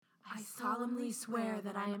solemnly swear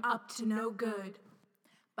that I am up to no good.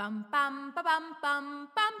 Bum bum ba bum bum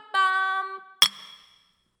bum bum.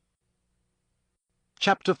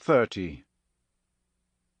 Chapter 30.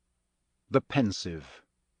 The Pensive.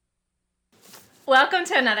 Welcome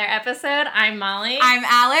to another episode. I'm Molly. I'm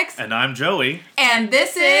Alex. And I'm Joey. And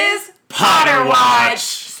this is Potter Watch.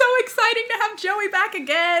 So exciting to have Joey back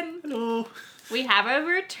again. Hello. We have a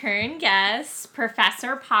return guest,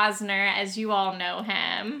 Professor Posner, as you all know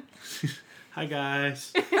him. Hi,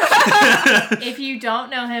 guys. If you don't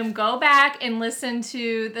know him, go back and listen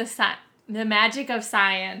to the Magic of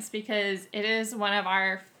Science, because it is one of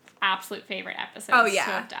our absolute favorite episodes to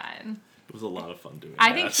have done. It was a lot of fun doing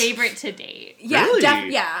I think favorite to date. Yeah, Really?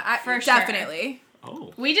 For sure. definitely.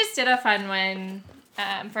 Oh. We just did a fun one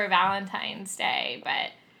for Valentine's Day,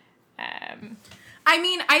 but... I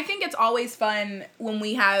mean, I think it's always fun when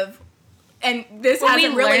we have, and this when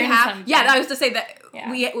hasn't we really learn happened. something. Yeah, I was to say that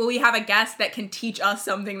Yeah. we have a guest that can teach us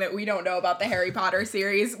something that we don't know about the Harry Potter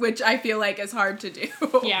series, which I feel like is hard to do.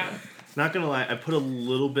 Yeah. Not gonna lie, I put a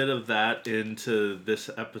little bit of that into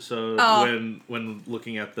this episode when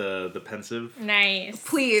looking at the pensive. Nice.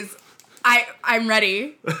 Please, I'm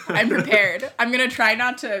ready. I'm prepared. I'm gonna try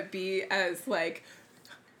not to be as like.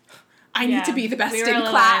 I need to be the best We were a in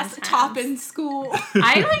little class, intense. top in school.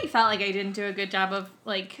 I felt like I didn't do a good job of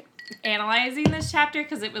analyzing this chapter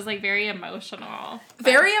because it was very emotional.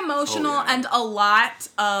 Very emotional Oh, yeah. and a lot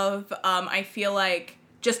of I feel like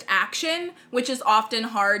just action, which is often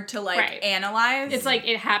hard to Right. analyze. It's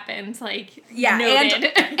it happened, yeah,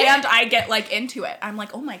 noted. and I get into it. I'm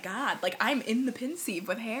like, oh my god, I'm in the pensieve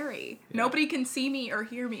with Harry. Yeah. Nobody can see me or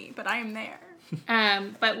hear me, but I am there.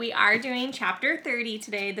 But we are doing chapter 30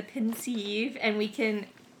 today, the Pensieve, and we can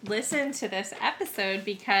listen to this episode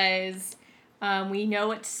because we know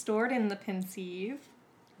what's stored in the Pensieve.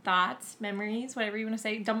 Thoughts, memories, whatever you want to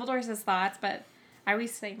say. Dumbledore says thoughts, but I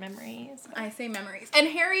always say memories. I say memories. And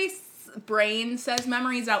Harry's brain says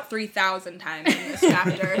memories out 3,000 times in this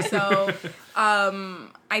chapter, so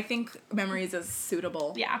I think memories is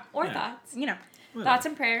suitable. Yeah, or Yeah. thoughts. You know. Thoughts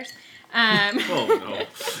and prayers. Oh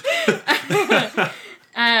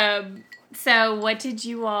no. So what did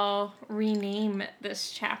you all rename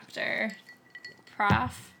this chapter?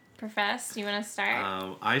 Profess, you want to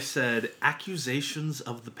start? I said accusations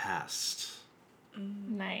of the past.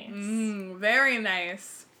 Nice. Very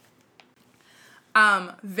nice.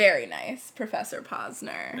 Very nice, Professor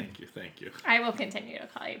Posner. Thank you. I will continue to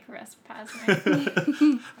call you Professor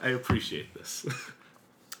Posner. I appreciate this.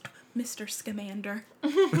 Mr. Scamander.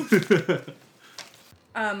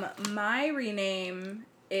 My rename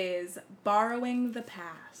is Borrowing the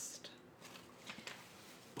Past.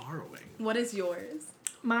 Borrowing. What is yours?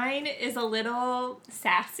 Mine is a little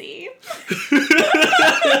sassy. I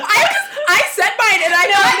said mine and I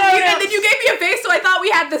thought and then you gave me a face, so I thought we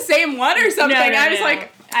had the same one or something. I was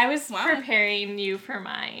like, I was wow. preparing you for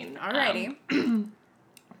mine. alrighty.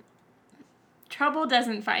 Trouble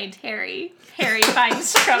doesn't find Harry. Harry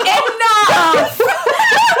finds trouble. Enough!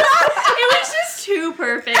 It was just too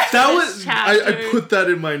perfect. That for was this chapter. I put that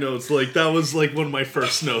in my notes. That was one of my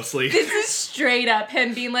first notes. This is straight up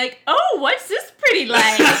him being like, "Oh, what's this pretty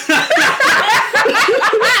light?"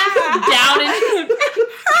 Down into.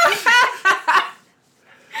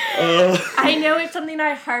 I know it's something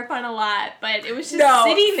I harp on a lot, but it was just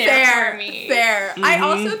sitting there for me. Fair. I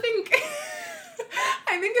also think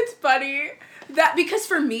it's funny that because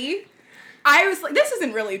for me, I was like, this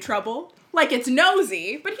isn't really trouble. It's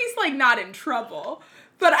nosy, but he's not in trouble.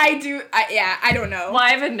 But I don't know. Well,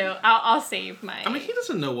 I have a note. I'll save mine. I mean, he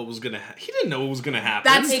doesn't know what was gonna. He didn't know what was gonna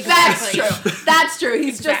happen. That's Exactly. true. That's true.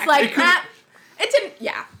 He's just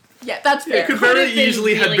that's fair. It could Could've very been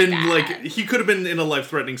easily have really been bad. he could have been in a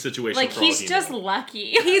life-threatening situation. for all he's he just knew.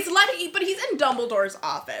 lucky. He's lucky, but he's in Dumbledore's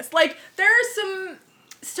office. There are some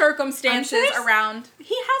circumstances I'm sure around.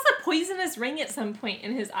 He has a poisonous ring at some point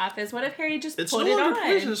in his office. What if Harry just It's put no it longer on?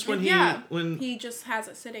 poisonous when He just has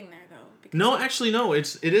it sitting there though. No, actually, no.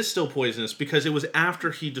 It is still poisonous because it was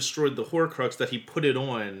after he destroyed the Horcrux that he put it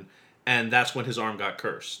on, and that's when his arm got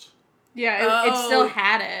cursed. Yeah, it still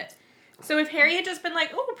had it. So if Harry had just been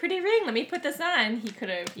like, "Oh, pretty ring, let me put this on," he could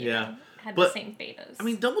have, you know, had the same fate as. I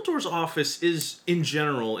mean, Dumbledore's office is, in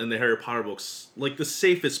general, in the Harry Potter books, the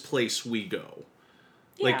safest place we go.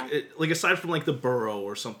 Yeah. Aside from the Burrow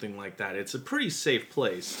or something like that, it's a pretty safe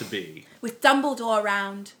place to be. With Dumbledore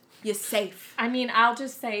around, you're safe. I mean, I'll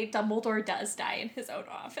just say Dumbledore does die in his own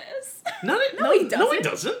office. No, he doesn't. No, he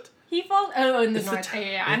doesn't. He falls. Oh, in the It's the North. ta-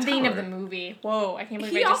 Yeah, the I'm thinking of tower. the movie. Whoa, I can't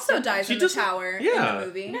believe He I just also said that. dies in the doesn't- tower in yeah. the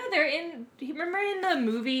movie. No, they're in. Remember in the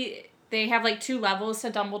movie, they have 2 levels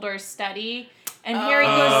to Dumbledore's study, and Harry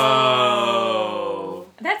goes.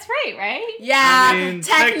 right, right? Yeah, I mean,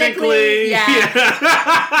 technically, yeah. Sorry.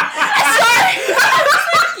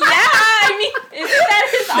 Yeah, I mean, isn't that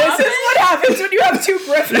his This office? is what happens when you have two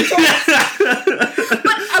Gryffindors.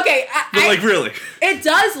 But okay, But like really, it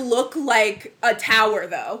does look like a tower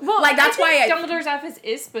though. Well, like that's why Dumbledore's office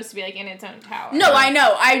is supposed to be like in its own tower. No, I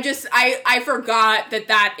know. I forgot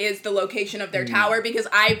that is the location of their tower because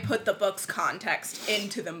I put the book's context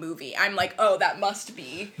into the movie. I'm like, oh, that must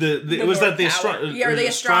be the was that the North Tower. astronomy Yeah, or the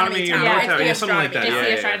astronomy tower. Yeah, North it's Tower, the yeah, something like that. It's Yeah, the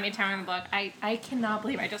yeah, astronomy tower in the book. I cannot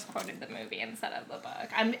believe I just quoted the movie instead of the book.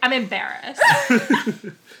 I'm embarrassed.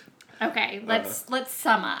 Okay, let's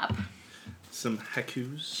sum up. Some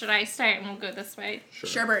haikus. Should I start and we'll go this way? Sure.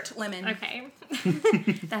 sherbet lemon. Okay.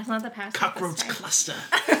 That's not the past. Cockroach cluster.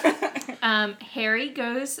 Harry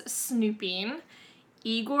goes snooping.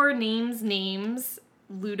 Igor names names.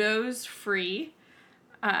 Ludo's free.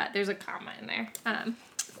 There's a comma in there.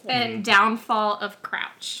 And downfall of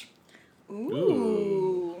Crouch.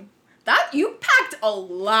 Ooh. That you packed a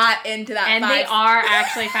lot into that. And 5. they are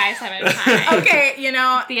actually 5, 7 times. Okay, you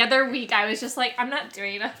know. The other week I was just like, I'm not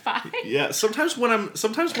doing a 5. Yeah, sometimes when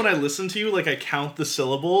I listen to you, like I count the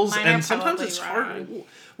syllables, Mine and are sometimes probably it's hard. wrong.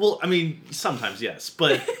 Well, I mean, sometimes yes,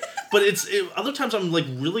 but other times I'm like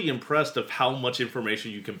really impressed of how much information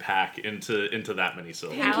you can pack into that many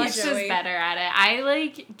syllables. Thank you, Alex is Joey. better at it. I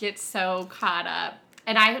like get so caught up.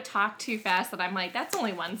 And I talk too fast that I'm like, that's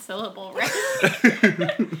only one syllable,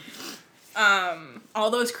 right? All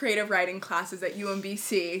those creative writing classes at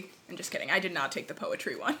UMBC. I'm just kidding. I did not take the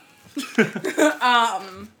poetry one.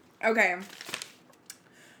 Okay.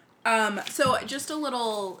 So just a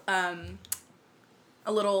little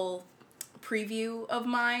preview of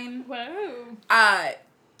mine. Whoa.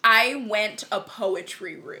 I went a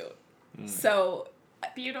poetry route. So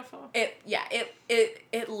Beautiful.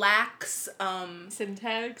 it lacks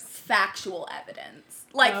Syntax. factual evidence.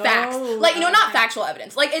 Like Oh, facts. Like, not okay. factual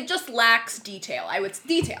evidence. Like, it just lacks detail.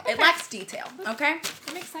 Detail. It lacks detail. Okay?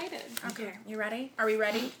 I'm excited. Okay. You ready? Are we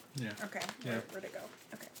ready? Yeah. Okay. Yeah. Where'd it go?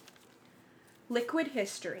 Okay. Liquid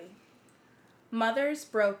history. Mothers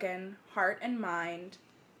broken, heart and mind.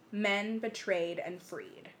 Men betrayed and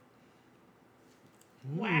freed.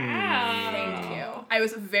 Wow. Thank you. I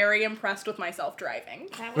was very impressed with myself driving.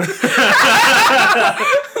 That was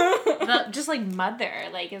just like mother,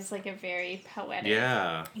 like it's like a very poetic.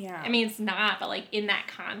 Yeah. Yeah. I mean, it's not, but like in that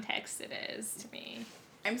context, it is to me.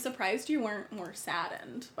 I'm surprised you weren't more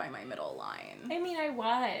saddened by my middle line. I mean, I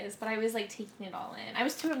was, but I was like taking it all in. I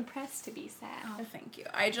was too impressed to be sad. Oh, thank you.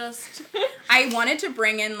 I wanted to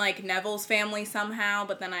bring in, like, Neville's family somehow,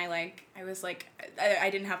 but then I was like,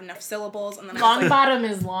 I didn't have enough syllables, and then I was like, Longbottom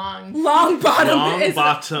is long. long bottom Long is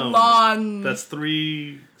bottom. long. That's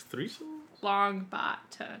three syllables?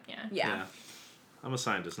 Longbottom, yeah. Yeah. I'm a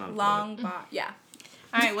scientist, not a Long bot. Yeah.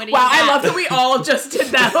 All right, what do you Wow, got? I love that we all just did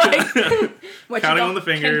that, like, what Counting you on the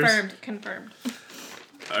fingers. Confirmed.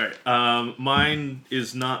 All right. Mine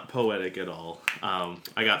is not poetic at all. I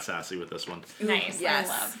got sassy with this one. Nice. Yes.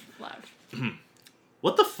 I love.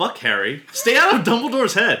 What the fuck, Harry? Stay out of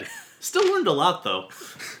Dumbledore's head. Still learned a lot, though.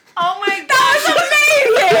 Oh my That was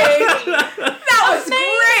amazing! That was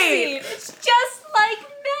Amazing. great! It's just like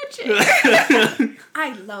magic.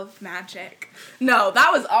 I love magic. No,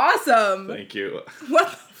 that was awesome. Thank you.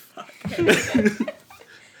 What the fuck?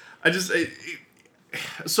 I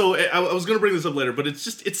was gonna bring this up later, but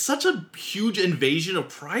it's such a huge invasion of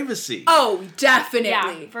privacy. Oh, definitely.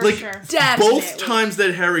 Yeah, for Like, sure. Definitely. Both times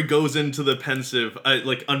that Harry goes into the pensive,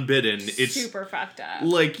 like unbidden, it's Super fucked up.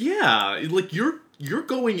 like like you're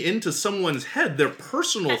going into someone's head, their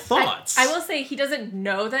personal thoughts. I will say he doesn't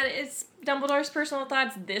know that it's Dumbledore's personal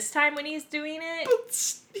thoughts this time when he's doing it.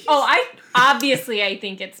 Oh, I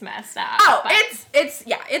think it's messed up. Oh, but- it's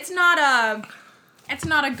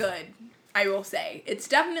not a good, I will say. It's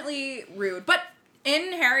definitely rude. But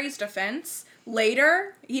in Harry's defense,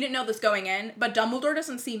 later, he didn't know this going in, but Dumbledore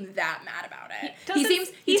doesn't seem that mad about it.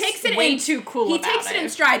 He takes it way in, too cool He about takes it in it.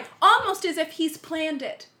 stride, almost as if he's planned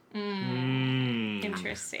it.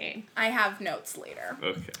 Interesting. I have notes later.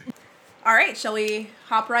 Okay. All right, shall we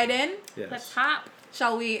hop right in? Yes. Let's hop.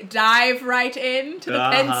 Shall we dive right into the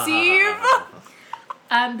Ah. pensieve?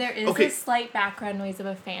 There is Okay. a slight background noise of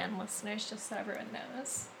a fan, listeners, just so everyone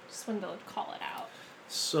knows. Just wanted to call it out.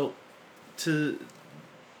 So,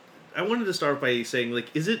 I wanted to start by saying, like,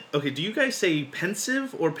 is it okay? Do you guys say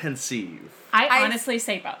pensive or pensieve? I honestly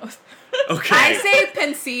say both. Okay. I say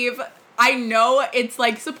pensieve. I know it's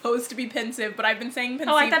like supposed to be pensive, but I've been saying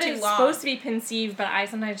pensieve Oh, I thought too it was long. supposed to be pensieve, but I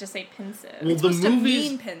sometimes just say pensive. Well, the supposed to movies.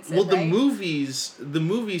 mean pensive, well, the right? movies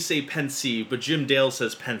say pensieve, but Jim Dale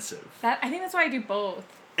says pensive. I think that's why I do both.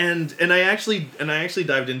 and I actually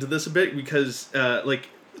dived into this a bit because like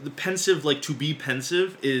the pensive, like to be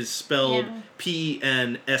pensive, is spelled Pensive,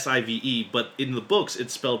 but in the books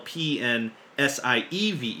it's spelled Pensieve.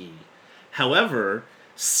 However,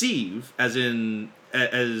 sieve, as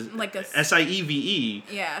Like a Sieve,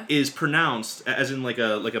 yeah. is pronounced as in like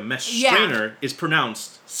a mesh Yeah. strainer is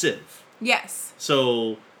pronounced sieve. Yes.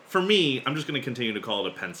 So for me, I'm just going to continue to call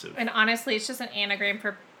it a pensive. And honestly, it's just an anagram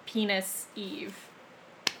for penis Eve.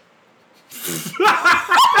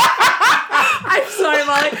 I'm sorry,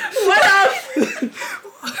 Molly. What else?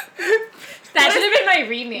 That should have been my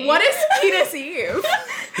rename. What is Penis Eve?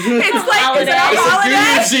 It's like Holiday. is it a It's New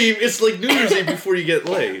holiday? Year's Eve. It's like New Year's Eve before you get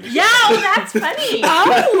laid. Yeah, oh, that's funny.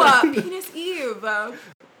 Oh, Penis Eve.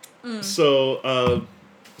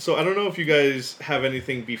 So I don't know if you guys have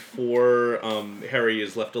anything before Harry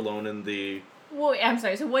is left alone in the Well, I'm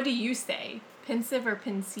sorry. So what do you say? Pensive or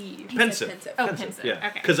pensieve? pensive. pensive. Oh, pensive. Yeah,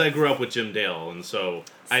 Okay. because I grew up with Jim Dale, and so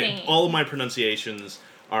Same. all of my pronunciations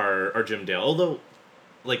are Jim Dale. Although,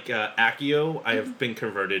 like Accio, I have been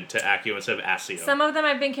converted to Accio instead of Asio. Some of them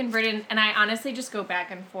I've been converted, and I honestly just go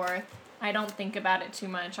back and forth. I don't think about it too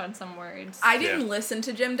much on some words. I didn't Yeah. listen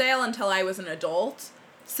to Jim Dale until I was an adult.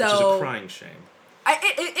 So which is a crying shame.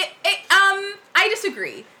 I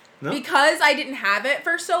disagree. No? Because I didn't have it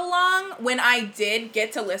for so long, when I did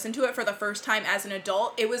get to listen to it for the first time as an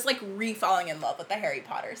adult, it was like re-falling in love with the Harry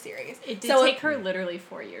Potter series. It did So take her literally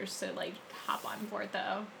 4 years to like hop on board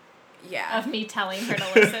though, yeah. of me telling her to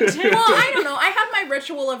listen to. Well, I don't know. I had my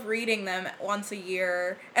ritual of reading them once a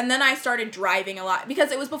year, and then I started driving a lot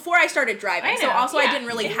because it was before I started driving. I So know, also I yeah. didn't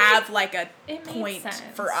really It have like a it made point sense.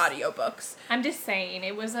 for audiobooks. I'm just saying,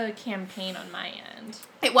 it was a campaign on my end.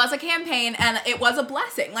 It was a campaign, and it was a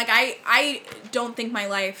blessing. Like, I don't think my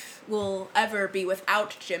life will ever be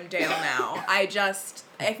without Jim Dale now. I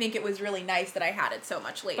think it was really nice that I had it so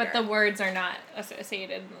much later. But the words are not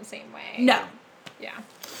associated in the same way. No. Yeah.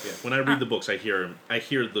 Yeah, when I read the books, I hear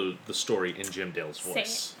the story in Jim Dale's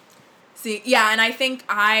voice. See, yeah, and I think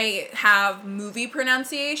I have movie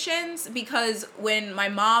pronunciations because when my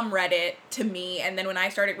mom read it to me, and then when I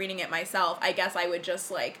started reading it myself, I guess I would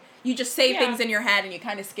just, like, you just say Yeah. things in your head and you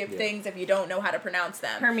kind of skip Yeah. things if you don't know how to pronounce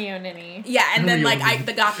them. Hermione. Yeah, and then, like, I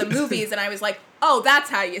Hermione. got the movies, and I was like, oh,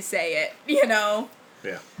 that's how you say it, you know?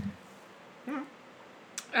 Yeah.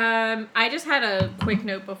 I just had a quick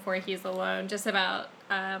note before he's alone, just about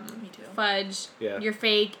Me too. Fudge, Yeah. you're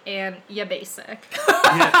fake, and you're basic.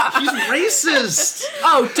 Yeah, he's racist.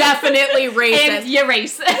 Oh, definitely racist. And you're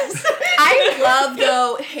racist. I love,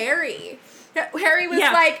 though, Harry. Harry was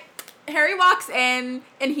Yeah. like, Harry walks in,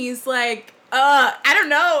 and he's like, I don't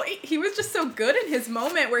know. He was just so good in his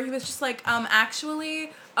moment where he was just like,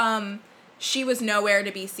 actually, she was nowhere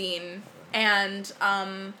to be seen, and,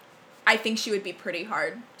 I think she would be pretty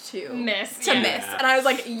hard to Miss. To Yeah. miss. And I was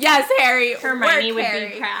like, yes, Harry. Hermione work, would Harry.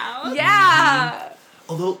 be proud. Yeah.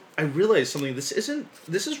 Although I realized something, this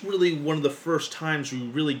is really one of the first times we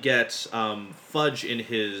really get Fudge in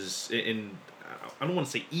I don't want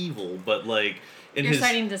to say evil, but like in You're his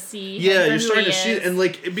starting to see. yeah, him for you're who starting he to see is. it, and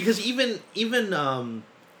like because even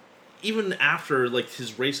after like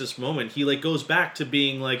his racist moment, he like goes back to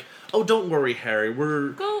being like, oh, don't worry, Harry, we're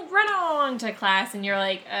Go run along to class, and you're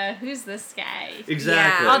like, who's this guy?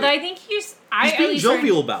 exactly. Yeah. Although I think he's He's being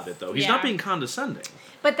jovial about it though. He's not Yeah. being condescending.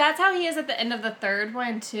 But that's how he is at the end of the third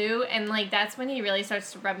one too, and like that's when he really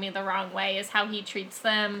starts to rub me the wrong way. Is how he treats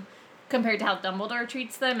them compared to how Dumbledore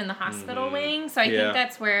treats them in the hospital wing. So I Yeah. think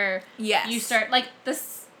that's where Yes. you start like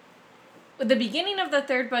this. The beginning of the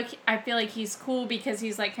third book, I feel like he's cool because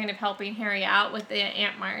he's like kind of helping Harry out with the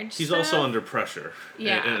Aunt Marge. He's stuff. also under pressure.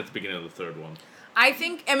 Yeah. At the beginning of the third one. I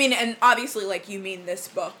think, I mean, and obviously, like, you mean this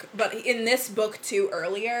book, but in this book, too,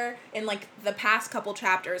 earlier, in, like, the past couple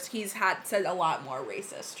chapters, he's said a lot more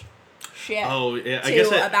racist shit. Oh yeah, I too,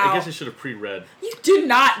 guess I about- guess I should have pre-read. You do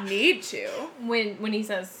not need to. when he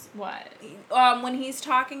says what? When he's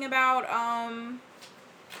talking about,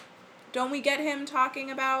 don't we get him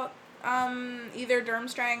talking about, either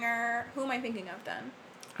Durmstrang or, who am I thinking of then?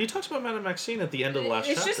 He talks about Madame Maxine at the end of the last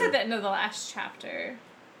It's chapter. just at the end of the last chapter.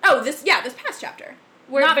 Oh, this past chapter.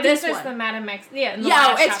 Where, Not but this this is one. the Madame Max. Yeah, in the Yeah,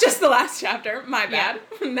 last it's chapter. just the last chapter. My Yeah. bad.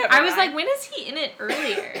 Never I was mind. like, when is he in it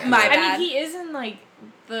earlier? My I bad. mean, he is in like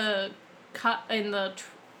the cup in the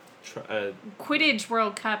Quidditch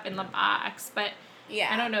World Cup in the box, but yeah.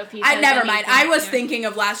 I don't know if he. I says never mind. I anything, was yeah. thinking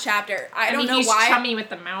of last chapter. I don't mean, know he's why. chummy with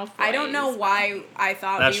the mouth. I don't know voice, why I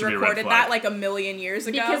thought That we should be a red recorded flag. that like a million years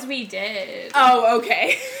ago. because we did. Oh,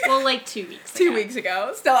 okay. Well, like 2 weeks. 2 ago. weeks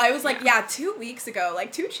ago. Still, I was like, Yeah. yeah, 2 weeks ago,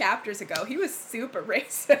 like 2 chapters ago, he was super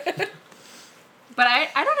racist. But I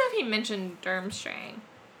don't know if he mentioned Durmstrang.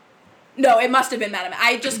 No, it must have been Madame.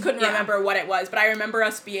 I just couldn't Yeah. remember what it was, but I remember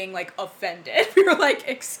us being, like, offended. We were like,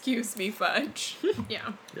 excuse me, Fudge.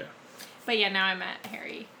 Yeah. Yeah. But yeah, now I'm at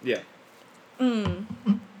Harry. Yeah.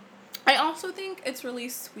 I also think it's really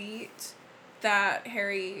sweet that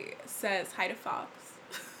Harry says hi to Fox.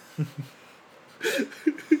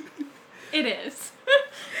 It is.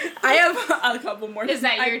 I have a couple more. Is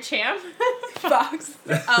that your champ? Fox?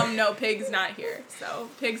 No, Pig's not here, so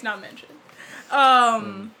Pig's not mentioned.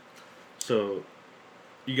 So,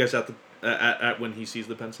 you guys at when he sees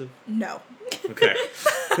the pensive? No. Okay.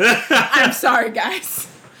 I'm sorry, guys.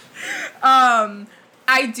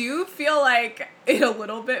 I do feel like it a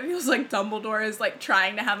little bit feels like Dumbledore is, like,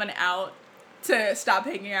 trying to have an out to stop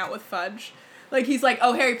hanging out with Fudge. Like, he's like,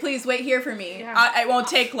 oh, Harry, please wait here for me. Yeah. It won't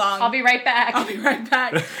take long. I'll be right back. I'll be right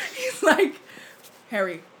back. He's like,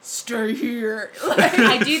 Harry, stay here. Like,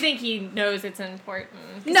 I do think he knows it's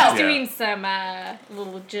important. No. He's doing some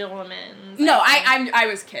little Gillimans. no, I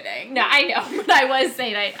was kidding. No, I know, but I was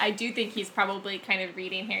saying I do think he's probably kind of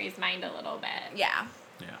reading Harry's mind a little bit. Yeah,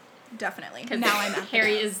 Yeah. definitely. Because Now I'm at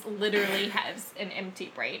Harry is literally has an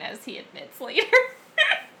empty brain, as he admits later.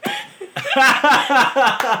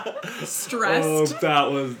 stressed.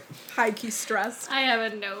 that was... High key stressed. I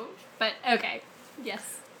have a note, but okay.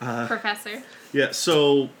 Yes, Professor. Yeah,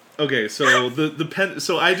 so... Okay, so the pen...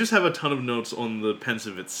 So I just have a ton of notes on the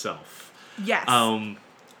pensive itself. Yes.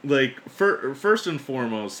 Like, first and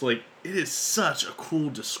foremost, like, it is such a cool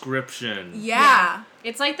description. yeah.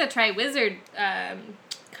 It's like the Triwizard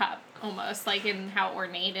cup, almost, like in how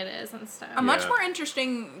ornate it is and stuff. A much Yeah. more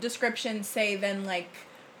interesting description, say, than like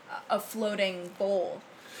a floating bowl.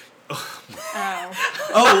 Oh.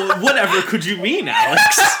 Oh, whatever could you mean,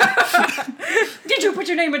 Alex? Did you put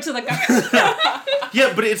your name into the cup?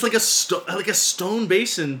 Yeah, but it's like a stone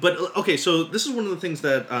basin. But okay, so this is one of the things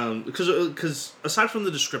that because aside from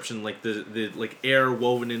the description, like the like air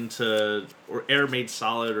woven into or air made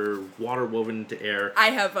solid or water woven into air. I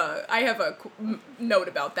have a note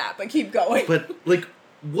about that, but keep going. But like,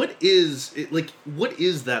 what is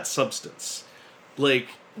that substance? Like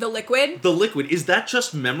the liquid. the liquid, is that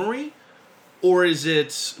just memory? Or is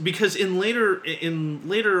it because in later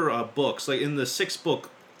books, like in the sixth book,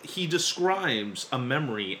 he describes a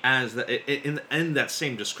memory as in that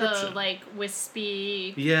same description. The, like,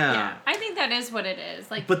 wispy... Yeah. I think that is what it is.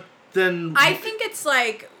 Like, But then I think it's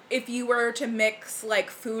like if you were to mix like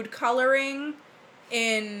food coloring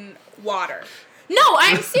in water. No,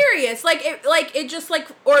 I'm serious. It just like,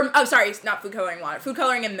 or oh sorry, it's not food coloring in water. Food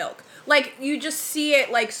coloring in milk. Like you just see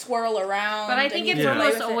it like swirl around. but I think and it's you Yeah. play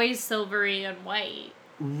almost with it. always silvery and white.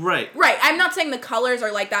 right. Right, I'm not saying the colors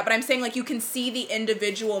are like that, but I'm saying like you can see the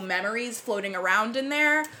individual memories floating around in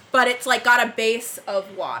there, but it's like got a base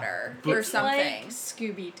of water or It's something. like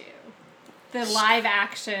Scooby-Doo. The live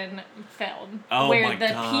action film Oh where my the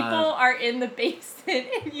God. people are in the basement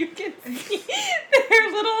and you can see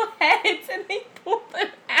their little heads and they pull them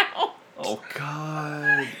out. Oh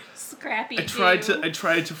God. Scrappy. I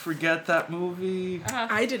tried to forget that movie.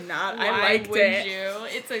 I did not. Why I liked would it. you?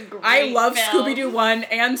 It's a great I love film. Scooby-Doo 1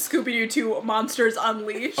 and Scooby-Doo 2 Monsters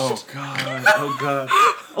Unleashed. Oh God. Oh God.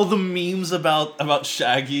 Oh, the memes about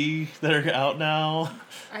Shaggy that are out now.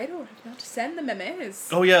 I don't know. Send the memes.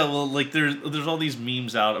 Oh yeah, well, like there's all these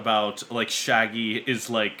memes out about like Shaggy is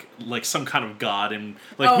like some kind of god, and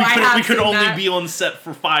like Oh, I we have could seen only that. be on set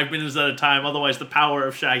for 5 minutes at a time, otherwise the power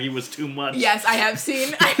of Shaggy was too much. Yes, I have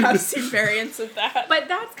seen variants of that. But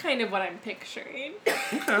that's kind of what I'm picturing.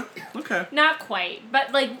 Okay. Not quite,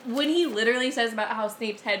 but like when he literally says about how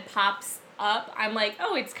Snape's head pops up, I'm like,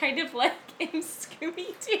 oh, it's kind of like in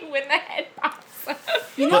Scooby-Doo when the head pops up.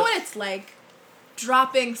 You know what it's like?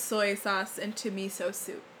 Dropping soy sauce into miso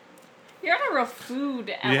soup. You're on a real food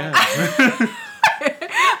Yeah. element.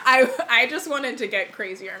 I just wanted to get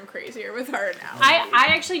crazier and crazier with her now. I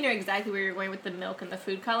actually know exactly where you're going with the milk and the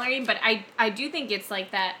food coloring, but I do think it's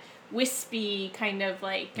like that wispy kind of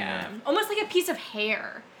like Yeah. almost like a piece of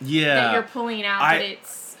hair Yeah. that you're pulling out, but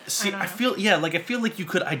it's See, don't I know. feel like you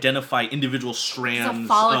could identify individual strands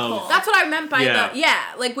follicle. of. That's what I meant by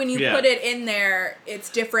like when you Yeah. put it in there, it's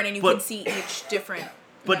different and you But- can see each different.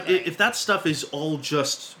 But memory. if that stuff is all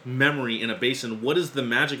just memory in a basin, what is the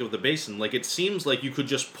magic of the basin? Like, it seems like you could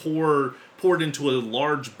just pour it into a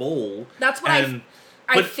large bowl. That's what and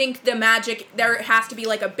I think the magic, there has to be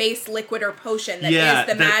like a base liquid or potion that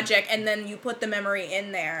is the magic, and then you put the memory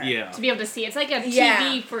in there. Yeah. To be able to see. It's like a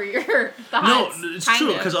TV for your thoughts. No, it's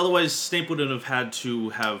true, because otherwise Snape wouldn't have had to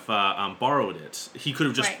have borrowed it. He could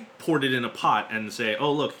have just poured it in a pot and say,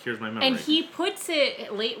 oh, look, here's my memory. And he puts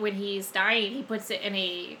it, late when he's dying, he puts it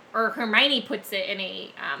in or Hermione puts it in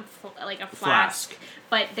a flask.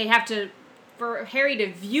 But they have to, for Harry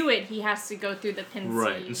to view it, he has to go through the Pensieve.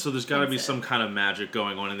 Right, and so there's got to be some kind of magic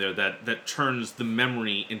going on in there that turns the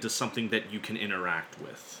memory into something that you can interact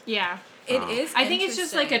with. Yeah. It is. I think it's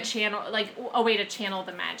just like a channel, like a way to channel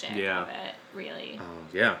the magic of it, really.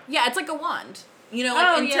 Yeah. Yeah, it's like a wand. You know,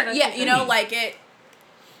 like you know, like it.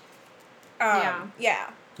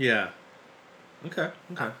 Yeah. Yeah. Okay.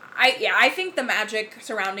 I think the magic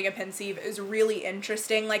surrounding a Pensieve is really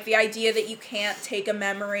interesting. Like the idea that you can't take a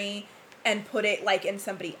memory and put it like in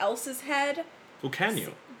somebody else's head. Well, can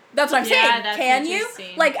you? That's what I'm saying. That's can you?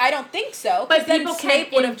 Like, I don't think so. But people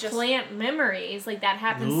Snape can implant memories. Like, that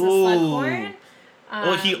happens to Slughorn.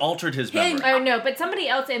 Well, he altered his memory. Oh, no, but somebody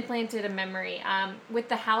else implanted a memory. With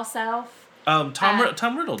the house elf. Tom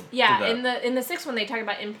Riddle did that. in the sixth one they talk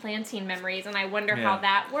about implanting memories, and I wonder how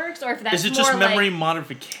that works, or if that's is it more just memory like,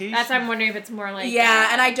 modification? That's I'm wondering if it's more like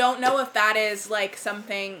and I don't know if that is like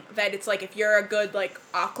something that it's like if you're a good like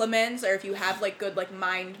Occlumens, or if you have like good like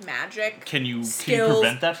mind magic. Can you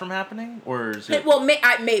prevent that from happening, or is it? Well,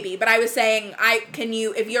 maybe, but I was saying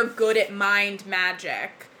if you're good at mind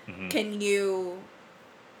magic, are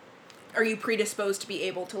you predisposed to be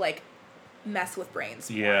able to like mess with brains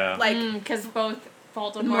more? Yeah. Like, because both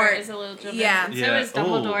Voldemort is illegitimate, and so is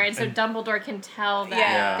Dumbledore, and so Dumbledore can tell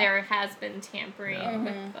that there has been tampering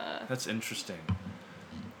with the... That's interesting.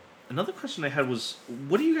 Another question I had was,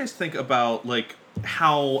 what do you guys think about, like,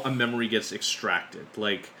 how a memory gets extracted?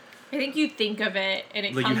 Like... I think you think of it, and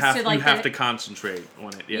it like comes to, like, you have to concentrate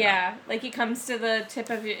on it, Yeah, like, it comes to the tip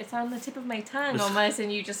of your... It's on the tip of my tongue, almost,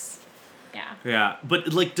 and you just... Yeah,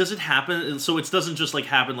 but, like, does it happen? So it doesn't just, like,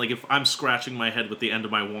 happen, like, if I'm scratching my head with the end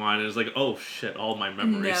of my wand, and it's like, oh, shit, all my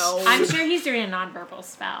memories. No. I'm sure he's doing a nonverbal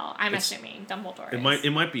spell. I'm assuming. Dumbledore is.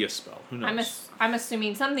 It might be a spell. Who knows? I'm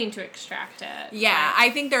assuming something to extract it. Yeah,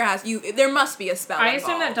 I think there must be a spell I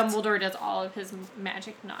involved. assume that Dumbledore does all of his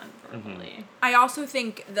magic non-verbally. I also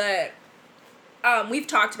think that, we've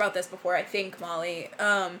talked about this before, I think, Molly,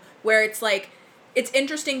 where it's like, it's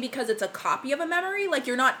interesting because it's a copy of a memory. Like,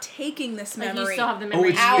 you're not taking this memory. Like, you still have the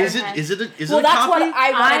memory out. Is it a copy? Well, that's what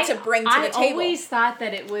I wanted to bring to the table. I always thought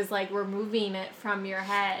that it was, like, removing it from your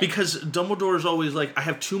head. Because Dumbledore is always like, I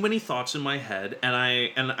have too many thoughts in my head, and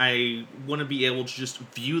I want to be able to just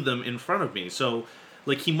view them in front of me. So,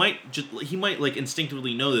 like, he might like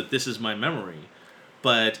instinctively know that this is my memory,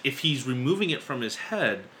 but if he's removing it from his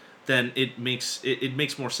head, then it makes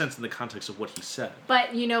more sense in the context of what he said.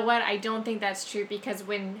 But you know what? I don't think that's true, because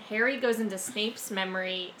when Harry goes into Snape's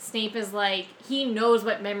memory, Snape is like, he knows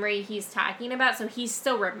what memory he's talking about, so he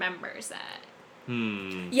still remembers it.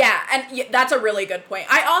 Yeah, and that's a really good point.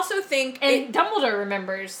 I also think... And Dumbledore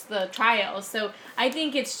remembers the trial, so I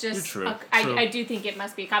think it's just... True. I do think it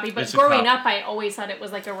must be a copy, but growing up, I always thought it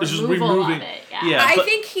was like a removal of it. Yeah, I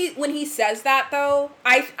think when he says that, though,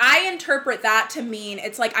 I interpret that to mean,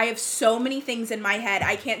 it's like, I have so many things in my head,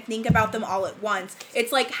 I can't think about them all at once.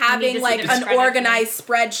 It's like having, like, an organized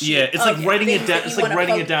spreadsheet. Yeah, it's like writing it down. It's like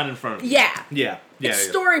writing it down in front of you. Yeah. It's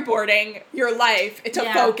storyboarding your life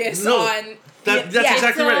to focus on... That's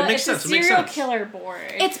exactly right. It makes sense. It's a serial killer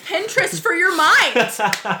board. It's Pinterest for your mind.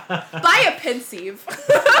 Buy a Pensieve.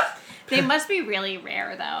 They must be really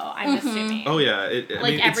rare, though, I'm assuming. Oh, yeah.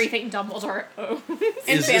 Everything Dumbledore owns.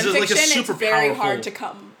 In fanfiction, like it's very hard to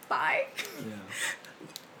come by. Yeah.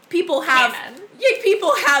 People have...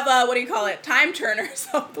 what do you call it? Time turners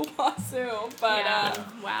of the Wazoo. But,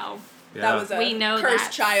 wow. Yeah. That was a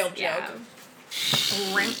cursed child joke.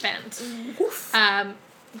 Rampant.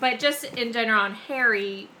 But just in general on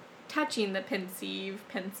Harry touching the pensive.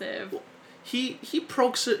 He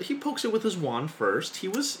pokes it with his wand first. He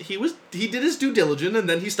did his due diligence, and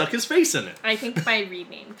then he stuck his face in it. I think my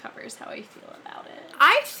rename covers how I feel about it.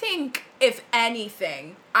 I think, if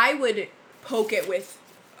anything, I would poke it with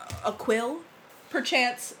a quill,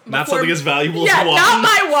 perchance. Not something as valuable as a wand. Not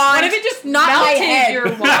my wand. What if it just not my head? Your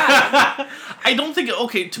wand? I don't think...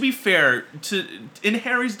 Okay, to be fair, in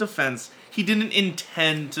Harry's defense... He didn't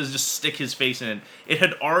intend to just stick his face in it. It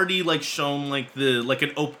had already shown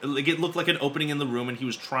it looked like an opening in the room, and he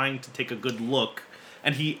was trying to take a good look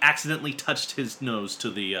and he accidentally touched his nose to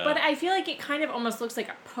the. But I feel like it kind of almost looks like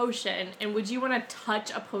a potion, and would you want to touch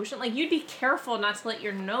a potion? Like, you'd be careful not to let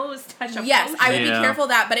your nose touch a Yes, potion. I would be Yeah. careful of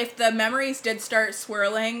that, but if the memories did start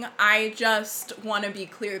swirling, I just want to be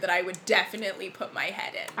clear that I would definitely put my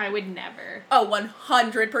head in. I would never. Oh,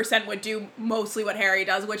 100% would do mostly what Harry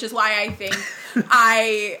does, which is why I think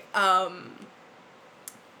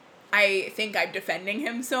I think I'm defending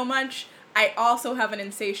him so much. I also have an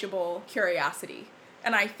insatiable curiosity,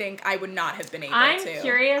 and I think I would not have been able I'm to.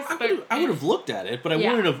 curious, I but would have looked at it, but I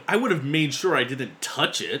Yeah. wouldn't have. I would have made sure I didn't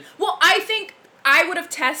touch it. Well, I think I would have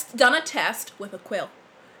done a test with a quill.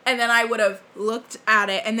 And then I would have looked at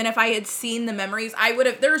it, and then if I had seen the memories, I would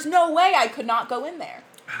have... There's no way I could not go in there.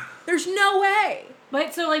 There's no way.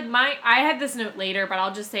 But so, like, I had this note later, but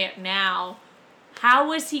I'll just say it now. How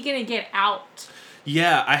was he gonna get out?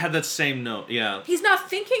 Yeah, I had that same note. Yeah, He's not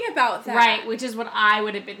thinking about that. Right, which is what I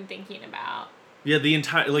would have been thinking about. yeah. The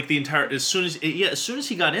entire as soon as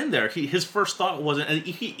he got in there, his first thought wasn't. And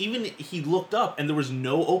he looked up, and there was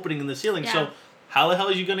no opening in the ceiling. Yeah. So how the hell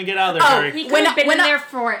is you gonna get out of there, Oh, Harry? He could When have been when in I- there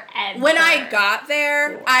forever. When I got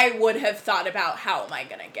there, I would have thought about how am I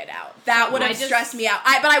going to get out. That would I have just- stressed me out.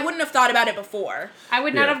 But I wouldn't have thought about it before. I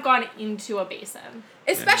would not Yeah. have gone into a basin.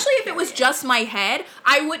 Especially if it was just my head,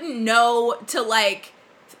 I wouldn't know to, like,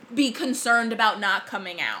 be concerned about not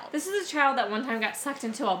coming out. This is a child that one time got sucked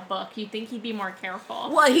into a book. You'd think he'd be more careful.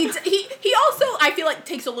 Well, he also, I feel like,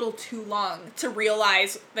 takes a little too long to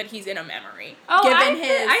realize that he's in a memory. Oh, given I said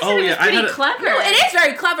his... it was I pretty had a- clever. No, it is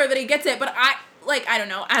very clever that he gets it, but I don't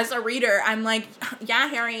know, as a reader, I'm like, yeah,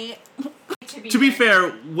 Harry. To be fair,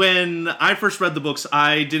 when I first read the books,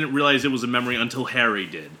 I didn't realize it was a memory until Harry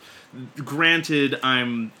did. Granted,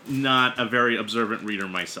 I'm not a very observant reader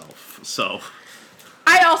myself, so...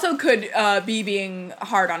 I also could be being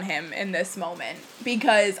hard on him in this moment,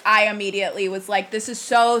 because I immediately was like, this is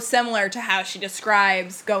so similar to how she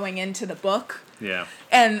describes going into the book. Yeah.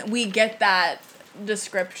 And we get that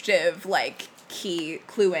descriptive, like, key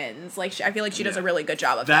clue-ins. Like, I feel like she does a really good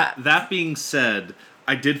job of that. That being said,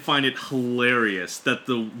 I did find it hilarious that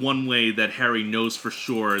the one way that Harry knows for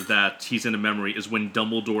sure that he's in a memory is when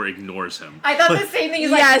Dumbledore ignores him. I thought the same thing. He's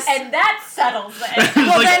Yes. like, and that settles it.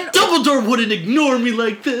 Well, like, then- Dumbledore wouldn't ignore me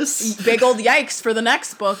like this! Big old yikes for the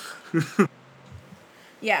next book.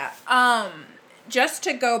 Yeah. Just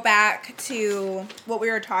to go back to what we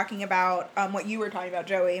were talking about, what you were talking about,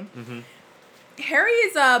 Joey. Mm-hmm.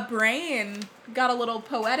 Harry's brain got a little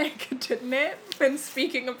poetic, didn't it? When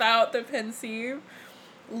speaking about the Pensieve.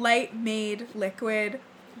 Light made liquid,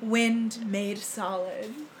 wind made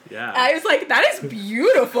solid. Yeah. I was like, that is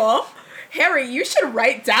beautiful. Harry, you should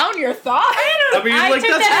write down your thoughts. I mean, I like, took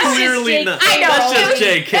that's that as just clearly Jake. not... I know. That's just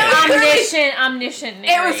It was- JK. Omniscient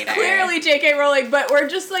It was narrator. clearly J.K. Rowling, but we're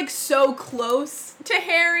just, like, so close to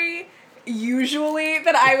Harry, usually,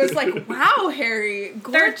 that I was like, wow, Harry, Third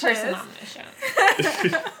gorgeous. person omniscient.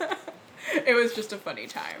 It was just a funny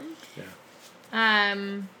time.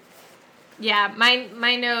 Yeah,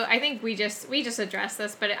 my note, I think we just addressed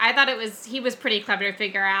this, but I thought he was pretty clever to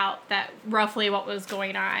figure out that roughly what was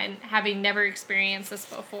going on, having never experienced this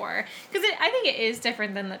before. Because I think it is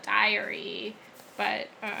different than the diary, but...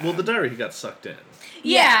 Well, the diary, he got sucked in.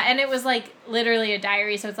 yeah, and it was, like, literally a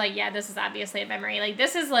diary, so it's like, yeah, this is obviously a memory. Like,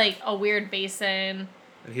 this is, like, a weird basin.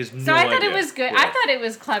 And he has no So I thought idea. it was good. Yeah. I thought it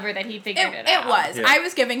was clever that he figured it out. It was. Yeah. I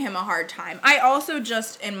was giving him a hard time. I also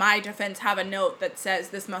just, in my defense, have a note that says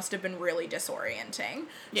this must have been really disorienting.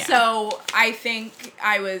 Yeah. So I think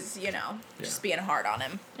I was, just Yeah. being hard on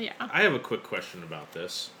him. Yeah. I have a quick question about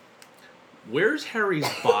this. Where's Harry's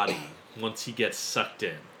body once he gets sucked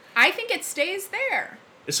in? I think it stays there.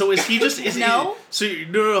 So is he just... No.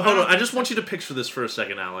 No, hold on. I just want you to picture this for a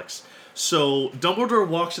second, Alex. So Dumbledore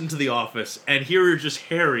walks into the office, and here is just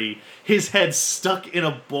Harry, his head stuck in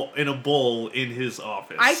a bowl in his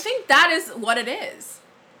office. I think that is what it is.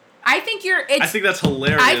 I think I think that's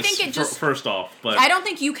hilarious. I think it just- first off, but I don't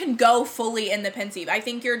think you can go fully in the Pensieve. I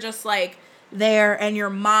think you're just like there, and your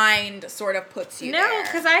mind sort of puts you there. No,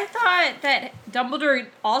 because I thought that Dumbledore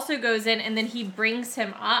also goes in and then he brings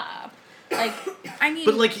him up. Like, I mean,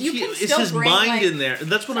 but like, you can is still his bring, mind like- in there?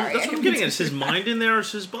 That's what Sorry, I'm getting at. Is his mind in there, or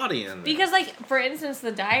is his body in there? because, like, for instance,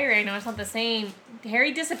 the diary, I know it's not the same.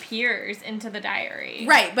 Harry disappears into the diary.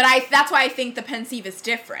 Right, but that's why I think the Pensieve is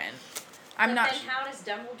different. I'm But not. then how does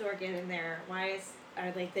Dumbledore get in there?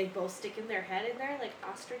 Are they both sticking their head in there like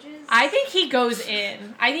ostriches? I think he goes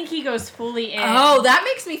in. I think he goes fully in. Oh, that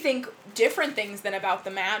makes me think different things than about the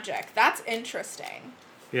magic. That's interesting.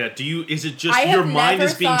 Yeah. Is it just I have your mind never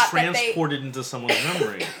is being thought that transported into someone's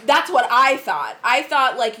memory? That's what I thought. I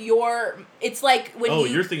thought like it's like when Oh,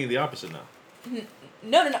 you. you're thinking the opposite now.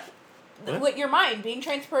 No. What? Your mind being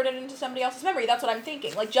transported into somebody else's memory. That's what I'm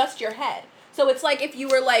thinking. Like, just your head. So it's like if you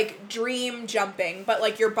were, like, dream jumping, but,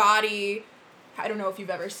 like, your body... I don't know if you've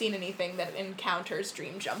ever seen anything that encounters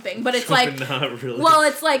dream jumping, but it's like... Not really. Well,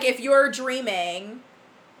 it's like if you're dreaming,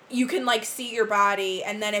 you can, like, see your body,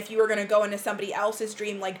 and then if you were going to go into somebody else's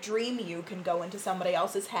dream, like, Dream You can go into somebody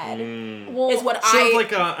else's head. Well, Is what Sort I... of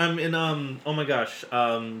like I'm in oh my gosh,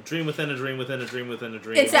 dream within a dream within a dream within a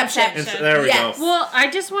dream. Inception. There we Yes. go. Well, I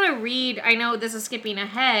just want to read. I know this is skipping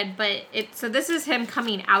ahead, but so this is him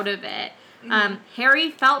coming out of it. Harry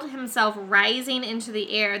felt himself rising into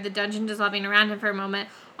the air, the dungeon dissolving around him for a moment.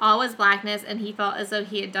 All was blackness, and he felt as though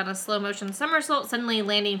he had done a slow motion somersault, suddenly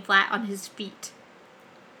landing flat on his feet.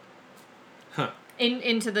 Huh.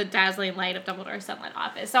 Into the dazzling light of Dumbledore's sunlit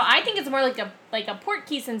office. So I think it's more like a port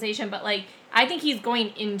key sensation, but like I think he's going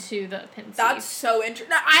into the Pensieve. That's so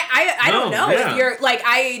interesting. I don't know yeah. if you're like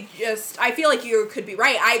I feel like you could be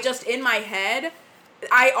right. I just in my head,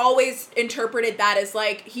 I always interpreted that as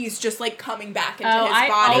like he's just like coming back into his I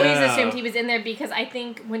body. always Yeah. assumed he was in there because I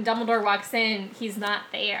think when Dumbledore walks in, he's not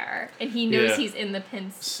there, and he knows Yeah. he's in the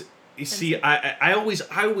Pensieve. You see, I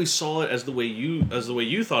always saw it as the way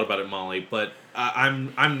you thought about it, Molly. But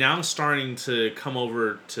I'm now starting to come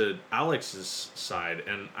over to Alex's side,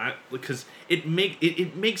 and because it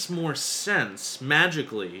makes more sense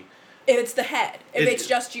magically. If it's the head, if it's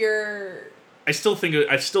just your... I still think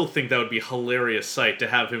that would be a hilarious sight to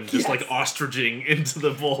have him just like ostriching into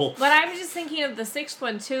the bowl. But I'm just thinking of the sixth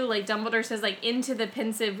one too. Like Dumbledore says, like into the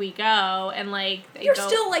Pensieve we go, and like You're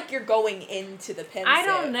still like you're going into the Pensieve. I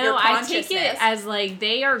don't know. Your I take it consciousness. as like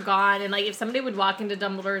they are gone, and like if somebody would walk into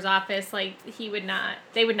Dumbledore's office, like they would not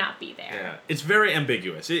be there. Yeah, it's very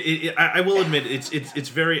ambiguous. I will admit it's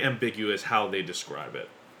very ambiguous how they describe it.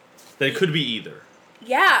 That it could be either.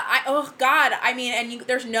 Yeah, oh God, I mean, and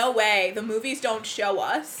there's no way the movies don't show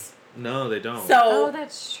us. No, they don't. Oh,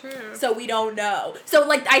 that's true. So we don't know. So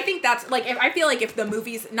like, I think that's like, I feel like if the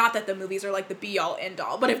movies, not that the movies are like the be all end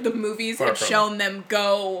all, but if the movies Far had from shown them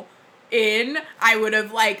go in, I would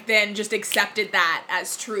have like then just accepted that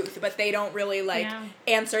as truth. But they don't really like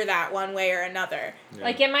answer that one way or another. Yeah.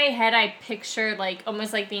 Like in my head, I picture like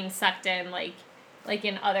almost like being sucked in, like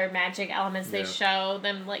in other magic elements. They show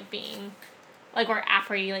them like being. Like, we're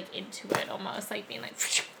operating, like, into it almost, like, being like...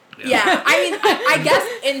 Yeah, I mean, I guess,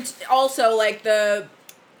 and also, like,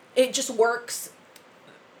 it just works,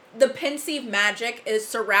 the Pensieve magic is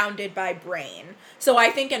surrounded by brain, so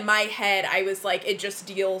I think in my head, I was like, it just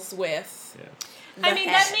deals with the I mean,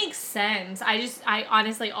 head. that makes sense. I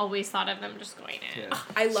honestly always thought of them just going in. Yeah.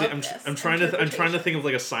 I love I'm this. I'm trying to think of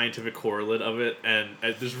like a scientific correlate of it, and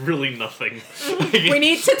there's really nothing. We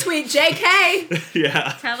need to tweet JK!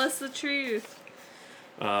 Yeah. Tell us the truth.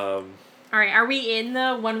 All right, are we in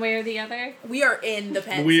the one way or the other? We are in the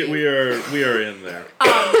Pensieve. We are in there.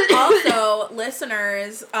 Also,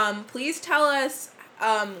 listeners, please tell us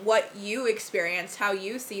what you experienced, how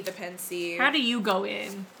you see the Pensieve. How do you go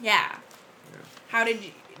in? Yeah. How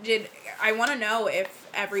did I want to know if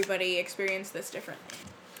everybody experienced this differently.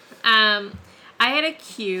 I had a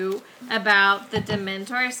cue about the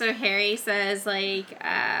Dementor. So Harry says, like,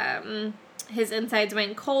 his insides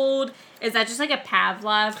went cold. Is that just like a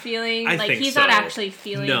Pavlov feeling? I like think he's so. not actually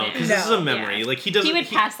feeling No, it. because this is a memory. Yeah. Like he doesn't. He would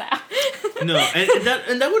pass out. No,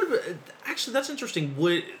 and that would have actually that's interesting.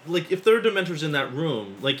 Would like if there are Dementors in that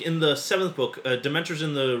room, like in the seventh book, Dementors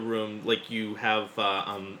in the room, like you have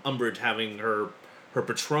Umbridge having her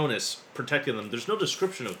Patronus protecting them. There's no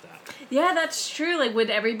description of that. Yeah, that's true. Like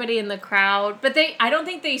with everybody in the crowd, but I don't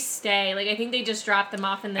think they stay. Like I think they just drop them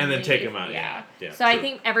off and then leave. take them out. Yeah. So I true.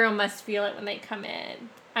 think everyone must feel it when they come in.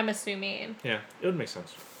 I'm assuming. Yeah, it would make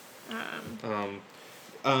sense.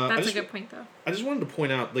 That's a good point, though. I just wanted to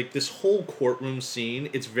point out, like, this whole courtroom scene,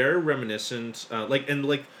 it's very reminiscent,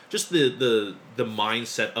 just the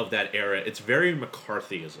mindset of that era. It's very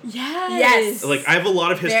McCarthyism. Yes. Like, I have a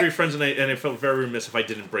lot of history friends, and I felt very remiss if I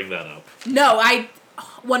didn't bring that up. No, I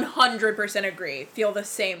 100% agree. Feel the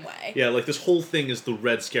same way. Yeah, like, this whole thing is the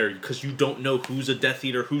Red Scare, because you don't know who's a Death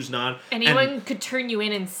Eater, who's not. Anyone could turn you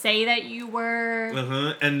in and say that you were.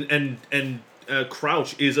 Uh-huh, and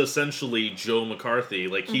Crouch is essentially Joe McCarthy.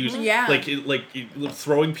 Like he was,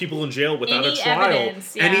 throwing people in jail without Any a trial,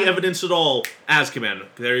 evidence, yeah. any evidence at all. Azkaban.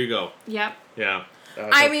 There you go. Yep. Yeah.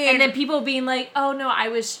 I mean, and then people being like, "Oh no, I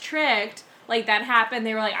was tricked." Like that happened.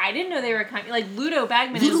 They were like, "I didn't know they were coming." Like Ludo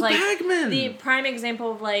Bagman is like the prime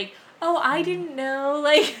example of like, "Oh, I didn't know."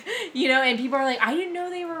 Like, you know, and people are like, "I didn't know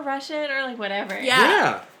they were Russian," or like whatever.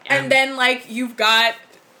 Yeah. And then like you've got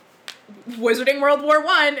Wizarding World War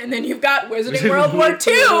I, and then you've got Wizarding World War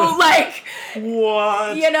II. Like,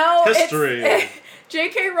 what? You know, history.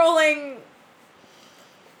 J.K. Rowling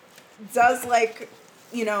does, like,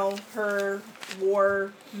 you know, her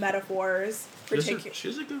war metaphors. She's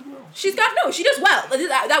a good girl. She does well.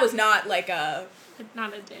 That was not like a...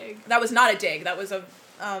 Not a dig. That was not a dig. That was a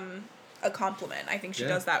compliment. I think she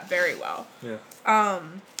does that very well. Yeah.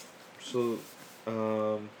 So,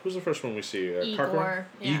 who's the first one we see? Igor. Parker?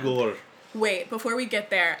 Yeah. Igor. Wait, before we get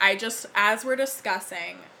there, as we're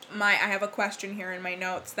discussing, I have a question here in my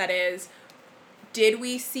notes that is, did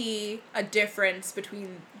we see a difference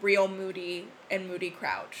between real Moody and Moody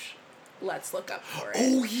Crouch? Let's look up for it.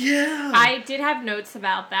 Oh, yeah! I did have notes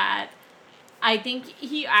about that. I think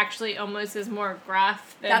he actually almost is more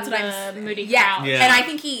gruff than That's what the Moody yeah. Crouch. Yeah. And I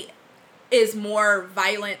think he is more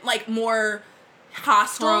violent, like more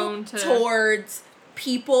hostile towards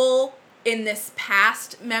people in this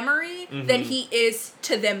past memory than he is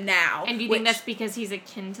to them now. And do you think that's because he's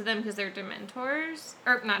akin to them because they're Dementors?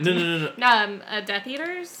 Or not No. Death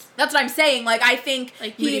Eaters? That's what I'm saying. Like, I think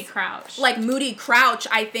Like Moody Crouch. Like Moody Crouch,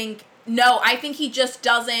 I think he just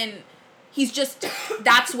doesn't. He's just,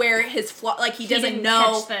 that's where his flaw, like, he doesn't didn't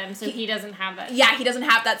know. catch them, so he doesn't have that. Yeah, he doesn't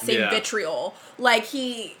have that same Yeah. vitriol. Like,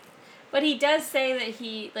 But he does say that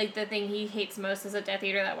he, like, the thing he hates most is a Death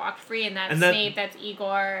Eater that walked free, and that's Snape, that's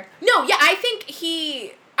Igor. No, yeah, I think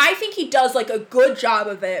he does, like, a good job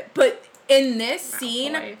of it, but in this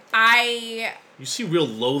scene, You see real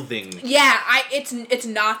loathing. it's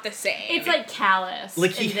not the same. It's, like, callous.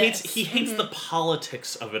 Like, he hates the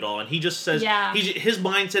politics of it all, and he just says, Yeah. his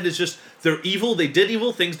mindset is just, they're evil, they did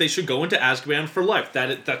evil things, they should go into Azkaban for life.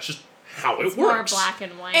 That's just how it it's works. more black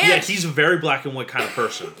and white. And- He's a very black and white kind of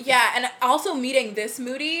person. Yeah, and also meeting this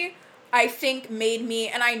Moody, I think made me,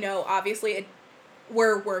 and I know, obviously,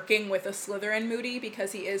 we're working with a Slytherin Moody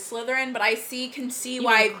because he is Slytherin, but I can see You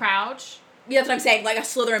why... mean Crouch? Yeah, that's what I'm saying, like a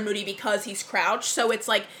Slytherin Moody because he's Crouch, so it's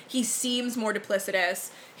like, he seems more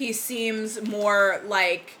duplicitous, he seems more,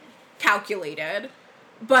 like, calculated,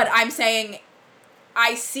 but I'm saying,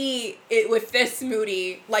 I see it with this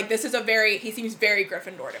Moody, like, he seems very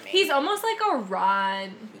Gryffindor to me. He's almost like a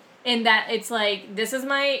Ron in that it's like, this is how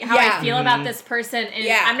I feel about this person, and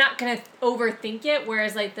I'm not going to overthink it,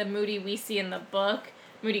 whereas, like, the Moody we see in the book,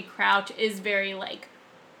 Moody Crouch, is very, like,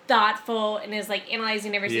 thoughtful and is, like,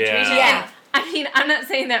 analyzing every situation. Yeah. And, I mean, I'm not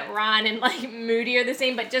saying that Ron and, like, Moody are the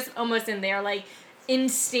same, but just almost in their, like,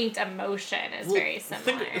 instinct emotion is very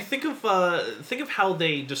similar. Think of how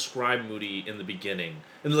they describe Moody in the beginning,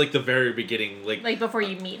 in like the very beginning, like before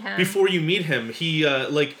you meet him. Before you meet him, he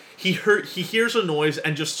he hears a noise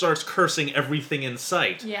and just starts cursing everything in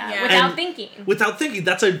sight. Yeah. Without thinking. Without thinking,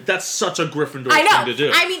 that's such a Gryffindor I know. thing to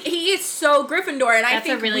do. I mean, he is so Gryffindor, and I That's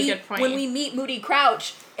think a really good point. when we meet Moody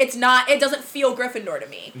Crouch, it doesn't feel Gryffindor to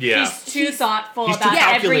me. Yeah. He's too thoughtful He's too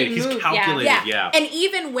about every calculated. move. He's calculated. Yeah. And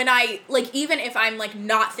even when even if I'm, like,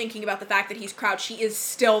 not thinking about the fact that he's Crouch, he is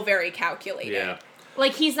still very calculated. Yeah.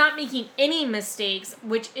 Like, he's not making any mistakes,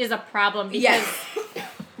 which is a problem because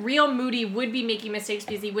real Moody would be making mistakes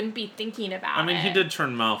because he wouldn't be thinking about it. I mean, he did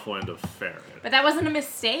turn Malfoy into ferret. But that wasn't a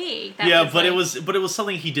mistake. It was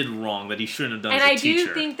something he did wrong that he shouldn't have done and as a I teacher.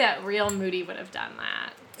 do think that real Moody would have done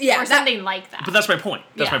that. Yeah, or something like that. But that's my point.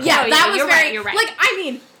 That's my point. Yeah, Oh, that was you're very... right, you're right. Like, I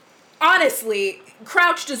mean, honestly,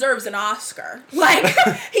 Crouch deserves an Oscar. Like,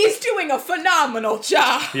 he's doing a phenomenal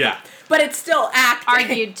job. Yeah. But it's still acting.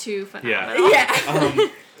 Argued too phenomenal. Yeah.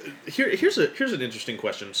 Here's an interesting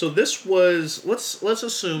question. So this was let's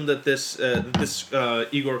assume that this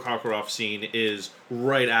Igor Karkaroff scene is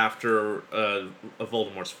right after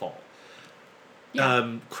Voldemort's fall. Yeah.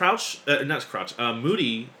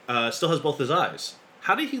 Moody still has both his eyes.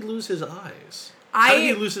 How did he lose his eyes? How did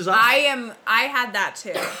he lose his eyes? I had that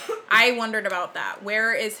too. I wondered about that.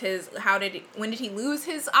 Where is when did he lose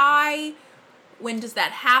his eye? When does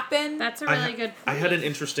that happen? That's a really good point. I had an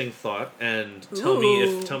interesting thought, and tell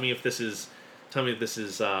me if this is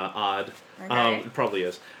odd. Okay. It probably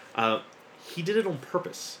is. He did it on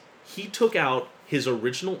purpose. He took out his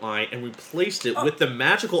original eye and replaced it with the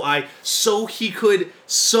magical eye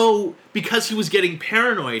because he was getting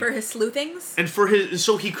paranoid For his sleuthings? and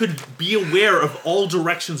so he could be aware of all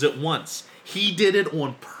directions at once. He did it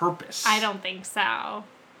on purpose. I don't think so.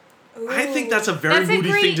 I think that's a very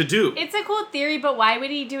Moody thing to do. It's a cool theory, but why would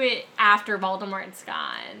he do it after Voldemort's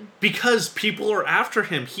gone? Because people are after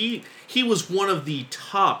him. He was one of the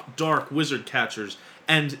top dark wizard catchers,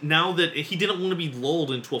 and now that he didn't want to be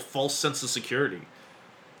lulled into a false sense of security.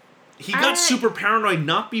 He got super paranoid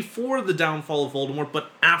not before the downfall of Voldemort, but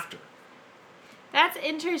after. That's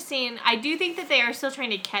interesting. I do think that they are still trying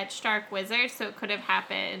to catch dark wizards, so it could have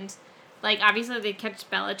happened. Like, obviously they catch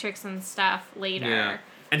Bellatrix and stuff later. Yeah.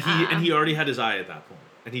 And he already had his eye at that point.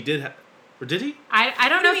 And he did Or did he? I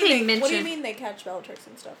don't know if they mentioned What do you mean they catch Bellatrix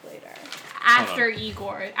and stuff later? after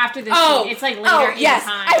Igor, after this Oh, scene. It's like later yes. in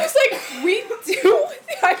time. I was like, we do.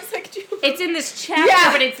 I was like, do. It's in this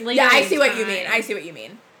chapter, but it's later. Yeah, I in see what you time. mean. I see what you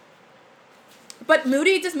mean. But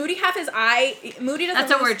does Moody have his eye? Moody doesn't.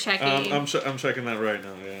 That's what we're checking. I'm checking that right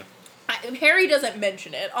now. Yeah. Harry doesn't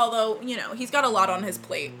mention it, although he's got a lot on his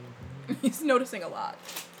plate. He's noticing a lot.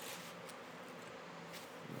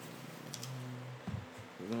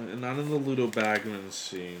 Not in the Ludo Bagman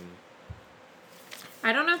scene.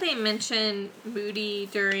 I don't know if they mentioned Moody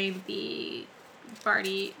during the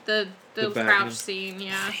Barty, the Bagman. Crouch scene.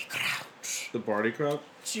 Yeah. The Barty Crouch.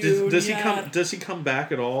 Junior. Does he come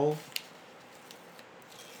back at all?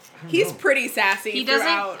 I don't He's know. pretty sassy. He doesn't.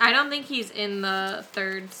 throughout. I don't think he's in the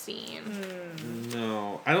third scene.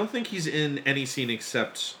 No, I don't think he's in any scene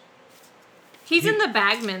except. He's in the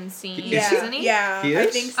Bagman scene, Yeah, isn't he? yeah, He I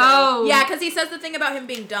is? think so. Oh. Yeah, because he says the thing about him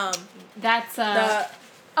being dumb. That's The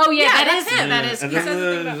Oh yeah, Yeah, that is that's him. that is. And he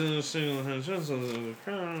says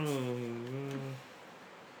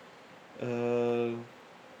the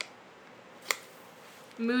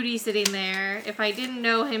Moody sitting there. If I didn't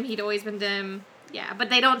know him, he'd always been dim. Yeah, but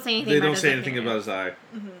they don't say anything. They about don't his say anything opinion. about his eye.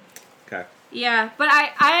 Mm-hmm. Okay. Yeah, but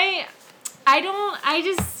I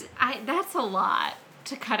that's a lot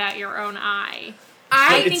to cut out your own eye. I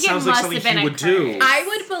But it think it sounds like must something have been he a would do. curse. I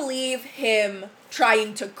would believe him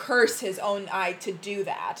trying to curse his own eye to do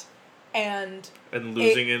that, and And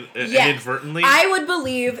losing it yeah. inadvertently. I would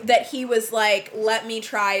believe that he was like, "Let me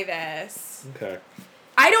try this." Okay.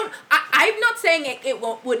 I'm not saying it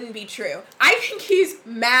wouldn't be true. I think he's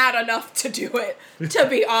mad enough to do it. To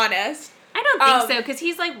be honest. I don't think so, because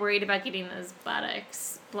he's like worried about getting those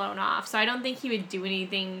buttocks blown off. So I don't think he would do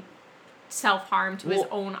anything self-harm to his Well,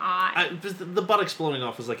 own eye. The buttocks blowing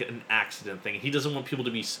off is like an accident thing. He doesn't want people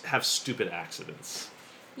to have stupid accidents.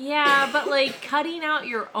 Yeah, but like cutting out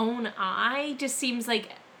your own eye just seems like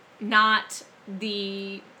not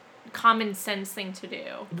the common sense thing to do.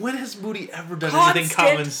 When has Moody ever done Constant, anything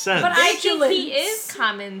common sense? But I think he Vigilance. is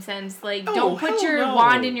common sense. Like, Oh, don't put hell your no.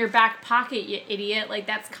 wand in your back pocket, you idiot. Like,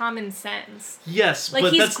 that's common sense. Yes, Like,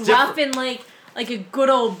 but he's that's gruff different. and like a good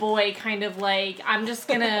old boy, kind of like, I'm just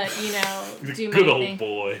gonna, do my Good thing. old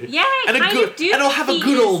boy. Yeah, I and kind of do. And I'll have a think good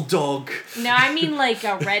he is- old dog. No, I mean like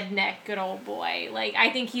a redneck good old boy. Like, I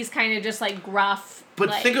think he's kind of just like gruff. But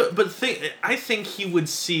like, I think he would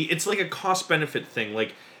see. It's like a cost benefit thing.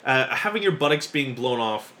 Like having your buttocks being blown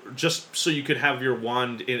off just so you could have your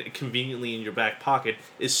wand conveniently in your back pocket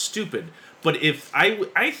is stupid. But if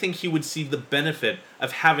I think he would see the benefit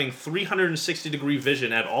of having 360-degree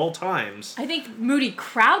vision at all times. I think Moody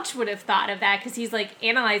Crouch would have thought of that because he's like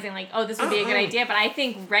analyzing like, oh, this would be a good idea. But I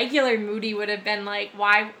think regular Moody would have been like,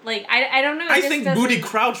 why? Like, I don't know. It I just think doesn't- Moody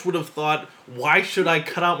Crouch would have thought, why should I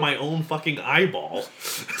cut out my own fucking eyeball?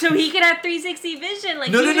 So he could have 360 vision. Like,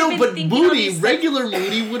 No, he would have been but thinking all Moody, these things. regular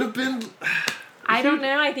Moody would have been... I don't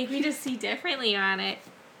know. I think we just see differently on it.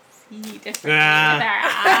 See differently Ah.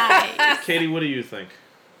 with our eyes. Katie, what do you think?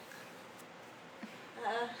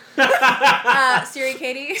 Siri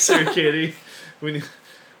Katie. Sorry, Katie.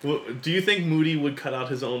 Do you think Moody would cut out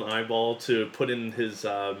his own eyeball to put in his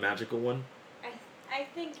magical one? I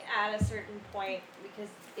think at a certain point, because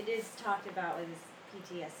it is talked about with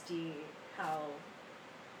his PTSD, how,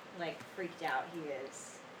 like, freaked out he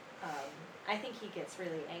is. I think he gets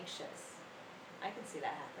really anxious. I can see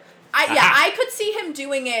that happening. I could see him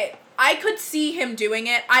doing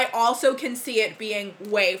it. I also can see it being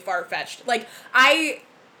way far-fetched. Like, I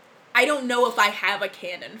don't know if I have a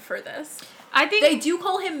canon for this. I think They do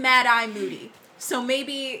call him Mad Eye Moody. So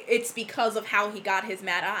maybe it's because of how he got his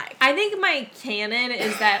mad eye. I think my canon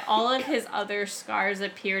is that all of his other scars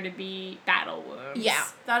appear to be battle wounds. Yeah,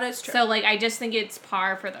 that is true. So, like, I just think it's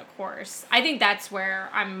par for the course. I think that's where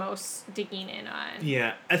I'm most digging in on.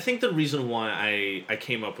 Yeah, I think the reason why I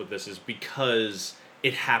came up with this is because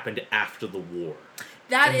it happened after the war.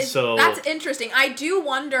 That's interesting. I do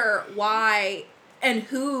wonder why and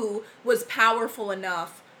who was powerful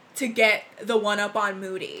enough to get the one-up on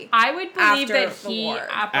Moody. I would believe After that the he war.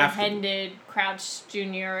 apprehended Crouch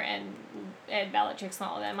Jr. and Bellatrix and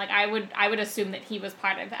all of them. Like, I would assume that he was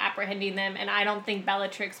part of apprehending them, and I don't think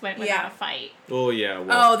Bellatrix went without Yeah. a fight. Oh, yeah.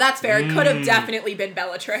 Well, Oh, that's fair. It could have definitely been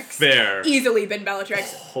Bellatrix. Fair. Easily been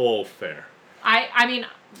Bellatrix. whole fair. I mean,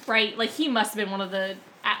 right, like, he must have been one of the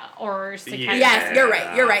Aurors to catch Yes, you're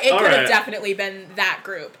right. You're right. It All could have right. definitely been that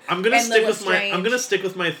group. I'm gonna And stick Lilith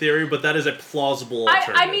with my Strange. theory, but that is a plausible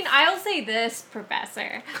alternative. I mean, I'll say this,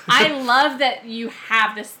 Professor. I love that you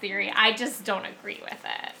have this theory. I just don't agree with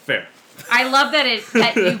it. fair. I love that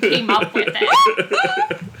you came up with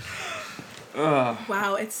it.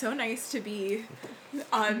 Wow, it's so nice to be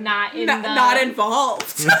Not in not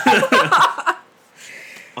involved.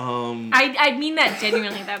 I mean that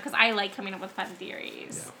genuinely though, because I like coming up with fun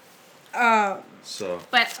theories. So.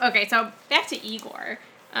 But okay, so back to Igor.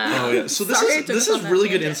 Oh yeah. So Sorry, I took this us is on that really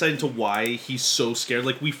good tangent. insight into why he's so scared.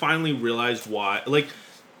 Like we finally realized why. Like,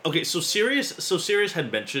 okay, so Sirius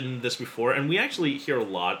had mentioned this before, and we actually hear a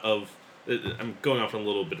lot of. I'm going off on a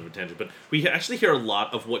little bit of a tangent, but we actually hear a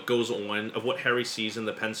lot of what goes on, of what Harry sees in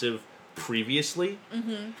the Pensieve previously.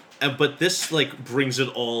 Mm-hmm. But this like brings it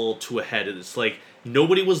all to a head. It's like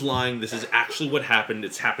nobody was lying. This is actually what happened.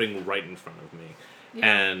 It's happening right in front of me,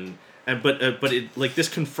 Yeah. but it like this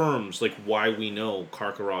confirms like why we know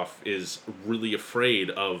Karkaroff is really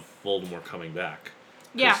afraid of Voldemort coming back.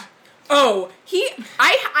 Yeah.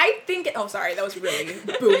 I think. Oh, sorry, that was really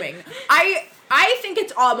booming. I think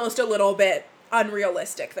it's almost a little bit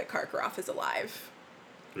unrealistic that Karkaroff is alive.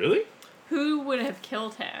 Really? Who would have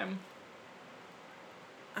killed him?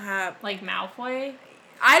 Uh, Like Malfoy?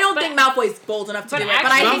 I don't But- think Malfoy's bold enough to But do it. But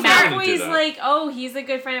actually, I think Malfoy that wouldn't do Malfoy's that. like, oh, he's a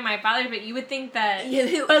good friend of my father, but you would think that...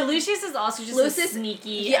 Yeah, But Lucius is also just Lucius- a sneaky...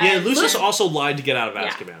 yeah, Yeah, Lucius person. also lied to get out of Yeah.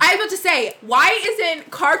 Azkaban. I was about to say, why isn't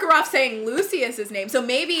Karkaroff saying Lucius's name? So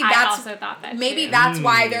maybe I that's also thought that maybe too. that's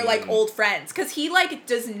why they're like old friends, because he like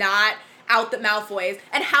does not out the Malfoys.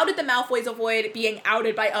 And how did the Malfoys avoid being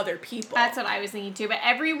outed by other people? That's what I was thinking too. But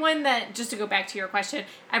everyone that, just to go back to your question,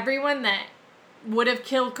 everyone that would have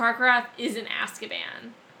killed Karkaroff is in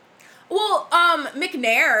Azkaban. Well,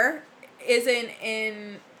 McNair isn't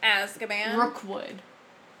in Azkaban. Rookwood.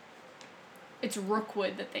 It's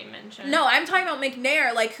Rookwood that they mentioned. No, I'm talking about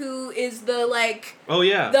McNair, like who is the like Oh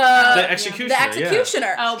yeah. the executioner. the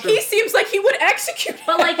executioner. Oh, he seems like he would execute.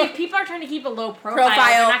 But like, if people are trying to keep a low profile, Profile.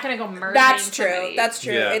 they're not going to go murder. That's true. That's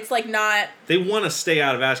true. Yeah. It's like not. They want to stay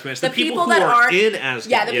out of Azkaban. It's the, The people people who that are aren't- in Azkaban.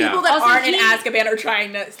 Yeah, the people that Also, aren't in he- Azkaban are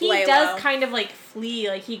trying to He lay does low. kind of like flee,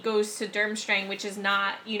 like he goes to Durmstrang, which is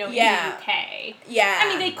not, Yeah. in the UK. Yeah. I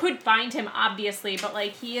mean, they could find him, obviously, but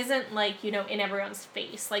like he isn't like, in everyone's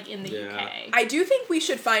face, like in the Yeah. UK. I do think we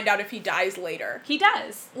should find out if he dies later. He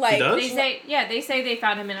does. Like, does? They say they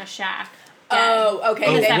found him in a shack. Oh, okay.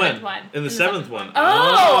 In the they- seventh when? one. In the seventh one.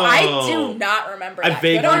 Oh, I do not remember. I that.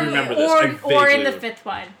 vaguely Good on you. remember this. Or I in vaguely the remember. fifth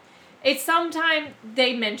one. It's sometime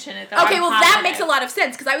they mention it, though. Okay, I'm well that positive. makes a lot of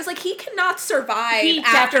sense because I was like, he cannot survive He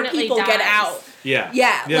after definitely people get dies. out. Yeah.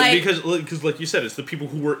 Yeah, like- because like you said, it's the people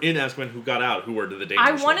who were in Azkaban who got out who were the dangerous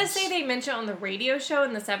I want to ones. say they mention on the radio show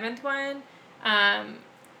in the seventh one.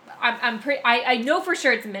 I know for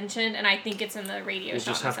sure it's mentioned, and I think it's in the radio We'll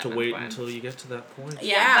show. just in the have to seventh wait one. until you get to that point.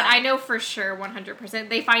 Yeah, Yeah. but I know for sure 100%.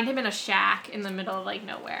 They find him in a shack in the middle of like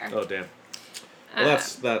nowhere. Oh damn. Well, that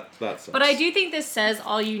sucks. But I do think this says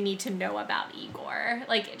all you need to know about Igor.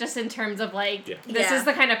 Like, just in terms of, like, Yeah. this Yeah. is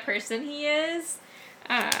the kind of person he is.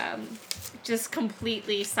 Just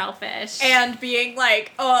completely selfish. And being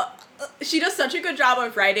like, she does such a good job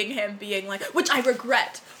of writing him being like, which I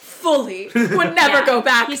regret fully, would never Yeah. go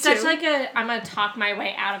back He's to. such like I'm gonna talk my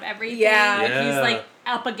way out of everything. Yeah. Like, he's Yeah. like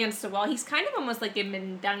up against the wall. He's kind of almost like a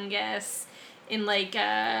Mundungus in like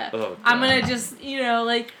Oh, I'm God. gonna just,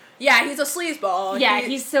 like, yeah, he's a sleazeball. yeah,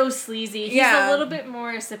 he's so sleazy. He's Yeah. a little bit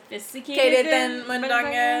more sophisticated Cated than than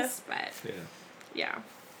Mundungus. but Yeah. yeah.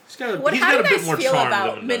 He's got a, What? he's How got do a you bit guys more feel charm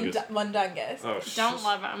about than Mundungus. Mundungus? Oh, Don't sh-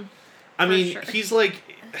 love him. I for mean, sure. he's like,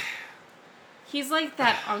 He's like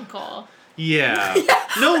that uncle. yeah.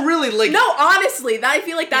 No, really, like. No, honestly, I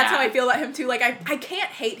feel like that's Yeah. how I feel about him too. Like I can't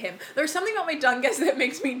hate him. There's something about Mundungus that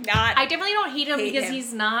makes me not. I definitely don't hate him Hate because him.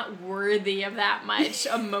 he's not worthy of that much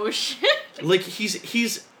emotion. Like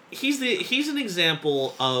he's an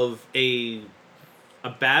example of a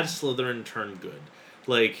bad Slytherin turned good.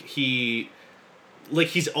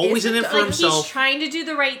 He's always in it for like, himself. He's trying to do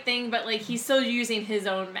the right thing, but like he's still using his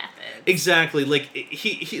own methods. Exactly. Like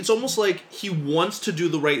he it's almost like he wants to do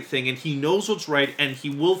the right thing and he knows what's right and he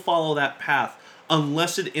will follow that path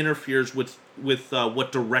unless it interferes with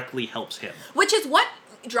what directly helps him. Which is what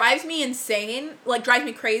drives me insane, like drives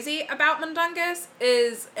me crazy about Mundungus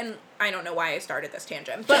is, and I don't know why I started this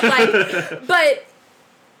tangent, but like, but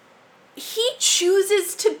he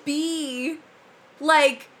chooses to be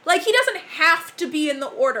like he doesn't have to be in the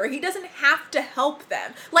order. He doesn't have to help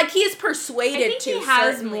them. Like he is persuaded I think to. he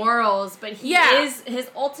has certainly. morals, but his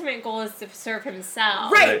ultimate goal is to serve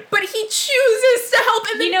himself. Right, Right. but he chooses to help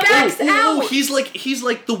and then You know backs what? out. He's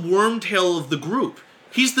like the Wormtail of the group.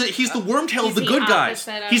 He's the Wormtail of He's the the good guys.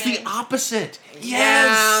 opposite of He's the it. opposite.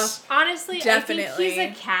 Yes. Honestly, Definitely. I think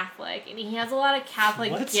he's a Catholic, and he has a lot of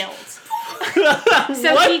Catholic What? guilt.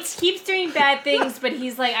 So What? he keeps doing bad things, but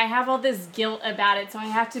he's like, I have all this guilt about it, so I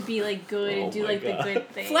have to be like good and do my like God. the good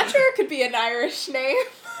thing. Fletcher could be an Irish name.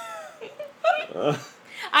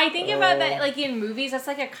 I think about that like in movies. That's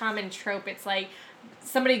like a common trope. It's like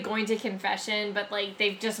somebody going to confession, but like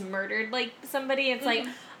they've just murdered like somebody. It's like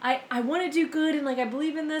I want to do good and like I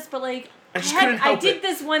believe in this, but like I just couldn't I help did it.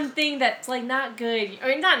 this one thing that's like not good,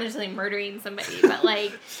 or not necessarily murdering somebody, but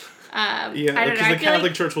like Yeah, I don't because know. the I feel Catholic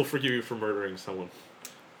like, Church will forgive you for murdering someone.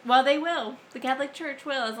 well, they will. The Catholic Church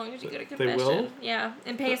will, as long as you go to They confession. will? Yeah,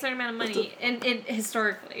 and pay a certain amount of money. And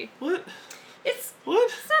historically, What? it's What?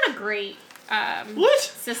 not a great What?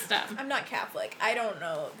 system. I'm not Catholic. I don't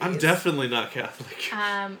know. I'm these. definitely not Catholic.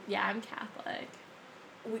 Yeah, I'm Catholic.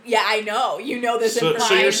 Yeah, I know. You know this So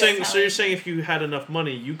information. you're saying if you had enough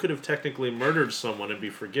money, you could have technically murdered someone and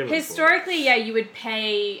be forgiven. for it. Historically, yeah, you would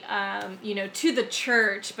pay, to the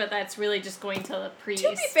church, but that's really just going to the priest.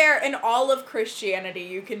 To be fair, in all of Christianity,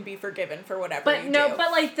 you can be forgiven for whatever But you no, do.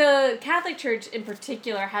 but like the Catholic Church in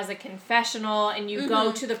particular has a confessional, and you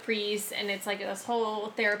go to the priest, and it's like this whole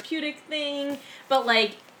therapeutic thing. But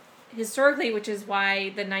like historically, which is why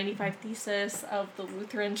the 95 Thesis of the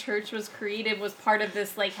Lutheran Church was created, was part of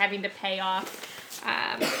this like having to pay off.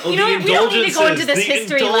 Oh, You know the what? We don't need to go into indulgences, this the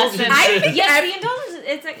history lesson. indulgences. Yes, the indulgences.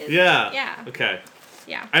 It's Yeah. Yeah. Okay.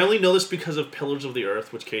 Yeah. I only know this because of Pillars of the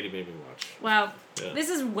Earth, which Katie made me watch. Well, Yeah. this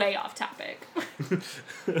is way off topic.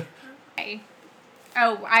 Okay.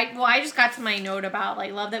 Oh, I just got to my note about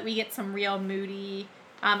like love that we get some real Moody,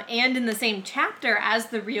 and in the same chapter as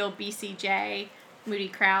the real BCJ, Moody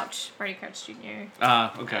Crouch, Barty Crouch Jr.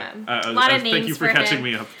 Okay. A lot of Thank you names for for catching him.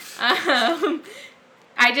 me up.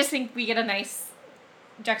 I just think we get a nice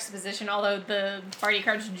juxtaposition, although the Barty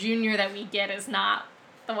Crouch Jr. that we get is not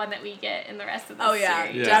the one that we get in the rest of the oh yeah,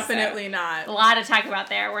 series. Yeah. definitely A not. lot to talk about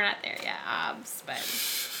there. We're not there yet, but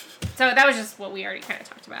so that was just what we already kind of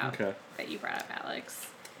talked about. Okay. That you brought up, Alex.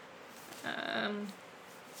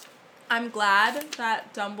 I'm glad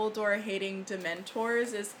that Dumbledore hating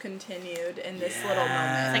Dementors is continued in this little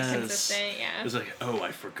moment. Like Yes. consistent, yeah. It was like, oh,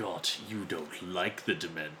 I forgot. You don't like the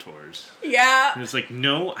Dementors. Yeah, And it's like,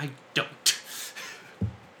 no, I don't.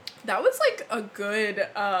 that was like a good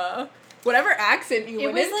whatever accent you It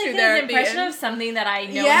went was into like there. an at the impression end. of something that I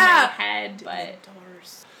know Yeah. in my head, but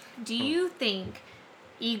Dementors. do you think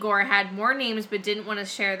Igor had more names but didn't want to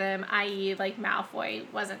share them, i.e. like Malfoy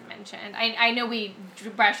wasn't mentioned? I know we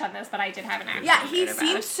brushed on this, but I did have an actual Yeah, he note about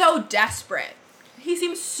seems it. so desperate. He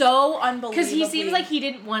seems so unbelievable. Because he seems like he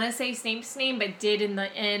didn't want to say Snape's name, but did in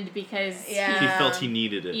the end because Yeah. He felt he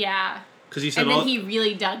needed it. yeah. Because he said And then all, he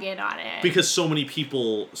really dug in on it. because so many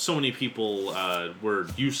people were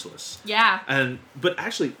useless. Yeah. But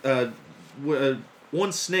actually,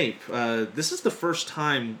 one Snape. This is the first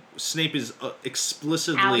time Snape is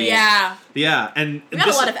explicitly. Outed. Yeah, and we got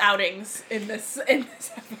this, a lot of outings in this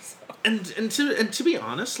episode. and to be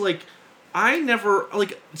honest, like I never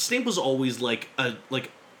like Snape was always like a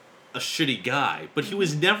shitty guy, but he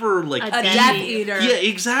was never like A A Death Death Eater. Eater. Yeah,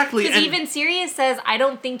 exactly. Because And even Sirius says, I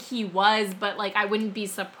don't think he was, but like I wouldn't be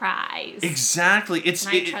surprised. exactly, it's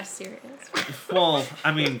And I it, trust Sirius. well,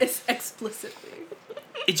 I mean, It's explicitly.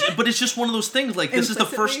 but it's just one of those things. Like this is the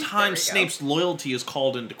first Implicitly? time There we go. Snape's loyalty is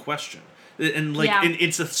called into question, and like Yeah. and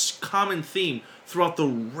it's a common theme throughout the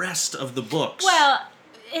rest of the books. Well,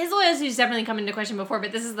 his loyalty's definitely come into question before,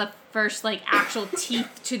 but this is the first like actual teeth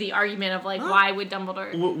to the argument of like why would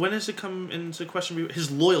Dumbledore? When does it come into question?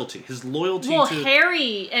 His loyalty Well, to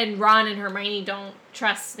Harry and Ron and Hermione don't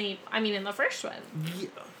trust Snape. I mean, in the first one, Yeah,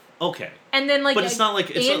 okay. and then like, But it's not like-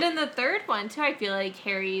 it's and not- in the third one too, I feel like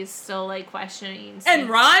Harry's still like questioning. And Snape.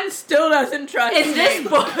 Ron still doesn't trust in this Snape.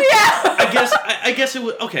 book, Yeah. I guess it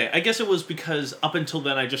was okay. I guess it was because up until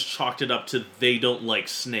then I just chalked it up to they don't like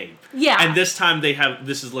Snape. Yeah. And this time they have.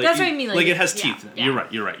 This is like That's what I mean, like, it has yeah, teeth. yeah. You're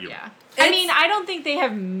right. You're right. yeah. It's- I mean, I don't think they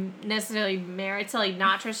have necessarily merit to like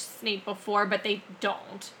not trust Snape before, but they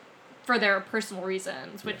don't for their personal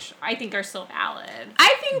reasons, which I think are still valid.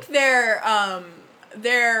 I think they're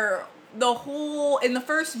the whole in the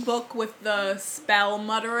first book with the spell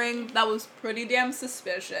muttering, that was pretty damn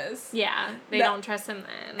suspicious. Yeah, they That- don't trust him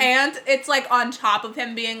then. And it's like on top of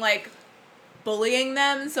him being like bullying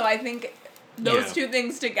them, so I think those Yeah. two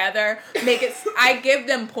things together make it I give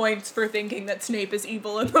them points for thinking that Snape is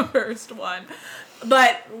evil in the first one.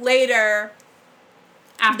 But later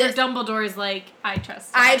After this- Dumbledore's like, I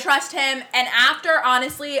trust him. I trust him, and after,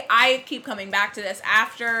 honestly, I keep coming back to this,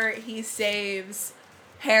 after he saves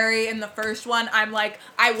Harry in the first one, I'm like,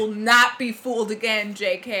 I will not be fooled again,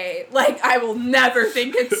 JK. Like, I will never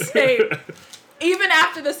think it's Snape. Even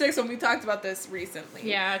after the sixth one, we talked about this recently.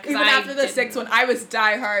 Yeah, 'cause even after the sixth one, I was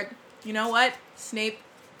diehard. You know what? Snape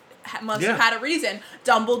must have had a reason.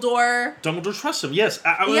 Dumbledore trusts him. Yes,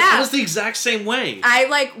 I was the exact same way. I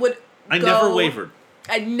never wavered.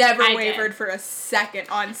 I never wavered for a second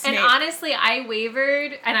on Snape. And honestly, I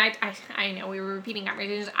wavered, and I know we were repeating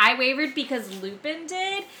outrageous. I wavered because Lupin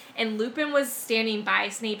did, and Lupin was standing by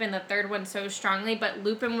Snape in the third one so strongly, but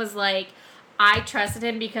Lupin was like, I trusted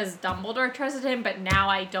him because Dumbledore trusted him, but now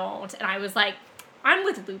I don't. And I was like, I'm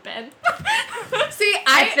with Lupin. See,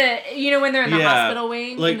 when they're in the hospital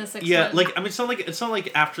wing in the sixth one. like, I mean, it's not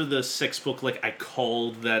like after the sixth book, like, I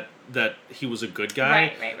called that he was a good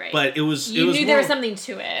guy. Right. But it was You knew there was something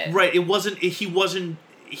to it. Right, he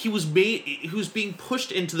was being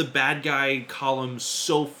pushed into the bad guy column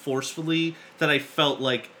so forcefully that I felt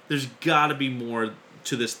like there's gotta be more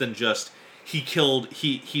to this than just he's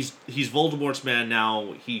Voldemort's man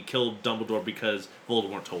now, he killed Dumbledore because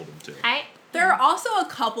Voldemort told him to. There are also a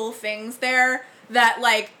couple things there that,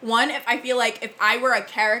 like, one, I feel like if I were a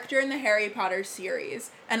character in the Harry Potter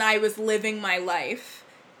series and I was living my life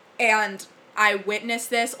and I witnessed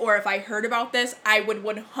this, or if I heard about this, I would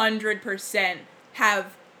 100%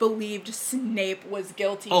 have believed Snape was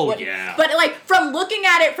guilty. Yeah. But, like, from looking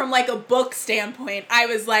at it from, like, a book standpoint, I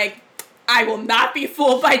was like, I will not be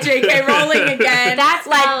fooled by J.K. Rowling again.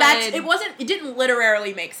 It didn't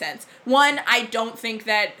literally make sense. One, I don't think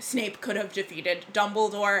that Snape could have defeated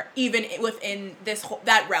Dumbledore even within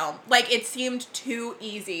that realm. Like, it seemed too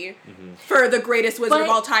easy for the greatest wizard of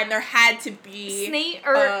all time. There had to be Snape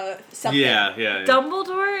something. Yeah.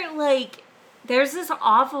 Dumbledore, like, there's this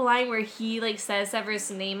awful line where he, like, says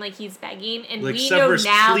Severus' name like he's begging, and like, we Severus,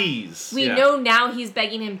 know now please. we know now he's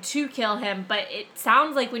begging him to kill him, but it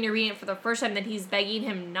sounds like when you're reading it for the first time that he's begging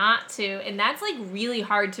him not to, and that's, like, really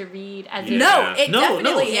hard to read as a No, it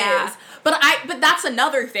definitely is. Yeah. But that's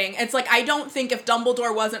another thing. It's like, I don't think if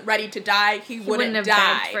Dumbledore wasn't ready to die, he wouldn't have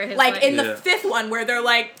die. begged for his Like, life. in the fifth one where they're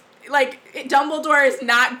like, Dumbledore is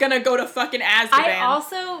not gonna go to fucking Azkaban. I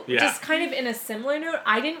also, just kind of in a similar note,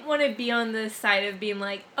 I didn't want to be on the side of being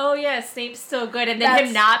like, oh yeah, Snape's still good, and then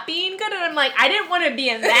him not being good, and I'm like, I didn't want to be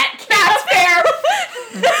in that camp. That's fair.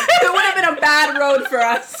 It would have been a bad road for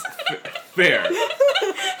us. Fair.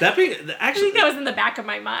 That being, I actually, think that was in the back of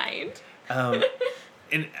my mind.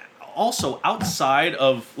 And also, outside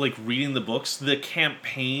of, like, reading the books, the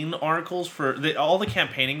campaign articles all the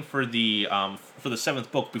campaigning for the seventh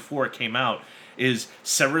book before it came out is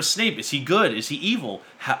Severus Snape. Is he good? Is he evil?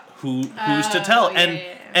 Who's to tell?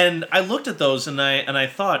 And I looked at those and I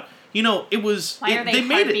thought, it was. Why are they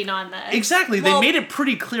harping on this? Exactly. They made it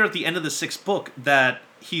pretty clear at the end of the sixth book that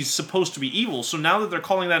he's supposed to be evil. So now that they're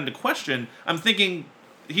calling that into question, I'm thinking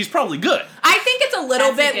he's probably good. I think it's a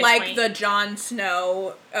little That's a bit good like point. the Jon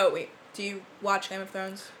Snow. Oh wait, do you watch Game of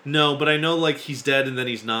Thrones? No, but I know, like, he's dead and then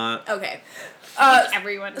he's not. Okay.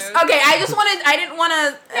 Everyone knows. Okay, I didn't want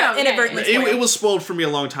to inadvertently spoil It was spoiled for me a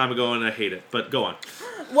long time ago, and I hate it. But go on.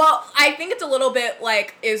 Well, I think it's a little bit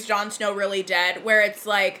like, is Jon Snow really dead? Where it's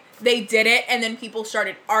like, they did it, and then people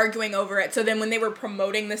started arguing over it. So then when they were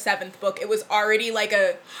promoting the seventh book, it was already, like,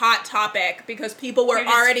 a hot topic, because people were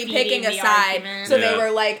already picking a side. Argument. So they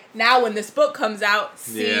were like, now when this book comes out,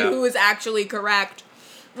 see who is actually correct.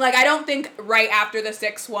 Like, I don't think right after the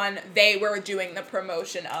sixth one, they were doing the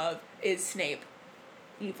promotion of, is Snape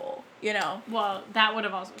evil? Well, that would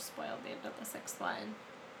have also spoiled the end of the sixth one.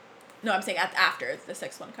 No, I'm saying after the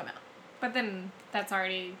sixth one come out. But then that's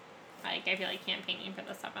already, like, I feel like campaigning for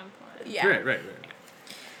the seventh one. Yeah. Right.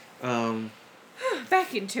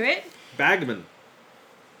 Back into it. Bagman.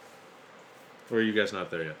 Or are you guys not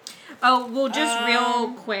there yet? Oh, well, just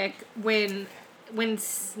real quick, when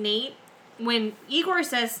Igor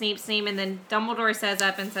says Snape's name and then Dumbledore says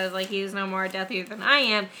up and says, like, he's no more deathly than I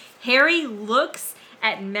am, Harry looks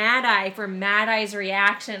at Mad Eye for Mad Eye's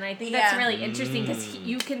reaction. I think that's really interesting because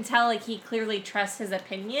you can tell, like, he clearly trusts his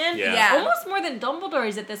opinion. Yeah. Almost more than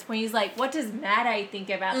Dumbledore's at this point. He's like, what does Mad Eye think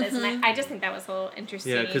about this? And I just think that was a little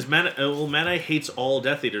interesting. Yeah, because Mad Eye hates all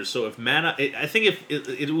Death Eaters. So if Mad Eye, I think if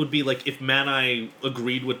it would be like if Mad Eye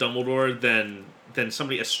agreed with Dumbledore, then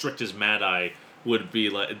somebody as strict as Mad Eye would be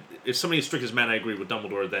like. If somebody as strict as Mad Eye agreed with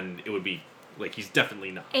Dumbledore, then it would be. Like, he's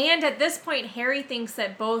definitely not. And at this point, Harry thinks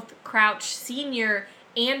that both Crouch Sr.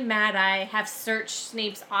 and Mad Eye have searched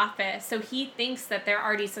Snape's office. So he thinks that they're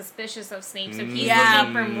already suspicious of Snape. So he's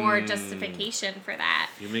looking for more justification for that.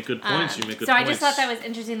 You make good points. So I just thought that was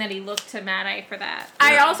interesting that he looked to Mad Eye for that.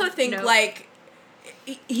 I also think, like,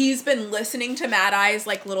 he's been listening to Mad Eye's,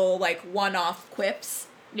 like, little, like, one-off quips.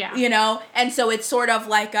 Yeah. You know? And so it's sort of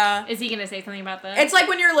like a... Is he going to say something about this? It's like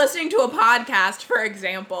when you're listening to a podcast, for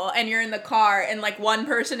example, and you're in the car, and, like, one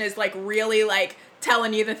person is, like, really, like,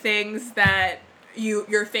 telling you the things that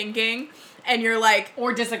you're thinking, and you're like...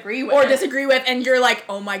 Or disagree with. And you're like,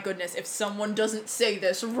 oh my goodness, if someone doesn't say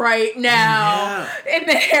this right now... Yeah. And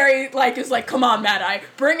then Harry, like, is like, come on, Mad-Eye,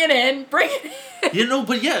 bring it in. You know,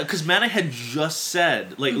 but yeah, because Mad-Eye had just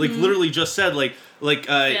said, like, literally just said, like, like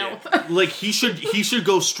he should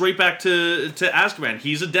go straight back to Azkaban.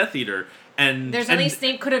 He's a Death Eater, and there's nothing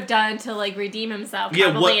Snape could have done to like redeem himself.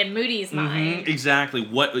 Probably in Moody's mind. Exactly.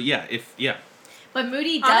 But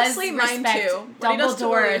Moody does Honestly, mine respect too. What he does to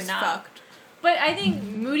Rory Dumbledore is enough. fucked. But I think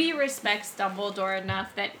Moody respects Dumbledore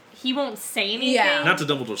enough that he won't say anything. Yeah. not to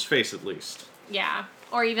Dumbledore's face, at least. Yeah.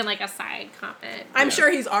 Or even like a side comment. I'm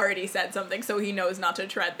sure he's already said something, so he knows not to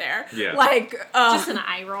tread there. Yeah. Like, Just an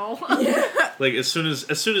eye roll. Like as soon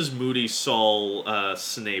as Moody saw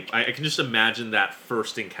Snape, I can just imagine that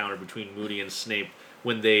first encounter between Moody and Snape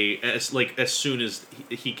when they as soon as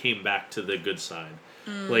he came back to the good side.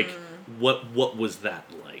 Like what was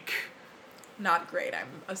that like? not great, I'm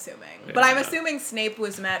assuming. Yeah. But I'm assuming Snape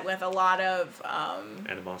was met with a lot of...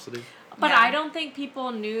 animosity? But yeah. I don't think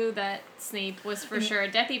people knew that Snape was for sure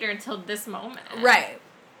a Death Eater until this moment. Right.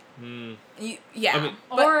 Yeah. I mean,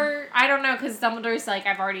 or, I don't know, because Dumbledore's like,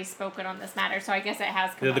 I've already spoken on this matter, so I guess it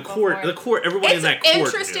has come up the court, everybody in that court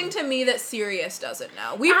It's interesting knew. to me that Sirius doesn't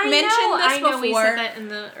know. We've mentioned this before. I know we said that in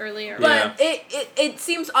the earlier But it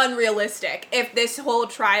seems unrealistic if this whole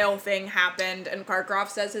trial thing happened and Karkaroff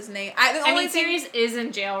says his name. Sirius is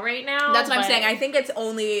in jail right now. That's what I'm saying. I think it's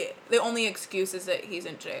the only excuse is that he's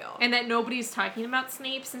in jail. And that nobody's talking about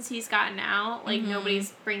Snape since he's gotten out. Like,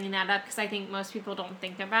 nobody's bringing that up because I think most people don't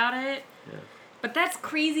think about it. Yeah. But that's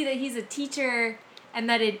crazy that he's a teacher and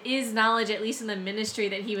that it is knowledge, at least in the Ministry,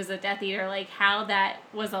 that he was a Death Eater. Like, how that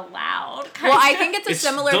was allowed. Well, I think it's a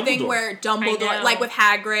similar Dumbledore. thing where Dumbledore, like with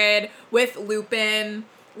Hagrid, with Lupin,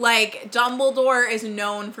 like, Dumbledore is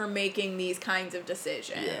known for making these kinds of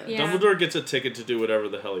decisions. Yeah. Dumbledore gets a ticket to do whatever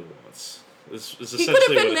the hell he wants. It's he could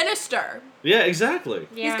have been minister. Yeah, exactly.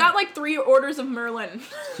 Yeah. He's got like 3 orders of Merlin.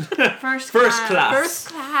 First class. First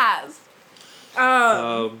class.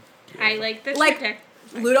 I like this. Like,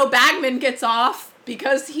 Ludo Bagman gets off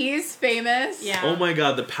because he's famous. Yeah. Oh my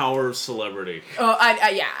god, the power of celebrity. Oh,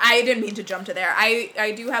 I didn't mean to jump to there.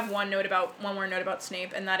 I do have one more note about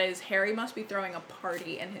Snape, and that is Harry must be throwing a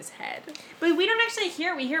party in his head. But we don't actually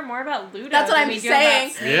hear. We hear more about Ludo. That's what than I'm we do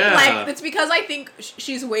saying. about Snape. Yeah. Like, it's because I think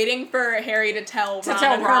she's waiting for Harry to tell Ron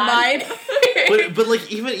tell and Ron. Hermione. but like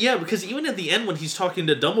because even at the end when he's talking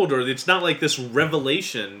to Dumbledore, it's not like this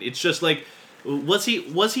revelation. It's just like, was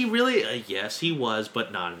he really? Yes, he was,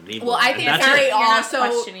 but not anymore. Well, I think that's Harry You're not also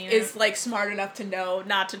questioning it. is like smart enough to know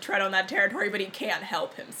not to tread on that territory, but he can't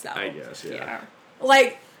help himself. I guess, yeah.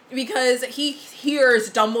 Like, because he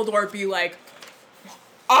hears Dumbledore be like,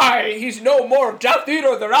 he's no more Death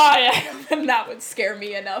Eater than I am, and that would scare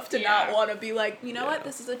me enough to not want to be like, you know what,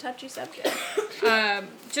 this is a touchy subject.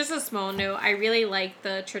 Just a small note. I really like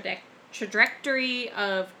the trajectory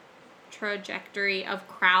of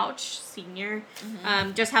Crouch Senior.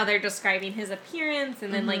 Just how they're describing his appearance,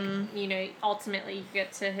 and then ultimately you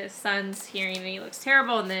get to his son's hearing and he looks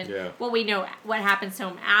terrible, and then we know what happens to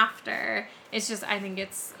him after. It's just, I think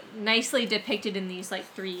it's nicely depicted in these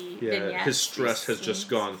 3 vignettes. His stress has just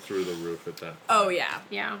gone through the roof at that point. Oh yeah.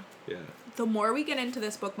 Yeah. The more we get into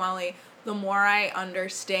this book, Molly, the more I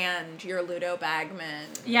understand your Ludo Bagman.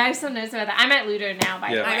 Yeah, I have some notes about that. I'm at Ludo now,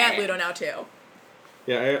 by the way. I'm at Ludo now too.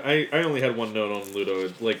 Yeah, I only had one note on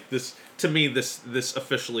Ludo. Like, this, to me, this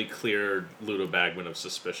officially cleared Ludo Bagman of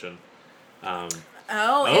suspicion. Interesting.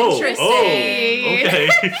 Okay.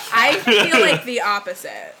 I feel like the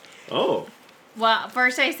opposite. Oh. Well,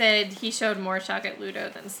 first I said he showed more shock at Ludo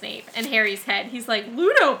than Snape. In Harry's head, he's like,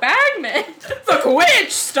 Ludo Bagman! The Quidditch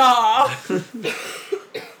star!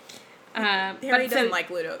 Harry doesn't like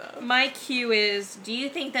Ludo, though. My cue is, do you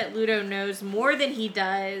think that Ludo knows more than he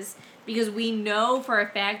does? Because we know for a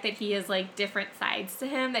fact that he has, different sides to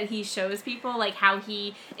him that he shows people, like how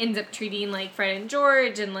he ends up treating, Fred and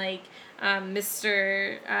George and,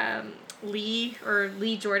 Mr. Lee, or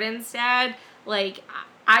Lee Jordan's dad.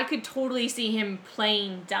 I could totally see him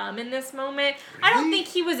playing dumb in this moment. Really? I don't think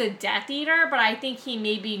he was a Death Eater, but I think he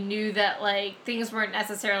maybe knew that, things weren't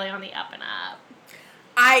necessarily on the up and up.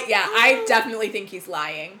 I definitely think he's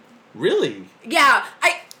lying. Really? Yeah,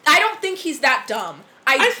 I don't think he's that dumb.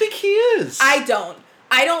 I think he is. I don't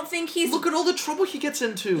think he's... Look at all the trouble he gets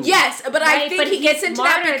into. Yes, but I think he gets into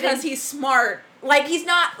that because he's he's smart Like, he's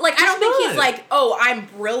not, like, I don't think he's not. like, oh, I'm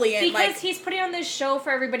brilliant. Because like, he's putting on this show for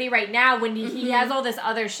everybody right now when he has all this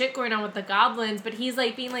other shit going on with the goblins, but he's,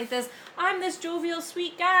 like, being like this, I'm this jovial,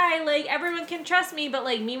 sweet guy, like, everyone can trust me, but,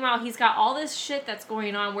 like, meanwhile, he's got all this shit that's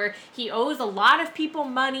going on where he owes a lot of people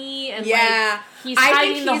money, and, yeah. like, he's I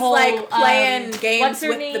hiding think the he's, whole, like, playing what's games her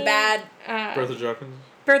with name? the bad. Bertha Jorkins?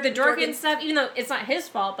 Bertha Jorkins Jorkins. stuff, even though it's not his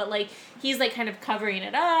fault, but, like, he's, like, kind of covering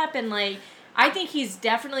it up, and, like, I think he's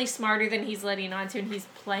definitely smarter than he's letting on to, and he's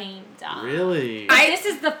playing dumb. Really? But this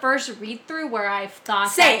is the first read-through where I've thought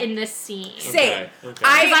Same. that in this scene. Same. Okay. Because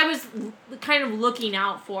I was kind of looking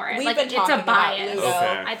out for it. We've like, been it's talking a about bias. Ludo.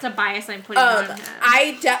 Okay. It's a bias I'm putting on him.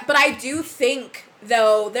 But I do think,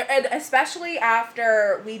 though, there, and especially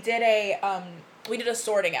after we did a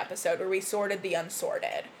sorting episode where we sorted the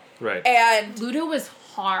unsorted. Right. And Ludo was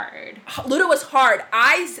hard. Ludo was hard.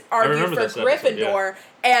 I argued remember for this episode, Gryffindor,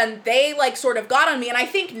 and they, like, sort of got on me, and I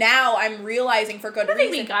think now I'm realizing for good I don't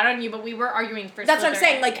think we reason. got on you, but we were arguing for That's what I'm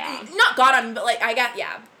saying. Slytherin, Like, yeah. not got on me, but, like,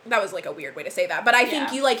 that was, like, a weird way to say that. But I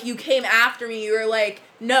think Yeah. you came after me, you were like,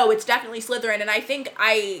 no, it's definitely Slytherin, and I think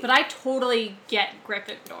But I totally get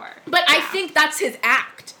Gryffindor. But I Yeah. think that's his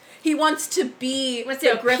act. He wants to be Wants the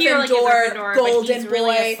to appear like a Gryffindor, Gryffindor, but golden he's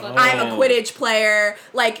really a boy. Slytherin. I'm a Oh. Quidditch player.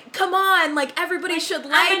 Like, come on, like everybody should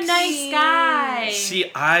like I'm a nice me. guy.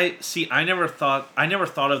 I never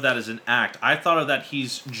thought of that as an act. I thought of that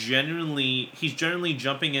he's genuinely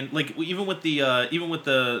jumping in, like, even with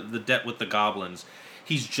the debt with the goblins,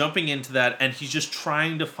 he's jumping into that, and he's just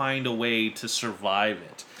trying to find a way to survive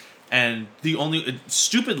it. And the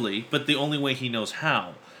only way he knows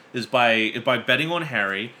how is by betting on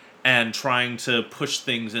Harry and trying to push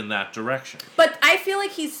things in that direction. But I feel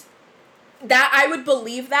like I would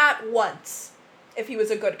believe that once if he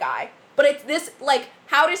was a good guy. But it's this, like,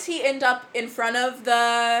 how does he end up in front of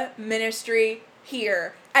the ministry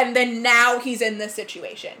here, and then now he's in this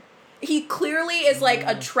situation? He clearly is, like,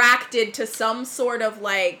 attracted to some sort of,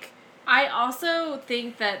 like... I also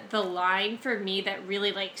think that the line for me that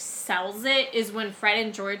really, like, sells it is when Fred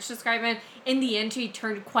and George describe it. In the end, he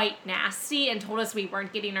turned quite nasty and told us we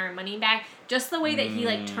weren't getting our money back. Just the way that he,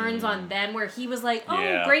 like, turns on them, where he was like, oh,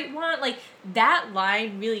 Yeah. great want. Like, that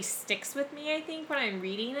line really sticks with me, I think, when I'm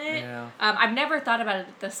reading it. Yeah. I've never thought about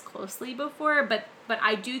it this closely before, but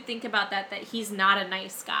I do think about that he's not a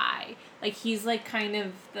nice guy. Like, he's, like, kind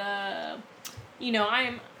of the, you know,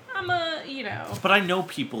 I'm a, you know... But I know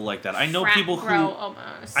people like that. I know frat people bro, who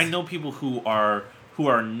almost. I know people who are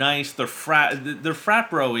nice. They're frat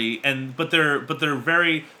bro-y, but they're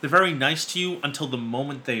very nice to you until the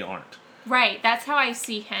moment they aren't. Right, that's how I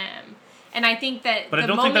see him. And I think that But I the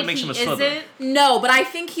don't think that moment makes he him a Slytherin. isn't, No, but I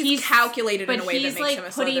think he's calculated in a way that he's makes like him a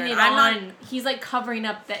putting Slytherin. it I'm not... on. He's like covering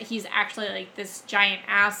up that he's actually like this giant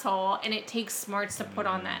asshole, and it takes smarts to put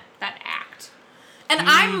on that act. And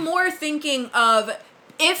I'm more thinking of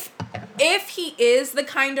if he is the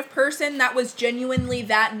kind of person that was genuinely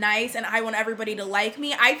that nice and I want everybody to like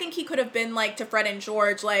me, I think he could have been like to Fred and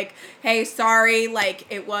George, like, hey, sorry, like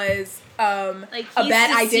it was Like, a he's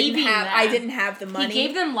bet I deceiving them. didn't have the money. He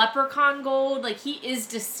gave them leprechaun gold. Like, he is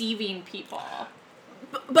deceiving people.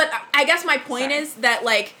 But I guess my point Sorry. is that,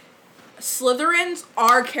 like, Slytherins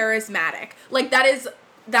are charismatic. Like, that is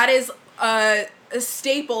a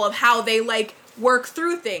staple of how they, like, work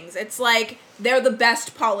through things. It's like they're the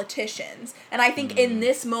best politicians. And I think in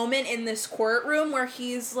this moment, in this courtroom where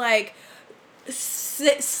he's, like,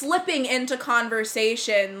 slipping into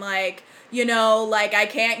conversation, like, you know, like, I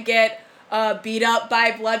can't get beat up by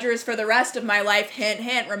bludgers for the rest of my life, hint,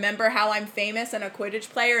 hint, remember how I'm famous and a Quidditch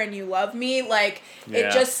player and you love me? Like, Yeah.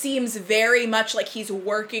 it just seems very much like he's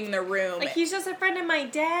working the room. Like, he's just a friend of my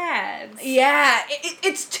dad's. Yeah,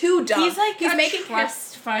 it's too dumb. He's like he's a making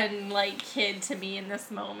trust fund like kid to me in this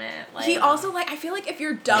moment. Like, He also, like, I feel like if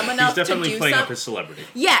you're dumb enough He's definitely to do playing up something... his celebrity.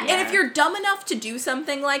 Yeah, and Yeah. if you're dumb enough to do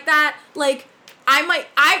something like that, like, I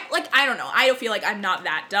don't know, I don't feel like I'm not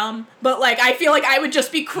that dumb, but, like, I feel like I would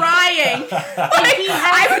just be crying. Like,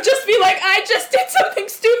 I would just be like, I just did something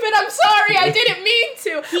stupid, I'm sorry, I didn't mean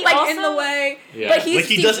to. He Like, also- in the way, Yeah. but he's like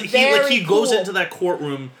he doesn't. He goes cool. into that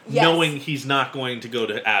courtroom Yes. knowing he's not going to go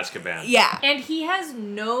to Azkaban. Yeah. And he has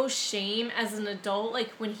no shame as an adult. Like,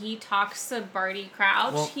 when he talks to Barty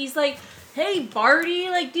Crouch, Well- he's like, hey, Barty,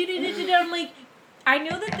 like, do-do-do-do-do. I'm like, I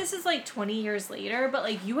know that this is, like, 20 years later, but,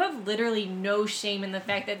 like, you have literally no shame in the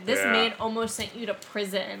fact that this Yeah. man almost sent you to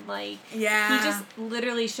prison. Like, Yeah. he just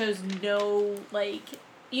literally shows no, like,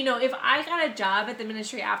 you know, if I got a job at the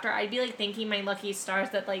ministry after, I'd be, like, thanking my lucky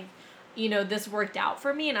stars that, like, you know, this worked out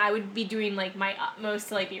for me, and I would be doing, like, my utmost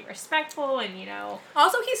to, like, be respectful and, you know.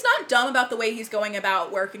 Also, he's not dumb about the way he's going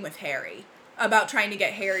about working with Harry, about trying to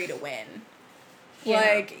get Harry to win. Yeah.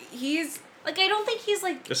 Like, he's... Like, I don't think he's,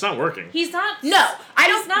 like... It's not working. He's not... No, I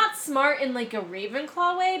don't... He's not smart in, like, a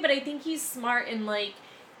Ravenclaw way, but I think he's smart in, like...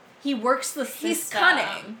 He works the system. He's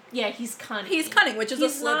cunning. Yeah, he's cunning. He's cunning, which is a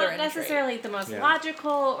He's not Slytherin necessarily the most Yeah.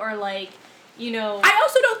 logical or, like, you know... I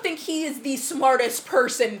also don't think he is the smartest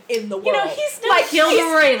person in the world. You know, he's not like,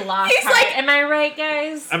 Gilderoy Lockhart. he's like- Am I right,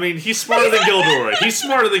 guys? I mean, he's smarter than Gilderoy. He's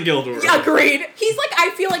smarter than Gilderoy. Agreed. He's like,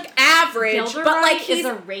 I feel like average, Gilderoy but like is he's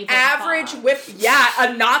a Ravenclaw. average with,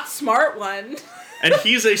 a not smart one. And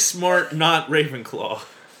he's a smart, not Ravenclaw.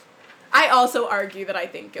 I also argue that I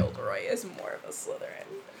think Gilderoy is more of a Slytherin.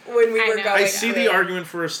 When we I were know. going I see through the it. argument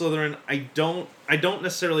for a Slytherin. I don't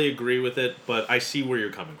necessarily agree with it, but I see where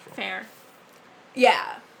you're coming from. Fair.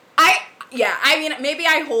 Yeah. I mean, maybe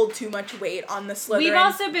I hold too much weight on the Slytherin. We've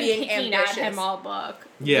also been being picking ambitious. at him all book.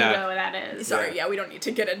 Yeah. You know what that is. Sorry, we don't need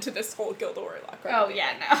to get into this whole Gilderoy Lockhart. Oh,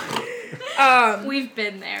 yeah, no. We've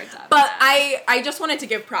been there, done But that. I just wanted to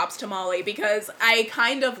give props to Molly because I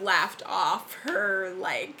kind of laughed off her,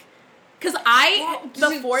 like... Because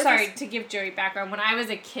Sorry, to give Joey background, when I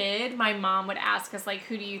was a kid, my mom would ask us, like,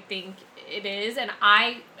 who do you think it is? And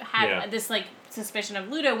I had this, like, suspicion of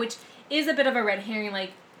Ludo, which is a bit of a red herring.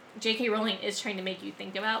 Like, J.K. Rowling is trying to make you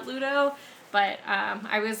think about Ludo, but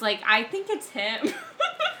I was like, I think it's him.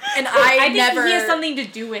 And I think never... he has something to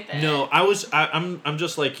do with it. No, I'm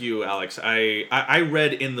just like you, Alex. I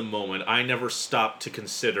read in the moment. I never stopped to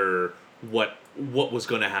consider what was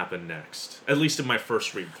going to happen next. At least in my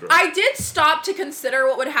first read through. I did stop to consider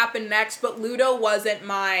what would happen next, but Ludo wasn't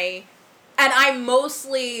my... And I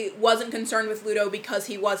mostly wasn't concerned with Ludo because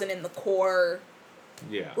he wasn't in the core...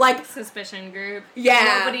 Yeah. Like, Suspicion group.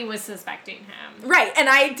 Yeah. Nobody was suspecting him. right, and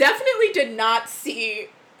I definitely did not see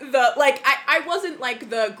the... Like, I wasn't, like,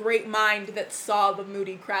 the great mind that saw the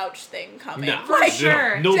Moody Crouch thing coming. No, Like,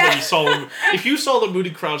 sure. Nobody saw him. If you saw the Moody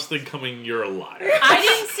Crouch thing coming, you're a liar. I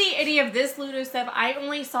didn't see any of this Ludo stuff. I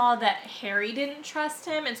only saw that Harry didn't trust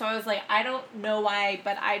him, and so I was like, I don't know why,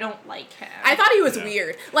 but I don't like him. I thought he was Yeah.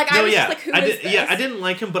 weird. Like, I was just like, who is this? Yeah, I didn't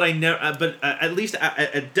like him, but I never. But at least,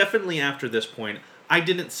 definitely after this point, I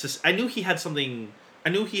didn't. I knew he had something. I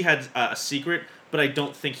knew he had a secret, but I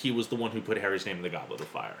don't think he was the one who put Harry's name in the Goblet of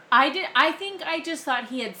Fire. I think I just thought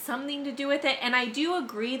he had something to do with it, and I do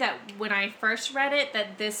agree that when I first read it,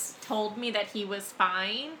 that this told me that he was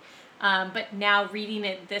fine. But now reading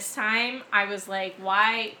it this time, I was like,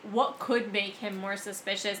 why? What could make him more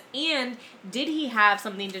suspicious? And did he have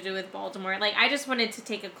something to do with Voldemort? Like, I just wanted to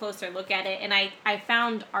take a closer look at it, and I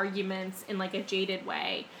found arguments in, like, a jaded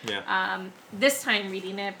way. Yeah. This time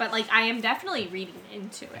reading it, but, like, I am definitely reading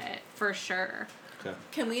into it, for sure. Okay.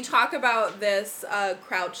 Can we talk about this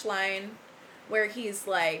Crouch line where he's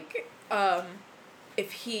like,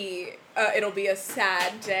 if he, it'll be a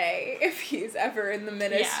sad day if he's ever in the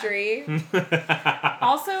ministry.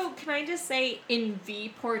 Also, can I just say, in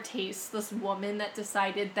V poor taste, this woman that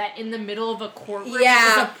decided that in the middle of a courtroom it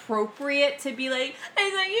Yeah. was appropriate to be like, I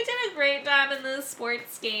thought you did a great job in this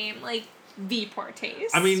sports game. Like, V poor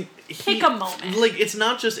taste. I mean, Take a moment. Like, it's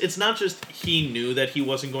not just he knew that he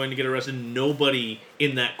wasn't going to get arrested. Nobody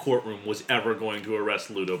in that courtroom was ever going to arrest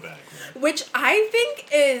Ludo Bagman. Which I think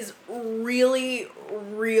is really,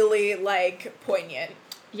 really, like, poignant.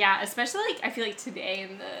 Yeah, especially, like, I feel like today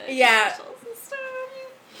in the Yeah. judicial system.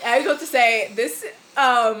 I was about to say, this,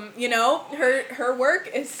 you know, her work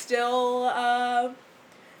is still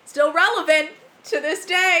relevant to this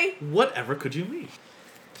day. Whatever could you mean?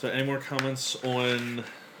 So, any more comments on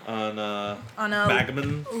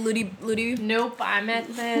Bagman? Ludi. Nope, I'm at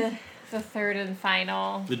the third and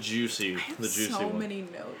final. The juicy So one. many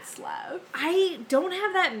notes left. I don't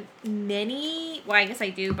have that many. Well, I guess I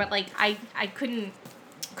do, but like I couldn't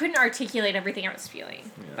articulate everything I was feeling.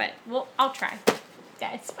 Yeah. But well, I'll try,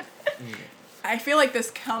 guys. I feel like this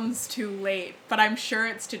comes too late, but I'm sure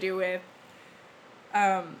it's to do with.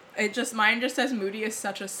 Mine just says Moody is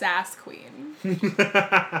such a sass queen.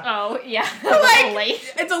 Oh yeah, Like,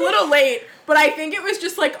 late. it's a little late, but I think it was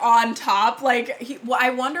just like on top. Like, I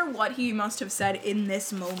wonder what he must have said in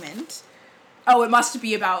this moment. Oh, it must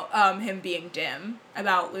be about him being dim,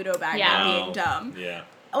 about Ludo Bagman Yeah. being dumb. Yeah.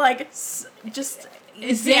 Like, just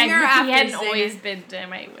zinger Yeah, after he hadn't zinger. always been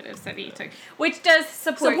dim. I would have said he took, which does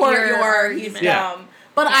support Support your he's argument. Yeah. dumb.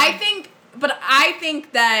 But Yeah. I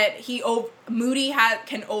think that Moody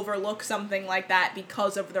can overlook something like that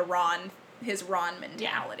because of his Ron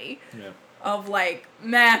mentality Yeah. of like,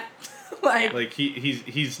 meh, like. Like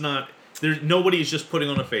he's not. There's nobody's just putting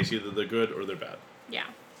on a face. Either they're good or they're bad. Yeah.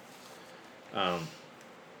 All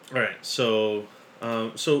right. So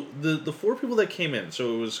the four people that came in.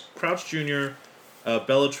 So it was Crouch Jr.,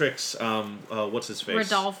 Bellatrix, what's his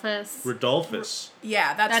face? Rodolphus.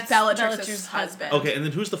 Yeah, that's That's Bellatrix's Bellatrix's husband. Okay, and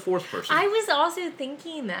then who's the fourth person? I was also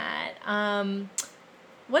thinking that.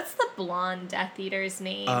 What's the blonde Death Eater's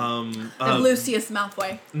name? The Lucius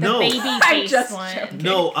Malfoy. The no. baby I'm face just one. joking.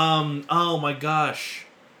 No, oh my gosh.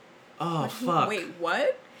 Oh, fuck. Wait,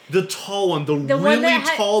 what? The tall one, the one really that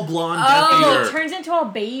had- tall blonde Oh, Death it Eater. turns into a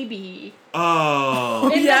baby. Oh.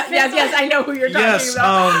 In the Yeah, fifth yes, one? I know who you're talking Yes,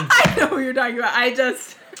 about. I know who you're talking about. I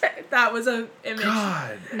just that was a image.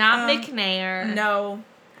 God. Not McNair. No.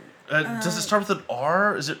 Does it start with an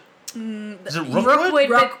R? Is it Rookwood? Rookwood,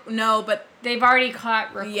 but No, but they've already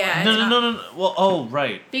caught Rookwood. Yeah. No. Well, oh,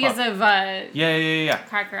 right. Because Fuck. of Yeah.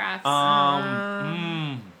 Cracker Apps.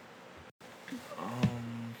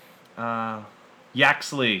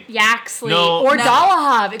 Yaxley. Yaxley. No. Or No.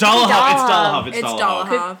 Dolohov. It could be Dolohov. It's it's Dolohov.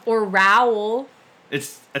 Dolohov. Or Rowell. I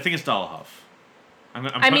think it's Dolohov. I'm They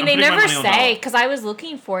putting my never money on say, Dolohov. because I was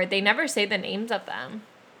looking for it, they never say the names of them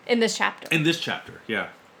in this chapter. In this chapter, yeah.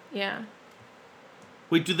 Yeah.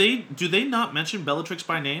 Wait, do they not mention Bellatrix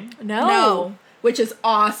by name? No. Which is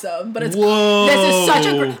awesome, but it's Whoa. this is such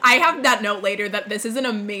a I have that note later that this is an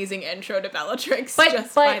amazing intro to Bellatrix. But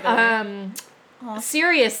just by the way.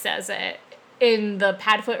 Sirius says it in the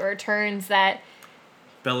Padfoot Returns that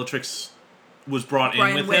Bellatrix was brought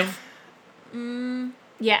Brian in with him?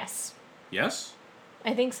 yes, Yes?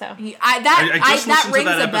 I think so. I just that listened to rings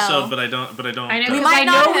that a episode, bell. but I don't. I know We because might I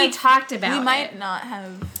not know we have- talked about we might it. not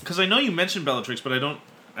have. Because I know you mentioned Bellatrix, but I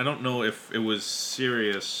don't know if it was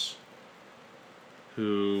Sirius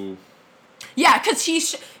who. Yeah, because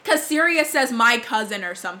Sirius says my cousin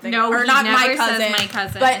or something. No, or he not never my cousin. says my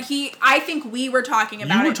cousin. But I think we were talking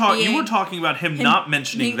about You were talking about him not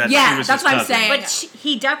mentioning that yeah, she was that's his what I'm cousin. saying. But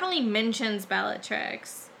he definitely mentions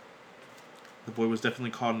Bellatrix. The boy was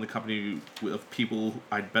definitely caught in the company of people who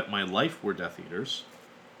I'd bet my life were Death Eaters.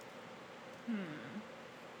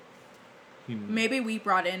 Maybe we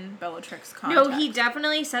brought in Bellatrix context. No, he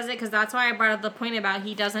definitely says it because that's why I brought up the point about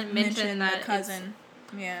he doesn't mention that the cousin.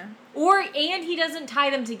 Yeah. And he doesn't tie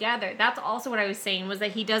them together. That's also what I was saying, was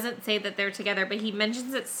that he doesn't say that they're together, but he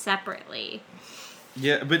mentions it separately.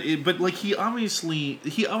 Yeah, but he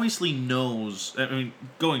obviously knows. I mean,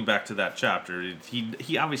 going back to that chapter,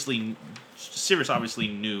 Sirius obviously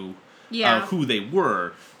knew who they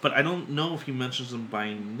were, but I don't know if he mentions them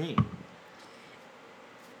by name.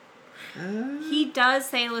 He does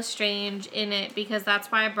say Lestrange in it because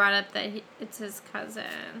that's why I brought up that it's his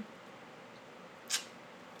cousin.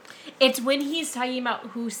 It's when he's talking about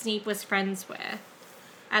who Snape was friends with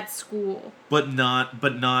at school. But not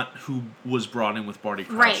who was brought in with Barty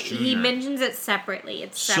Crouch Right. Jr. He mentions it separately.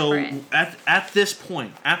 It's separate. So at this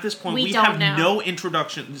point, we don't have know. no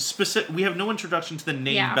introduction. We have no introduction to the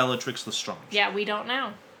name Bellatrix Lestrange. Yeah, we don't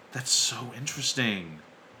know. That's so interesting.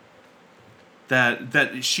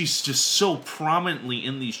 That she's just so prominently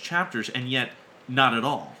in these chapters, and yet not at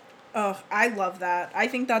all. Oh, I love that. I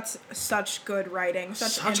think that's such good writing.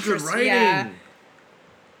 Such good writing. Yeah.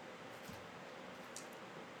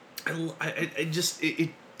 I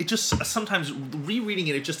just sometimes rereading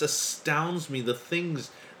it just astounds me the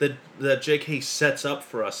things that J.K. sets up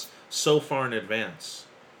for us so far in advance.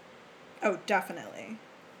 Oh, definitely.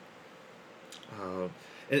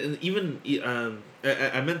 And even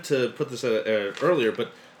I meant to put this earlier,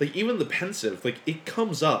 but like even the pensive, like it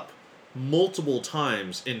comes up multiple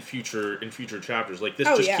times in future chapters. Like this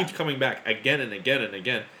keeps coming back again and again and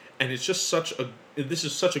again, and it's just such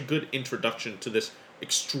a good introduction to this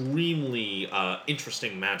extremely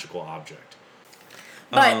interesting magical object.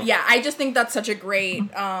 But yeah, I just think that's such a great.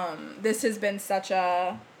 This has been such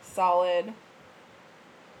a solid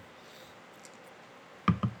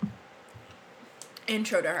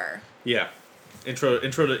intro to her. Yeah, intro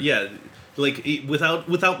to like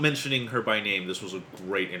without mentioning her by name, this was a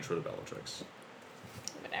great intro to Bellatrix.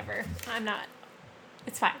 Whatever. I'm not.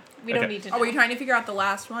 It's fine. We don't need to know. Oh, were you trying to figure out the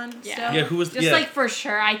last one? Yeah. Still? Yeah, who was Just like for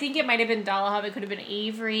sure. I think it might have been Dolohov. It could have been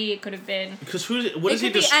Avery. It could have been. Because what is he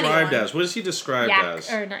could be described anyone. as? What is he described Yak,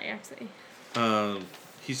 as? or not Yaxley.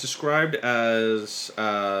 He's described as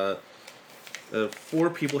 4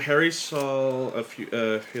 people. Harry saw a few.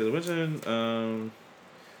 Here they went.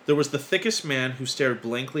 There was the thickest man who stared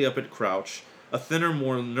blankly up at Crouch, a thinner,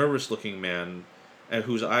 more nervous-looking man,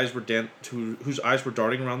 whose eyes were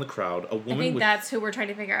darting around the crowd. A woman. I think that's who we're trying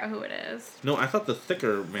to figure out who it is. No, I thought the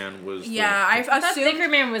thicker man was. Yeah, I That assumed. thicker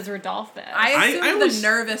man was Rodolphus. I assumed I was- the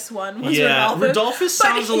nervous one was Yeah, Rodolphus. Rodolphus but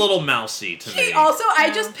sounds a little mousy to me. He also, I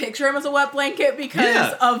just picture him as a wet blanket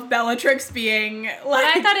because of Bellatrix being But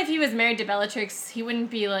like. I thought if he was married to Bellatrix, he wouldn't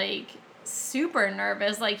be like super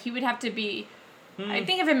nervous. Like he would have to be I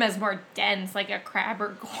think of him as more dense, like a crab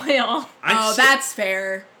or Goyle. That's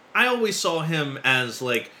fair. I always saw him as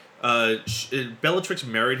like Bellatrix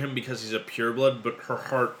married him because he's a pureblood, but her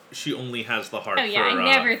heart, she only has the heart. Oh yeah, for, I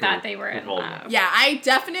never for- thought they were for in Voldemort. love. Yeah, I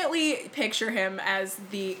definitely picture him as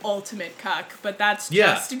the ultimate cuck, but that's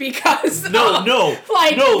Yeah. just because No, of, no,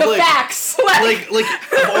 like no, the like- facts. Like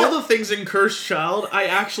of all the things in Cursed Child, I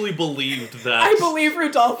actually believed that. I believe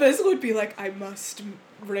Rudolphus would be like, I must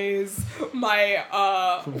raise my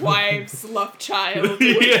wife's love child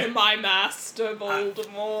with Yeah. my master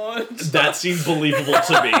Voldemort. That seemed believable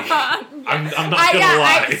to me. I'm not gonna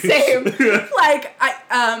lie. Same. Like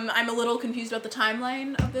I'm a little confused about the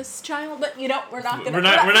timeline of this child, but we're not gonna We're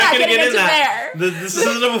not gonna get getting in into that. there.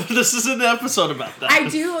 This isn't an episode about that. I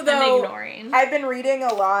do I'm though. ignoring. I've been reading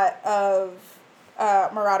a lot of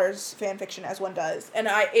Marauders fan fiction, as one does, and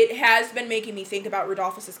it has been making me think about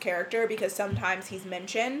Rudolphus's character because sometimes he's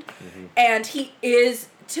mentioned, and he is,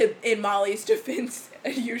 in Molly's defense,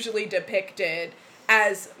 usually depicted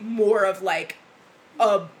as more of like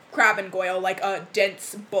a Crabbe and Goyle, like a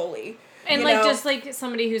dense bully. And you like know? just like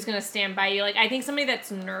somebody who's gonna stand by you. Like I think somebody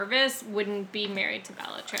that's nervous wouldn't be married to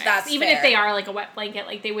Bellatrix. That's even fair. if they are like a wet blanket,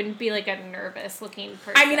 like they wouldn't be like a nervous looking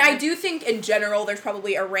person. I mean, I do think in general there's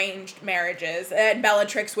probably arranged marriages, and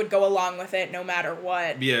Bellatrix would go along with it no matter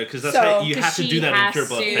what. Yeah, because that's So- how you 'Cause have to she do that in has pure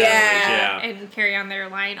blood to, families. Yeah. and carry on their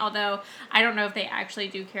line. Although I don't know if they actually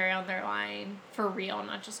do carry on their line for real,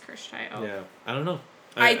 not just Cursed Child. Yeah. I don't know.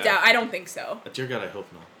 I don't think so. Dear God, I hope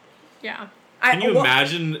not. Yeah. Can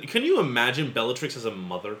you imagine Bellatrix as a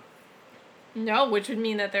mother? No, which would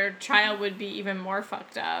mean that their child would be even more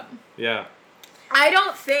fucked up. Yeah. I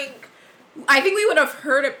think we would have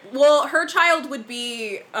heard it. Well, her child would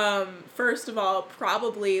be, first of all,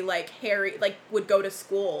 probably like Harry, like would go to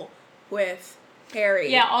school with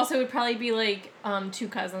Harry. Yeah. Also, it would probably be like two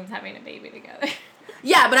cousins having a baby together.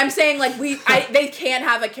 Yeah, but I'm saying like they can't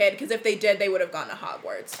have a kid because if they did, they would have gone to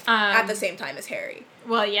Hogwarts at the same time as Harry.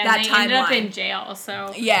 Well, yeah, That they ended up timeline. in jail.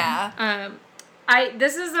 So Yeah,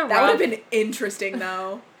 this is a that rough. would have been interesting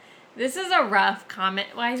though. This is a rough comment.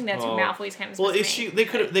 Well, I think that's what Malfoy's kind of. Well, supposed to if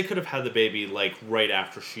make, they could have had the baby like right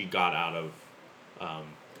after she got out of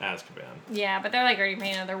Azkaban. Yeah, but they're like already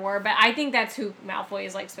playing another war. But I think that's who Malfoy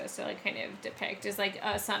is like supposed to like kind of depict is like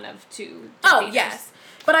a son of two. Oh dictators. yes,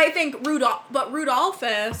 but I think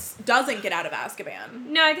Rudolphus doesn't get out of Azkaban.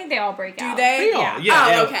 No, I think they all break out. Do they? They are, Oh,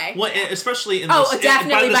 yeah. okay. Well, especially in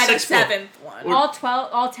Definitely by the sixth book. seventh one.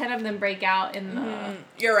 All 10 of them break out in the.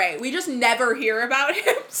 You're right. We just never hear about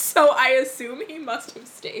him, so I assume he must have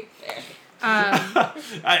stayed there.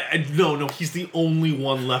 No, he's the only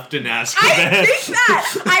one left in Azkaban. I think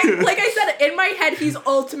that. Like I said, in my head, he's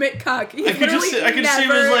ultimate cuck. He's I could just literally I could see him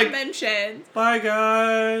never as like, mentioned. bye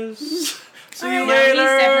guys, see you Alright, No, later. he's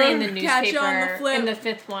definitely in the Catch you newspaper on the flip. in the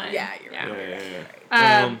fifth one. Yeah, you're Yeah, right.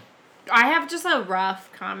 yeah, Um, I have just a rough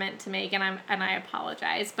comment to make, and I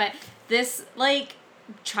apologize, but this like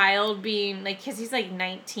child being like, because he's like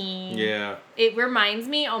 19. yeah. It reminds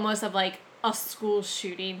me almost of like a school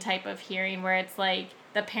shooting type of hearing where it's like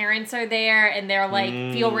the parents are there and they're like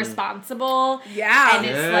feel responsible. Yeah. And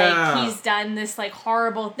it's Yeah. like he's done this like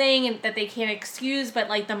horrible thing and that they can't excuse, but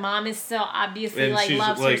like the mom is still obviously And like she's,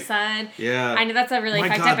 loves like, her son. Yeah. I know that's a really My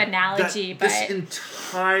fucked God, up analogy, this but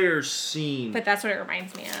entire scene, but that's what it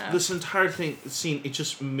reminds me of. this entire scene, it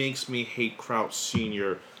just makes me hate Crouch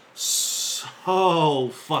Senior so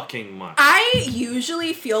fucking much. I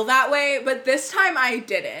usually feel that way, but this time I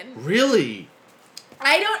didn't. Really?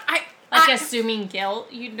 Like assuming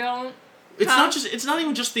guilt, you don't. It's not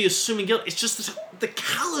even just the assuming guilt. It's just the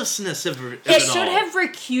callousness of it. It all. should have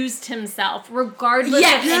recused himself, regardless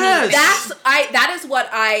Yes, of anything. that is what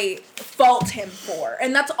I fault him for,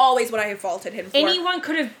 and that's always what I have faulted him for. Anyone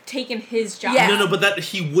could have taken his job. Yeah. No, but that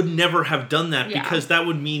he would never have done that Yeah. because that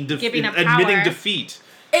would mean Giving up admitting power. defeat.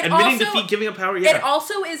 It Admitting also- defeat, giving up power. Yeah. It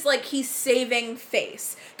also is like he's saving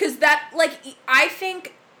face, because that I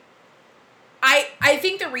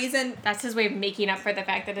think the reason That's his way of making up for the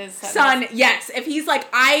fact that his son, yes, if he's like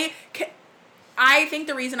I think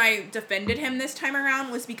the reason I defended him this time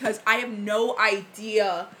around was because I have no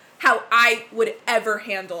idea how I would ever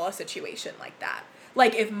handle a situation like that.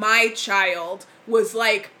 Like if my child was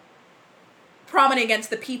like prominent against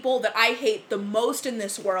the people that I hate the most in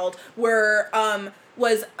this world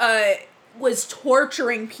was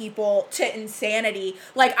torturing people to insanity.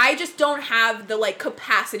 Like I just don't have the like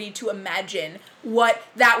capacity to imagine what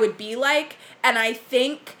that would be like. And I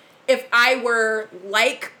think if I were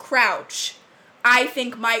like Crouch, I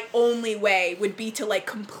think my only way would be to like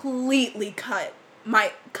completely cut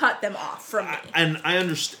them off from me. And I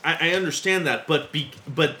understand that, but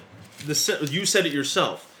you said it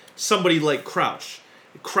yourself. Somebody like Crouch.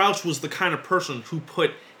 Crouch was the kind of person who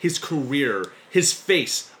put his career, his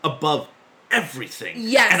face above everything.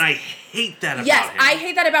 Yes. And I hate that about him. Yes, I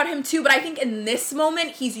hate that about him too, but I think in this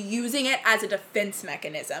moment he's using it as a defense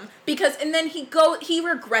mechanism and then he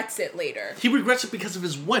regrets it later. He regrets it because of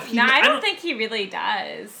his wife. I don't think he really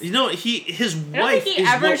does. His wife I don't think he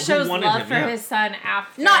ever shows love for his son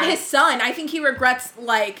after. Not his son. I think he regrets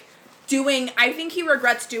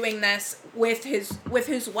doing this with his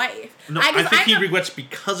wife. No, I think he regrets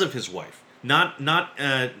because of his wife. It's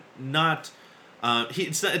not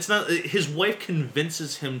his wife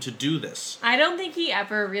convinces him to do this. I don't think he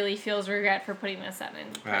ever really feels regret for putting his son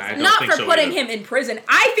in prison. Not for putting him in prison.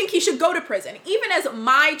 I think he should go to prison. Even as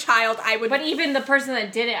my child, I would. But even the person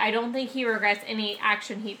that did it, I don't think he regrets any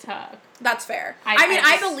action he took. That's fair.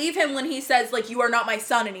 I believe him when he says, like, you are not my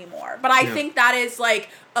son anymore. But I think that is, like,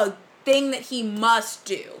 a thing that he must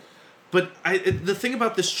do. But the thing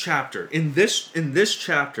about this chapter, in this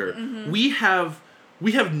chapter, we have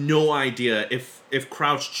no idea if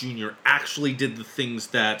Crouch Jr. actually did the things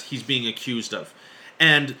that he's being accused of.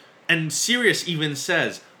 And Sirius even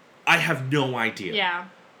says, I have no idea. Yeah.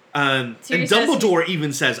 And Dumbledore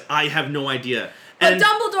even says, I have no idea. But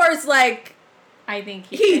Dumbledore's like, I think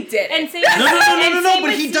he did. And same No,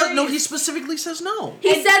 but he does. No, he specifically says no.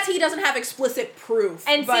 He says he doesn't have explicit proof.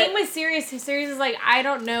 And same with Sirius. Sirius is like, I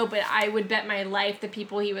don't know, but I would bet my life the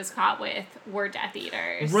people he was caught with were Death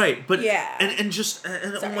Eaters. Right, but yeah, Sorry,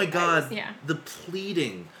 oh my god, the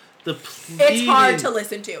pleading. It's hard to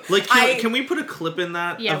listen to. Like, can we put a clip in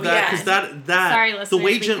that of that? Because that Sorry,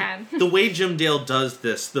 listeners, the way Jim Dale does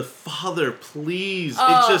this, the father, please,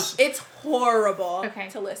 it's horrible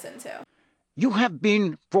to listen to. You have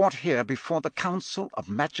been brought here before the Council of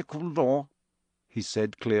Magical Law, he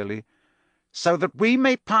said clearly, so that we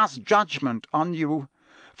may pass judgment on you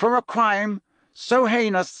for a crime so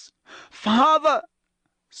heinous. Father,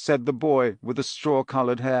 said the boy with the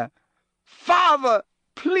straw-colored hair. Father,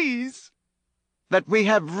 please. That we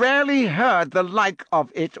have rarely heard the like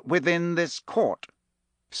of it within this court,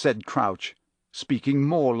 said Crouch, speaking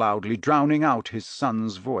more loudly, drowning out his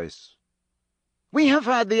son's voice. We have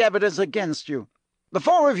heard the evidence against you. The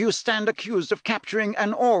four of you stand accused of capturing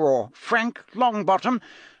an Auror, Frank Longbottom,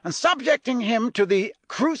 and subjecting him to the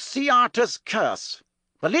Cruciatus curse,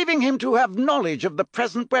 believing him to have knowledge of the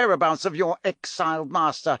present whereabouts of your exiled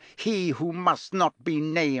master, he who must not be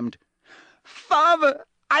named. Father,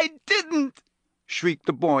 I didn't, shrieked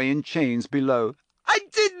the boy in chains below. I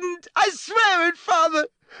didn't! I swear it, Father!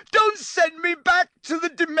 Don't send me back to the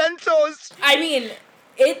Dementors! I mean,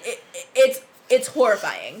 it's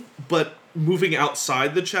horrifying. But moving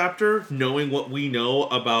outside the chapter, knowing what we know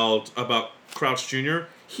about Crouch Jr.,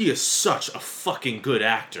 he is such a fucking good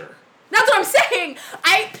actor. That's what I'm saying.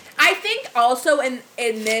 I think also in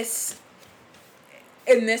this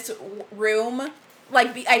room,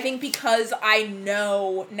 like, I think because I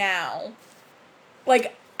know now,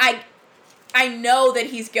 like, I know that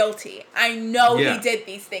he's guilty. I know he did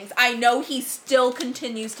these things. I know he still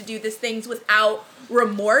continues to do these things without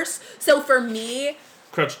remorse. So for me...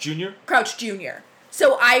 Crouch Jr.? Crouch Jr.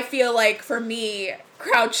 So I feel like for me,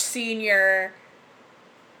 Crouch Sr.,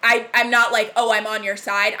 I'm not like, oh, I'm on your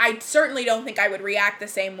side. I certainly don't think I would react the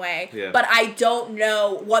same way. Yeah. But I don't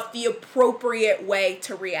know what the appropriate way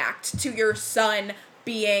to react to your son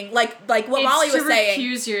being like what Molly was saying.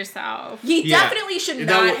 Recuse yourself. He definitely should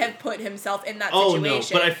not have put himself in that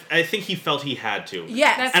situation. No, but I think he felt he had to.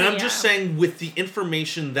 Yes. And I'm just saying, with the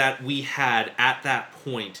information that we had at that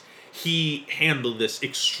point, he handled this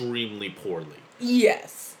extremely poorly.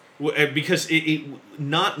 Yes. Because it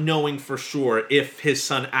not knowing for sure if his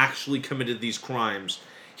son actually committed these crimes,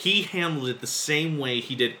 he handled it the same way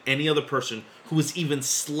he did any other person who was even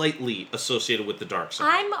slightly associated with the dark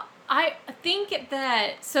side. I think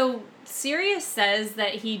that, so Sirius says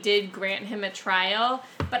that he did grant him a trial,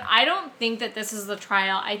 but I don't think that this is the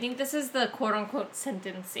trial. I think this is the quote-unquote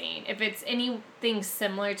sentencing. If it's anything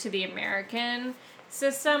similar to the American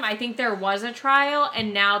system, I think there was a trial,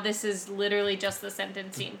 and now this is literally just the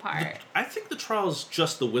sentencing part. I think the trial is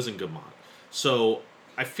just the Wizengamot. So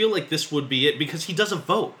I feel like this would be it, because he does a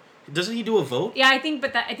vote. Doesn't he do a vote? Yeah, I think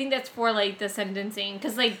that's for, like, the sentencing.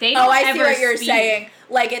 Because, like, they don't I ever see what you're speak. saying.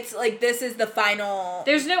 Like, it's, like, this is the final...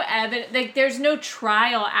 There's no evidence. Like, there's no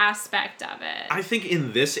trial aspect of it. I think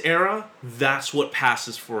in this era, that's what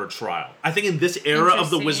passes for a trial. I think in this era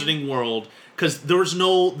of the Wizarding world, because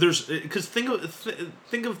think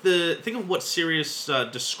of what Sirius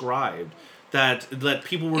described. that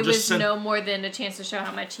people were It just was sent. no more than a chance to show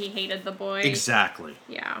how much he hated the boy. Exactly.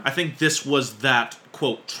 Yeah. I think this was that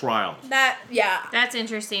quote trial. That's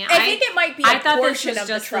interesting. I think it might be I a thought this portion was of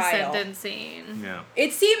the just the trial. sentencing. Yeah.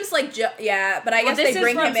 It seems like, but I Well, guess this they is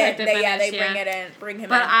bring him once, in. like, the They finish, bring it in, bring him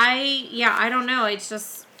But in. I don't know. It's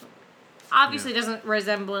just obviously doesn't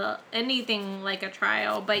resemble anything like a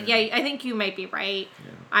trial. But yeah, I think you might be right.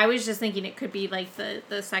 Yeah. I was just thinking it could be like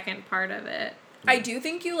the second part of it. I do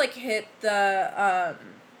think you like hit the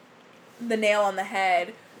nail on the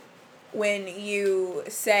head when you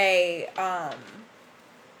say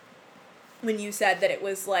when you said that it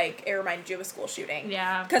was like it reminded you of a school shooting.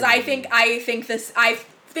 Yeah. Because I think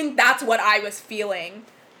that's what I was feeling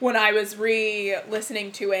when I was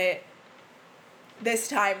re-listening to it this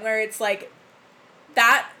time, where it's like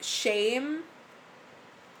that shame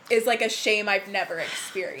is like a shame I've never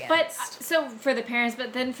experienced. But so for the parents,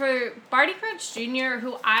 but then for Barty Crouch Jr.,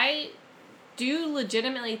 who I do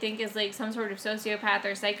legitimately think is like some sort of sociopath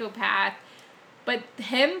or psychopath, but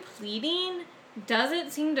him pleading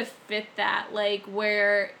doesn't seem to fit that. Like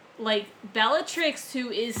where like Bellatrix, who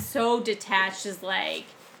is so detached, is like,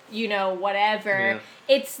 you know, whatever. Yeah.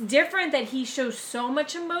 It's different that he shows so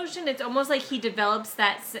much emotion. It's almost like he develops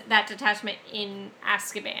that detachment in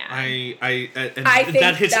Azkaban. I think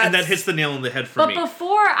that hits the nail on the head for me. But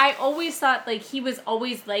before, I always thought, like, he was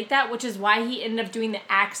always like that, which is why he ended up doing the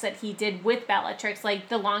acts that he did with Bellatrix, like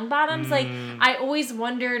the Longbottoms. Like, I always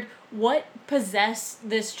wondered what possessed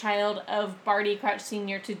this child of Barty Crouch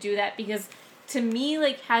Sr. to do that, because to me,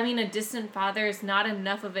 like, having a distant father is not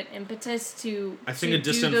enough of an impetus to I think to a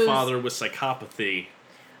distant do those... father with psychopathy.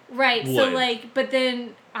 Right, so, would. like, but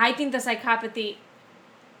then I think the psychopathy...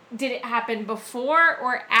 Did it happen before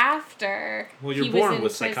or after Well, he you're was born in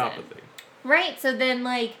with prison? psychopathy. Right, so then,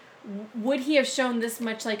 like, would he have shown this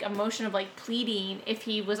much, like, emotion of, like, pleading if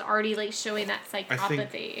he was already, like, showing that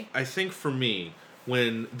psychopathy? I think for me,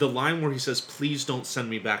 when the line where he says, "Please don't send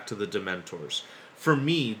me back to the Dementors," for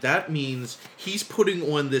me, that means he's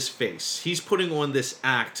putting on this face. He's putting on this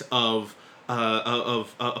act of a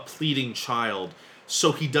pleading child,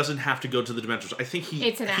 so he doesn't have to go to the Dementors. I think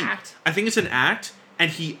It's an act. I think it's an act,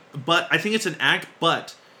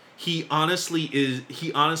 but he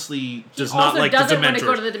honestly does not like the Dementors. He also doesn't want to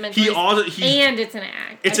go to the Dementors. And it's an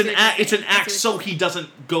act. It's an act, so he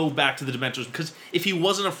doesn't go back to the Dementors, because if he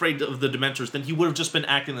wasn't afraid of the Dementors, then he would have just been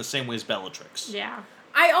acting the same way as Bellatrix. Yeah.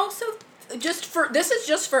 I also this is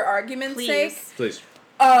just for argument's sake. Please.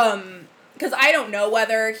 Because I don't know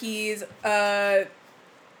whether he's a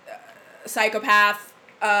psychopath,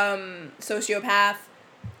 sociopath,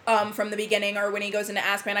 from the beginning or when he goes into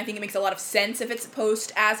Azkaban. I think it makes a lot of sense if it's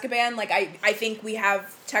post Azkaban. Like I think we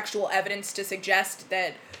have textual evidence to suggest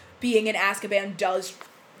that being in Azkaban does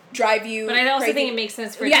drive you. But I also crazy. think it makes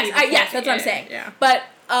sense for yes, it that's what I'm saying. Yeah. But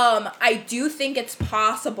I do think it's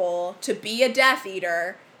possible to be a Death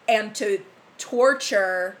Eater and to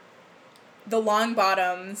torture the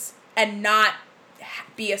Longbottoms and not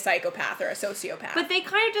be a psychopath or a sociopath. But they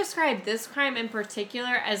kind of describe this crime in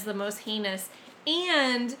particular as the most heinous,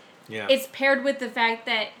 and it's paired with the fact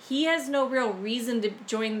that he has no real reason to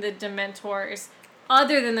join the Dementors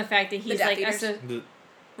other than the fact that he's like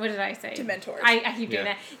what did I say? Dementors. I keep doing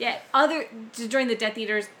that. Yeah, to join the Death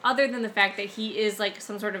Eaters, other than the fact that he is like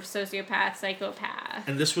some sort of sociopath, psychopath.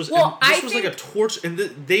 And this was like a torture, and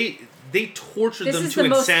they tortured them to insanity. This is the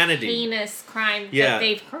most heinous crime that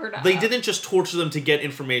they've heard of. They didn't just torture them to get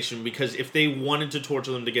information, because if they wanted to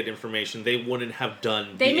torture them to get information, they wouldn't have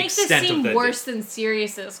done they the make extent this of seem worse than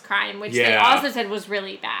Sirius's crime, which they Yeah. also said was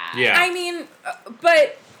really bad. Yeah. I mean,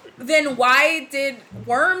 but then why did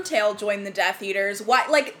Wormtail join the Death Eaters? Why,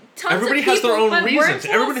 like, tons Everybody of has people... their own But reasons.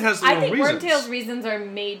 Everybody has their own I think reasons. Wormtail's reasons are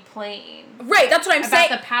made plain. Right, that's what I'm About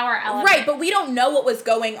saying. the power element. Right, but we don't know what was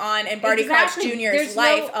going on in Barty Exactly. Crouch Jr.'s There's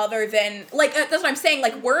life no- other than... Like, that's what I'm saying.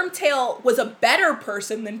 Like, Wormtail was a better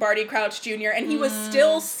person than Barty Crouch Jr., and he was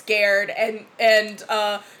still scared and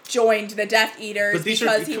joined the Death Eaters But these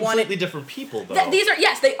because are he completely wanted... different people, though.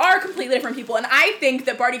 They are completely different people, and I think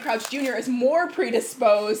that Barty Crouch Jr. is more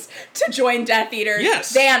predisposed to join Death Eaters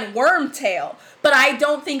than Wormtail. But I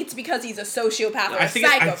don't think it's because he's a sociopath or a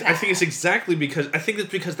psychopath. I think it's exactly because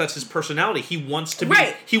that's his personality. He wants to be.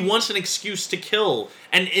 Right. He wants an excuse to kill,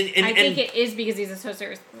 and I think it is because he's a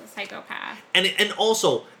psychopath. and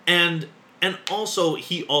also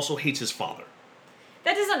he also hates his father.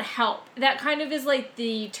 That doesn't help. That kind of is like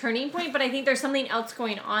the turning point, but I think there's something else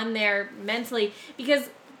going on there mentally, because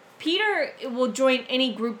Peter will join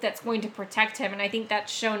any group that's going to protect him, and I think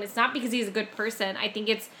that's shown. It's not because he's a good person. I think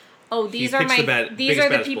it's oh, these He are picks my, the bad- these biggest, are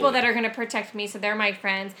the baddest people bully. that are going to protect me, so they're my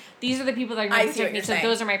friends. These are the people that are going I to see what protect me, you're so saying.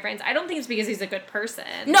 those are my friends. I don't think it's because he's a good person.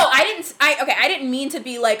 No, I didn't mean to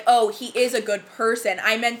be like, oh, he is a good person.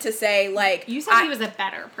 I meant to say, like... You said he was a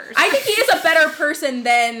better person. I think he is a better person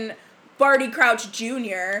than Barty Crouch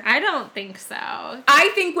Jr. I don't think so.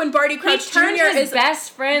 I think when Barty He Crouch turned Jr. his is...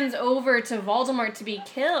 best friends over to Voldemort to be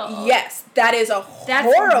killed. Yes, that is a That's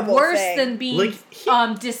horrible worse thing. than being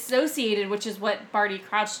Like, dissociated, which is what Barty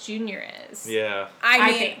Crouch Jr. is. Yeah.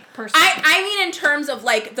 I think, personally. I mean in terms of,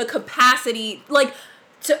 like, the capacity, like...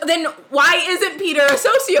 then why isn't Peter a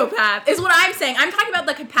sociopath? Is what I'm saying. I'm talking about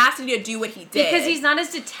the capacity to do what he did. Because he's not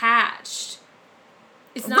as detached.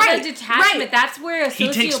 It's not Right, a detachment. right. That's where a He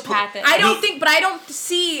takes sociopath is. I don't Look- think, but I don't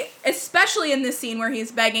see, especially in this scene where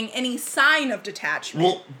he's begging, any sign of detachment.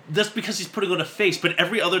 Well, that's because he's putting on a face. But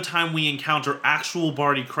every other time we encounter actual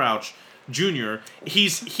Barty Crouch Jr., he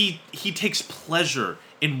takes pleasure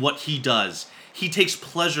in what he does. He takes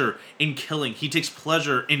pleasure in killing. He takes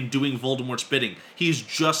pleasure in doing Voldemort's bidding. He's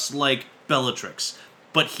just like Bellatrix.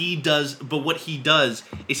 But what he does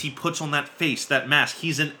is he puts on that face, that mask.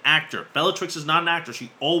 He's an actor. Bellatrix is not an actor.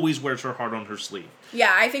 She always wears her heart on her sleeve.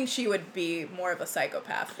 Yeah, I think she would be more of a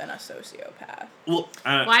psychopath than a sociopath. Well,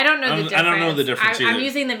 I don't know the difference. I don't know the difference either. I'm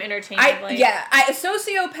using them interchangeably. A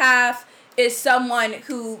sociopath is someone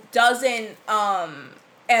who doesn't,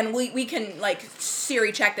 and we can, like,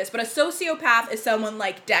 Siri check this, but a sociopath is someone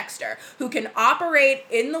like Dexter, who can operate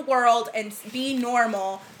in the world and be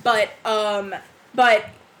normal, but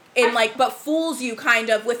fools you kind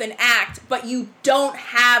of with an act, but you don't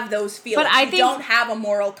have those feelings. But I you think- don't have a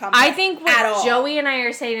moral compass I think at what all. Joey and I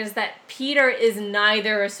are saying is that Peter is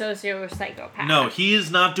neither a socio or psychopath. No, he is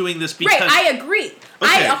not doing this because... Right, I agree. Okay.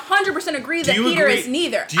 I 100% agree that Do you Peter agree- is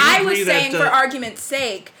neither. do you I agree was that, saying, for argument's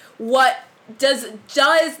sake, what does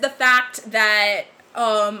the fact that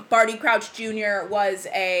Barty Crouch Jr. was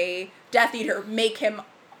a Death Eater make him,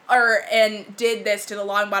 and did this to the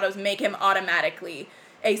Longbottoms, make him automatically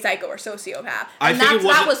a psycho or sociopath? I And think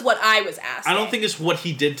that was what I was asking. I don't think it's what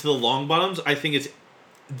he did to the Longbottoms. I think it's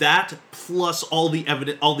that plus all the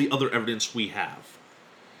other evidence we have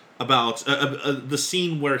about the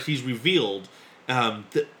scene where he's revealed.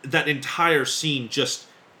 That entire scene just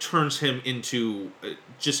turns him into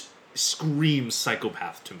just screams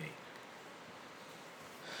psychopath to me.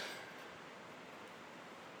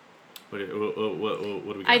 What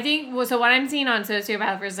do we got? I think, well, so what I'm seeing on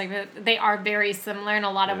sociopath versus psychopath, they are very similar in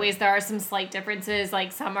a lot of ways. There are some slight differences,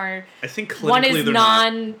 like some are... I think clinically one is they're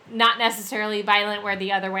not necessarily violent, where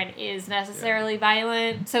the other one is necessarily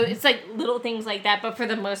violent. So it's like little things like that, but for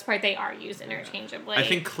the most part, they are used interchangeably. I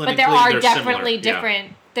think but there clinically are they're definitely similar,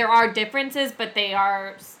 different. There are differences, but they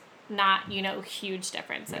are not, huge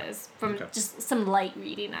differences from just some light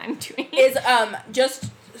reading I'm doing. Is,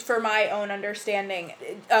 just for my own understanding,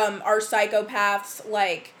 are psychopaths,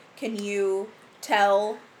 like, can you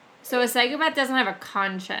tell... So a psychopath doesn't have a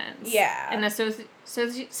conscience. Yeah. And a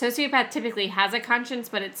sociopath typically has a conscience,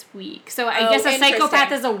 but it's weak. So I guess a psychopath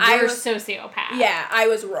interesting. is a worse sociopath. Yeah, I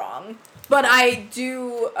was wrong. But I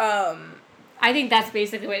do, I think that's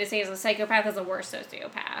basically what it says. A psychopath is a worse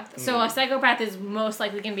sociopath. So a psychopath is most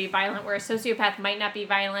likely going to be violent, where a sociopath might not be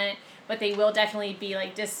violent, but they will definitely be,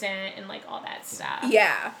 like, distant and, like, all that stuff.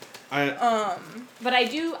 yeah. But I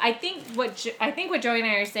think what Joey and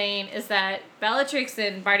I are saying is that Bellatrix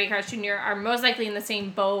and Barty Crouch Jr. are most likely in the same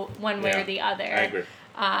boat one way or the other. I agree.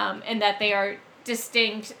 And that they are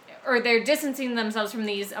distinct, or they're distancing themselves from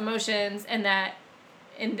these emotions, and that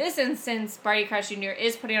in this instance, Barty Crouch Jr.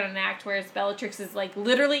 is putting on an act, whereas Bellatrix is, like,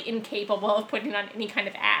 literally incapable of putting on any kind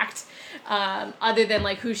of act, other than,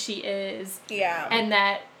 like, who she is. Yeah. And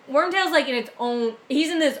that Wormtail's, like, he's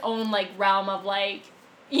in his own, like, realm of, like,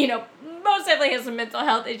 most definitely has some mental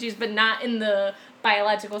health issues, but not in the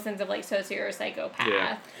biological sense of, like, socio or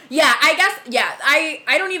psychopath. Yeah, I guess,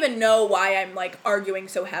 I don't even know why I'm, like, arguing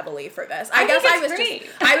so heavily for this. I guess think I it's was great.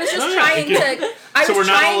 just, I was just trying to, I So was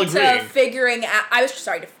we're not all trying to agreeing. I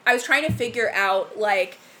was trying to figure out,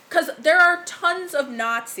 like, because there are tons of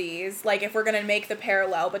Nazis, like, if we're going to make the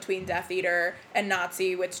parallel between Death Eater and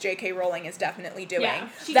Nazi, which J.K. Rowling is definitely doing, Yeah,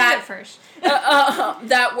 she did it first.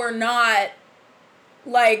 that were not,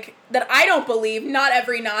 like, that I don't believe not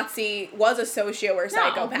every Nazi was a socio or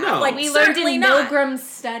psychopath. no. Like, We learned certainly in not. Milgram's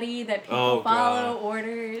study that people Oh, follow God.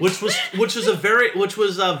 orders. Which was a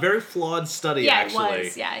very flawed study, yeah, actually. it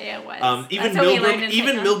was. Yeah, it was. Even That's what we learned in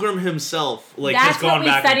Even psycho. Milgram himself, like, That's has gone what we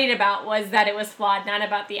back. studied about, was that it was flawed, not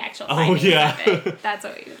about the actual Oh, findings yeah. of it. That's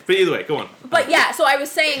what we... But either way, go on. But yeah, so I was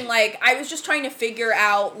saying, like, I was just trying to figure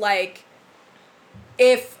out, like,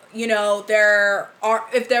 if,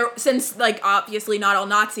 since, like, obviously not all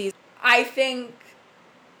Nazis I think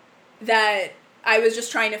that I was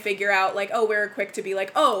just trying to figure out, like, oh, we're quick to be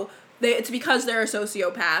like, oh, it's because they're a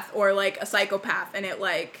sociopath or, like, a psychopath, and it,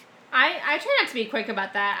 like... I try not to be quick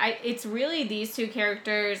about that. It's really these two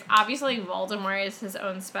characters. Obviously, Voldemort is his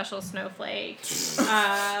own special snowflake.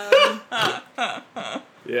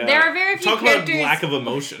 Yeah. There are very few Talk characters... about lack of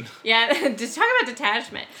emotion. Yeah, just talk about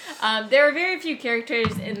detachment. There are very few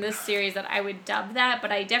characters in this series that I would dub that,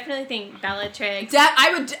 but I definitely think Bellatrix...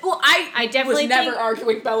 I definitely was never think,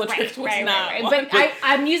 arguing Bellatrix was not one. But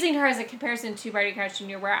I'm using her as a comparison to Barty Crouch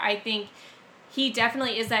Jr., where I think he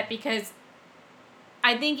definitely is that, because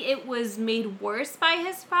I think it was made worse by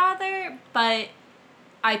his father, but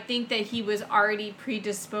I think that he was already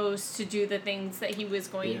predisposed to do the things that he was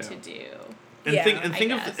going to do. And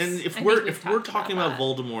if we're talking about that.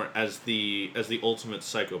 Voldemort as the ultimate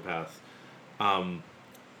psychopath,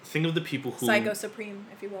 think of the people who Psycho Supreme,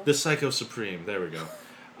 if you will. The Psycho Supreme. There we go.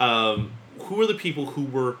 Who are the people who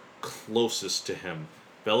were closest to him?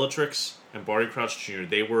 Bellatrix and Barty Crouch Jr.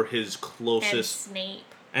 They were his closest.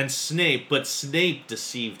 And Snape, but Snape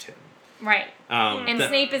deceived him. Right.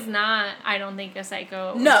 Snape is not, I don't think, a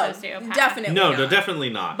psycho sociopath. Definitely No, not.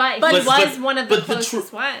 Definitely not. But he was one of the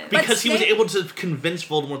closest ones. Because he was able to convince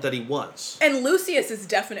Voldemort that he was. And Lucius is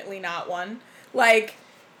definitely not one. Like...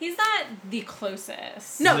 He's not the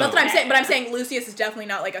closest. No, that's what I'm saying. But I'm saying Lucius is definitely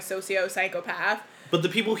not, like, a socio-psychopath. But the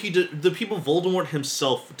people Voldemort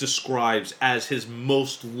himself describes as his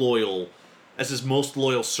most loyal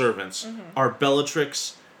servants are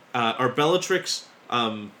Bellatrix,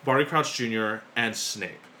 Barty Crouch Jr., and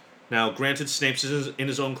Snape. Now, granted, Snape's in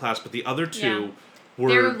his own class, but the other two were...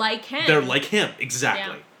 They're like him. They're like him,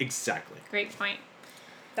 exactly. Yeah. Exactly. Great point.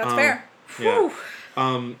 That's fair. Yeah.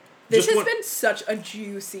 This has been such a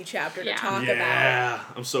juicy chapter to talk about. Yeah,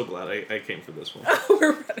 I'm so glad I came for this one.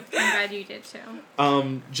 I'm glad you did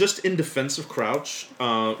too. Just in defense of Crouch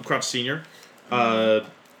Senior, it's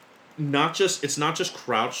not just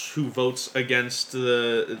Crouch who votes against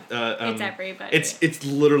the. It's everybody. It's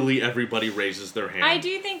literally everybody raises their hand. I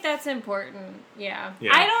do think that's important. Yeah.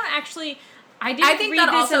 Yeah. I don't actually. I think read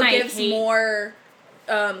that this also and gives I hate, more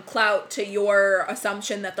clout to your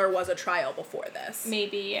assumption that there was a trial before this.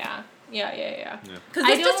 Maybe, yeah. Yeah. Because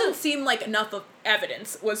this doesn't seem like enough of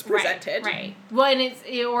evidence was presented. Right. Well, and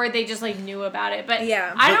or they just like knew about it. But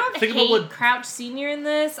yeah. I don't hate Crouch Senior in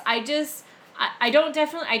this. I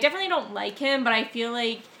definitely don't like him, but I feel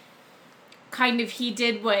like kind of he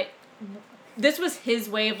did what this was his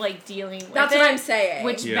way of like dealing with That's it. what I'm saying.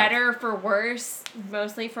 Which better for worse,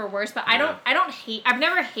 mostly for worse. But I've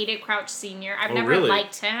never hated Crouch Senior. I've never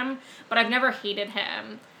liked him, but I've never hated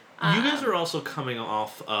him. You guys are also coming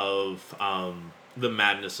off of the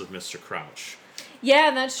madness of Mr. Crouch.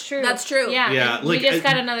 Yeah, that's true. That's true. Yeah, we just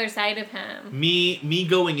got another side of him. Me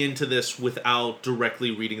going into this without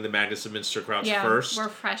directly reading the Madness of Mr. Crouch first. We're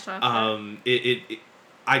fresh off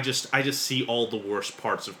I just see all the worst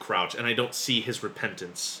parts of Crouch, and I don't see his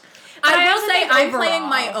repentance. I will say I'm playing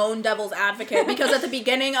my own devil's advocate because at the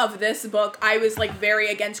beginning of this book, I was like very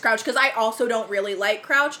against Crouch because I also don't really like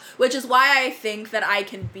Crouch, which is why I think that I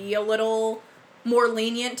can be a little more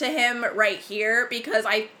lenient to him right here because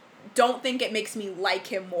I don't think it makes me like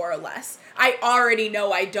him more or less. I already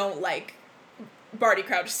know I don't like Barty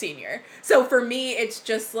Crouch Sr. So for me, it's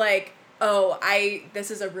just like,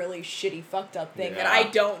 this is a really shitty fucked up thing that I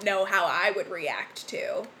don't know how I would react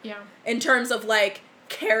to. Yeah. In terms of like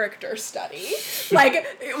character study. Like,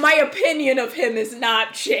 my opinion of him is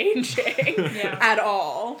not changing at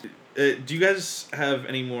all. Do you guys have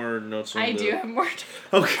any more notes on I do have more.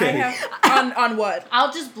 Okay. On what?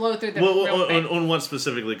 I'll just blow through them real quick. On what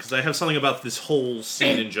specifically? Because I have something about this whole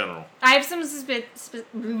scene in general. I have some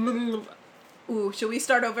Ooh, should we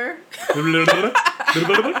start over?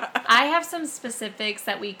 I have some specifics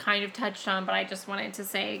that we kind of touched on, but I just wanted to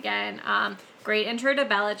say again. Great intro to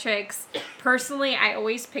Bellatrix. Personally, I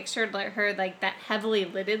always pictured her like that heavily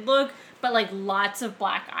lidded look, but like lots of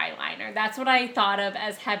black eyeliner. That's what I thought of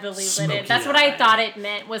as heavily lidded. That's what I thought it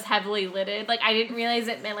meant was heavily lidded. Like I didn't realize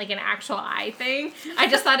it meant like an actual eye thing. I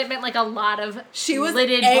just thought it meant like a lot of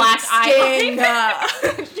lidded black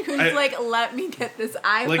eyeliner. She was like, let me get this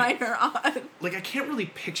eyeliner on. Like I can't really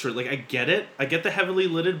picture it. Like I get it. I get the heavily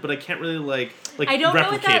lidded, but I can't really like I don't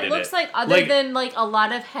know what that looks like other than like a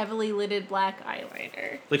lot of heavily lidded black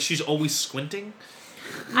eyeliner. Like she's always squinting?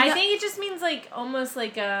 I think it just means like almost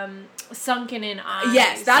like sunken in eyes.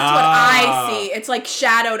 Yes, that's what I see. It's like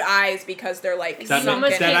shadowed eyes because they're like That, sunken.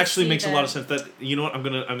 almost that can't actually see makes a lot of them. sense. That you know what, I'm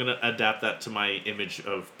gonna adapt that to my image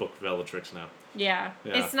of Book of Bellatrix now. Yeah.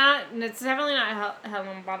 Yeah. It's definitely not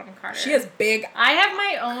Helen Bottom Carter. She has big. I have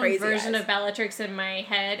my own Crazy version eyes. of Bellatrix in my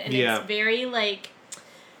head, and Yeah. it's very like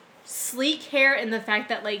sleek hair, and the fact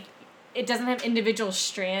that like it doesn't have individual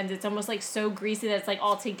strands. It's almost like so greasy that it's like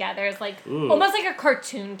all together. It's like Ooh. almost like a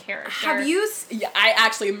cartoon character. Have you? Yeah, I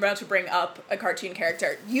actually am about to bring up a cartoon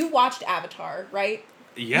character. You watched Avatar, right?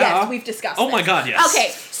 Yeah. Yes, we've discussed. Oh my this. God, yes. Okay,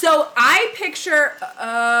 so I picture.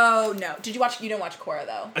 Oh no! Did you watch? You didn't watch Korra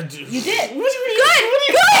though. You did. What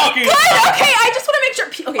Good. Okay, I just want to make sure.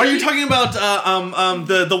 Okay. Are you talking about the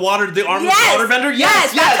arm Yes. waterbender?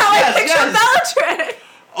 Yes, that's how I picture Bellatrix.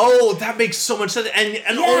 Oh, that makes so much sense. And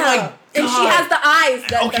oh my God. And she has the eyes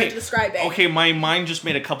that they're describing. Okay, my mind just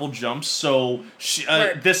made a couple jumps. So she,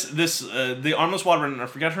 Word. the armless waterbender, I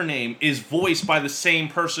forget her name, is voiced by the same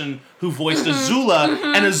person who voiced Azula,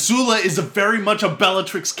 and Azula is very much a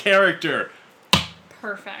Bellatrix character.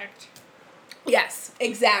 Perfect. Yes,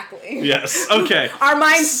 exactly. Yes. Okay. Our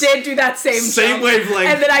minds did do that same jump. wavelength.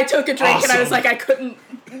 And then I took a drink and I was Awesome. like, I couldn't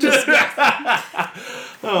just.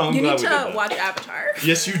 Oh, I'm You glad need we did to that. watch Avatar.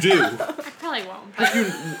 Yes, you do. I probably won't. But,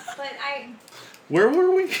 But I Where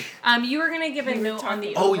were we? you were gonna give a note on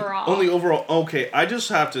the Oh, overall. on the overall. Okay, I just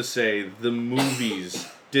have to say the movies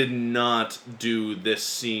did not do this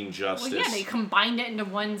scene justice. Well, yeah, they combined it into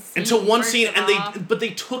one scene. Into one first scene, of and all. they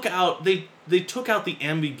took out they took out the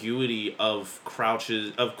ambiguity of Crouch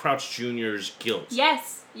Jr.'s guilt.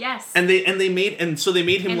 Yes. And they made him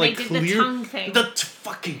And like they did the clear tongue thing. the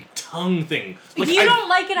fucking tongue thing. Like, you don't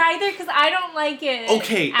like it either, because I don't like it.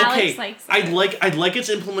 Okay, Alex okay. likes it. I like its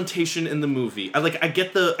implementation in the movie. I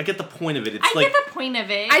get the point of it. It's I like get the point of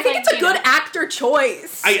it. I think like, it's a you good know, actor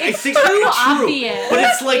choice. I It's think too true, obvious. but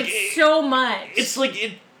it's like it's so much. It's like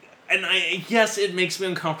it, and yes, it makes me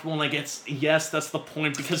uncomfortable, and yes, that's the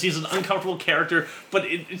point because he's an uncomfortable character, but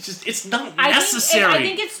it's not necessary. I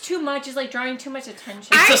think it's too much. It's like drawing too much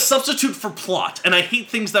attention. It's a substitute for plot, and I hate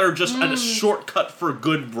things that are just a shortcut for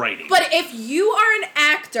good writing. But if you are an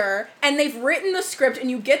actor and they've written the script and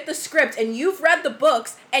you get the script and you've read the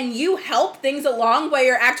books and you help things along by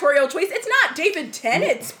your actorial choice, it's not David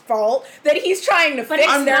Tennant's fault that he's trying to But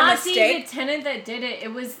fix it's their not mistake. David Tennant that did it.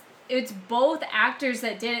 It's both actors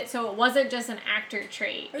that did it, so it wasn't just an actor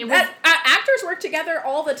trait. It was. Actors work together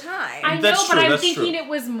all the time. I know, That's but true, I'm that's thinking true. it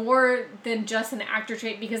was more than just an actor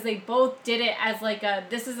trait because they both did it as like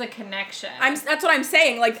this is a connection. That's what I'm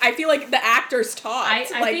saying. Like, I feel like the actors talked. I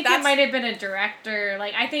like, think it might have been a director.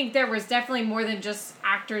 Like, I think there was definitely more than just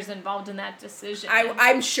actors involved in that decision.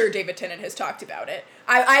 I'm sure David Tennant has talked about it.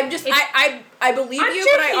 I believe I'm you,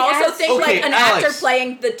 sure but I he also has. think Okay, like an Alex. actor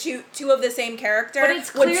playing the two of the same character But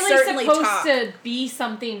it's would clearly certainly supposed talk. to be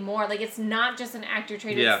something more. Like, it's not just an actor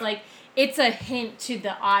trait. Yeah. It's like, it's a hint to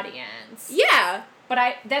the audience. Yeah,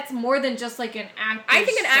 But that's more than just like an actor. I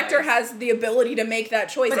think an actor has the ability to make that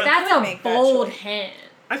choice. But and that's could a make that bold choice. hint.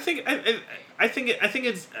 I think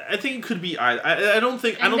it could be. I don't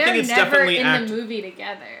think And it's they're never definitely in act. the movie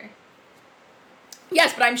together.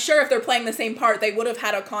 Yes, but I'm sure if they're playing the same part, they would have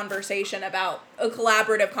had a conversation about a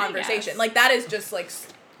collaborative conversation. guess. Like that is just like.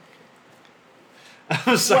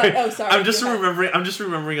 I'm sorry. What? Oh, sorry. I'm just Go ahead. remembering. I'm just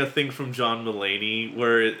remembering a thing from John Mulaney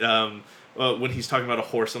where when he's talking about a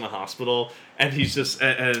horse in a hospital, and he's just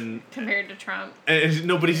and Compared to Trump.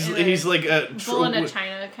 no, but he's like Bull in a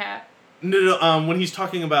China cat. No, when he's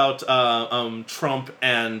talking about Trump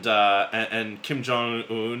and Kim Jong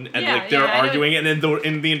Un and Yeah, like they're yeah, I know. arguing, and then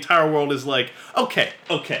the entire world is like, okay.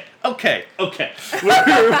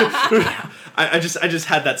 I just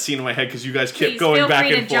had that scene in my head because you guys kept Please going feel back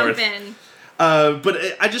free and to forth. jump in. But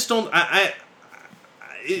I just don't.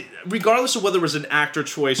 Regardless of whether it was an actor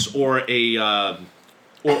choice or a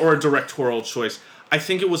directorial choice, I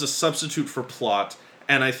think it was a substitute for plot,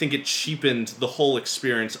 and I think it cheapened the whole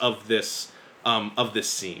experience of this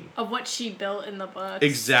scene. Of what she built in the book.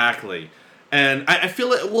 Exactly, and I feel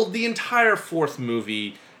like the entire fourth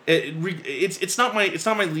movie. It's not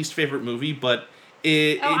my least favorite movie, but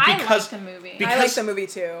I like the movie. I like the movie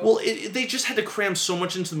too. Well, they just had to cram so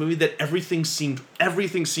much into the movie that everything seemed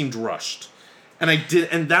rushed,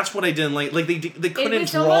 and that's what I didn't like. Like they couldn't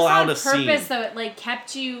draw out a scene. It was almost on purpose, though. It like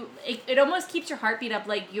kept you. It almost keeps your heartbeat up.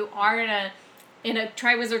 Like you are in a in a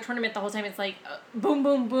Triwizard Tournament the whole time. It's like boom,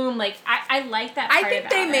 boom, boom. Like I like that. Part I think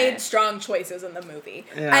they about made it. strong choices in the movie.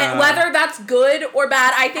 Yeah. And whether that's good or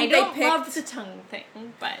bad, I I think don't they picked. love the tongue thing,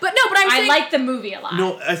 but I'm saying, I like the movie a lot.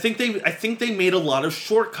 No, I think they made a lot of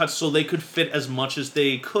shortcuts so they could fit as much as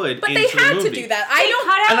they could but into they had the movie. to do that. They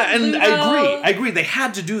cut out And Ludo. I agree. They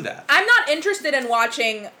had to do that. I'm not interested in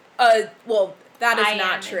watching that is I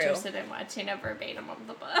not am true. interested in watching a verbatim of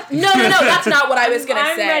the book. No, that's not what I was gonna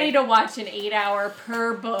I'm say. ready to watch an 8-hour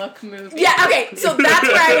per book movie. Yeah, okay, so that's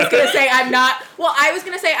where I was gonna say I was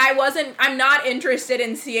gonna say I'm not interested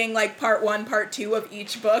in seeing like part 1, part 2 of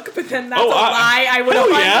each book, but then that's a lie. I would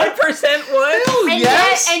 100%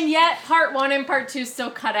 would. And yet part 1 and part 2 still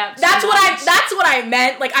cut out. That's what I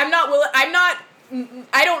meant. Like I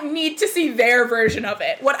don't need to see their version of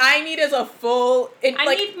it. What I need is a full.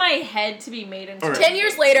 I need my head to be made into. All right. 10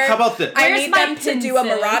 years later, How about this? I Where's need my them to do a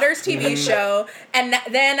pensive? Marauders TV show, and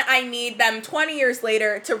then I need them 20 years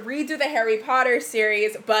later to redo the Harry Potter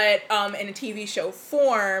series, but in a TV show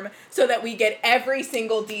form, so that we get every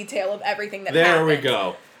single detail of everything that There happened. we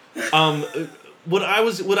go. What I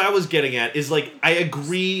was getting at is like I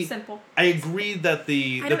agree. Simple. I agree that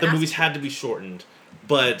the movies had to be shortened,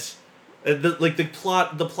 but the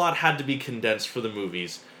plot had to be condensed for the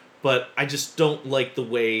movies. But I just don't like the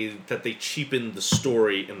way that they cheapened the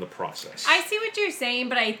story in the process. I see what you're saying,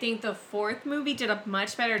 but I think the 4th movie did a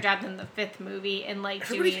much better job than the 5th movie in like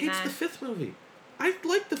Everybody doing hates that. the 5th movie. I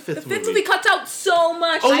like the 5th The movie. fifth movie cuts out so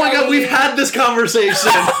much. Oh my god, we've had this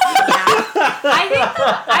conversation. I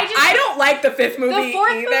don't like the fifth movie The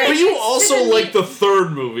fourth either. movie- But you It's also to the like meat- the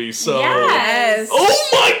 3rd movie, so. Yes. Oh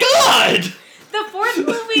my god! The 4th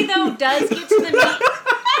movie though does get to the meat.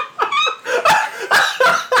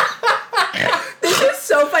 This is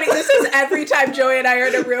so funny. This is every time Joey and I are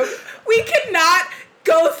in a room. We cannot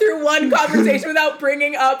go through one conversation without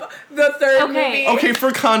bringing up the third Okay. movie. Okay,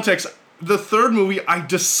 for context, the 3rd movie I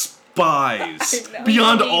despise I know.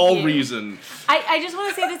 beyond We hate all you. reason. I just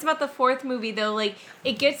want to say this about the 4th movie though, like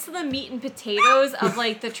it gets to the meat and potatoes of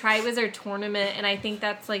like the Triwizard Tournament, and I think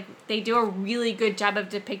that's like they do a really good job of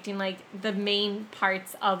depicting like the main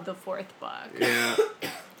parts of the 4th book. Yeah.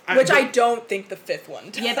 Which I don't think the fifth one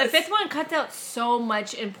does. Yeah, the 5th one cuts out so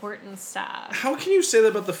much important stuff. How can you say that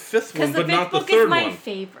about the 5th one, Because the but 5th not the book 3rd is my one?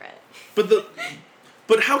 favorite.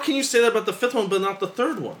 But how can you say that about the 5th one, but not the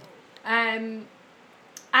 3rd one?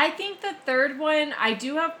 I think the 3rd one, I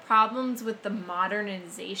do have problems with the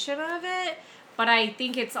modernization of it, but I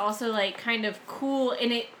think it's also like kind of cool,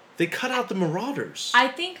 and it. They cut out the Marauders. I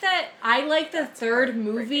think that I like the 3rd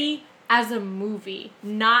movie as a movie,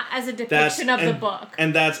 not as a depiction of the book.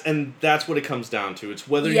 And that's what it comes down to. It's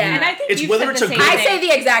whether Yeah. you. And I think it's you whether said it's the a same good. I thing. say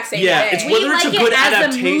the exact same Yeah, thing. it's We whether it's like a it good as a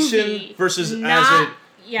adaptation movie, versus not- as a.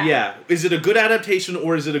 Yeah. Is it a good adaptation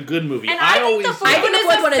or is it a good movie? And I think always. the 4th I one think the is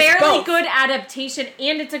fourth a one is fairly both. good adaptation,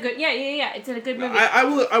 and it's a good. Yeah. It's a good movie. I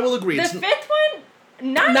will agree. The It's 5th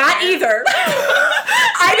one, not either.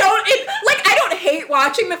 I don't hate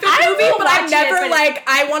watching the fifth I movie, will but I'm watch never it, but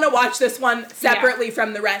I want to watch this one separately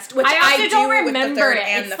from the rest, which I also do don't with the remember third it.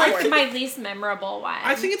 and It's the like fourth. my least memorable one.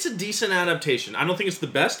 I think it's a decent adaptation. I don't think it's the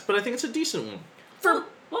best, but I think it's a decent one.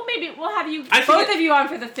 Well, maybe we'll have you I think both it- of you on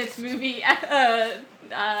for the 5th movie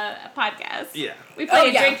podcast. Yeah. We play Oh,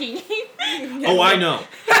 a yeah. drinking game. Oh, I know.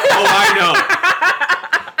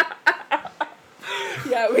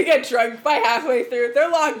 Yeah, we get drunk by halfway through. They're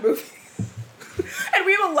long movies. And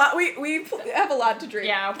we have a lot. We have a lot to drink.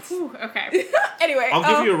 Yeah. Whew, okay. Anyway,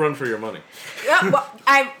 I'll give you a run for your money. Yeah, well,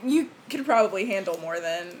 you can probably handle more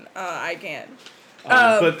than I can.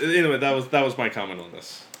 But anyway, that was my comment on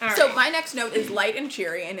this. All right. So my next note is light and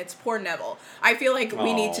cheery, and it's poor Neville. I feel like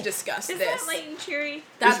we need to discuss is this. that light and cheery?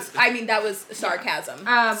 That was sarcasm.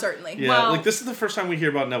 Certainly. Yeah, Well- like this is the first time we hear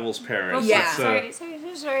about Neville's parents. Yeah. It's,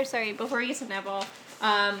 Sorry. Before we get to Neville,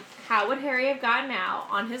 how would Harry have gotten out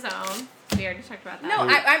on his own? We already talked about that. No,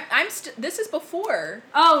 this is before.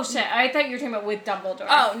 Oh shit! I thought you were talking about with Dumbledore.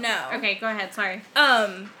 Oh no. Okay, go ahead. Sorry.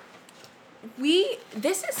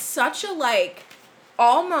 This is such a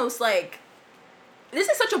almost this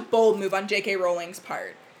is such a bold move on J.K. Rowling's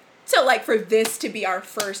part. So for this to be our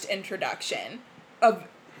first introduction of.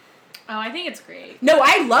 Oh, I think it's great. No,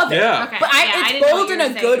 I love it. Yeah. Okay. But I it's didn't know what bold you in were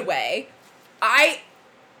a saying. good way. I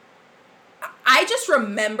just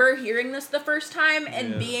remember hearing this the first time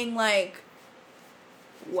and Yeah. being like,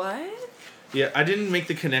 what? Yeah, I didn't make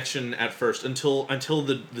the connection at first until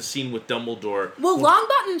the scene with Dumbledore. Well,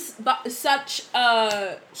 Longbottom's such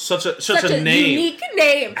a Such a name. unique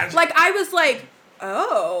name. As- I was like,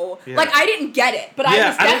 oh. Yeah. I didn't get it, but Yeah, I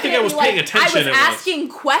was I don't think I was definitely, paying attention I was at once. asking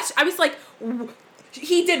questions. I was like,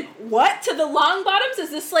 he did what to the Longbottoms?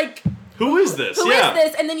 Is this Who is this? Who is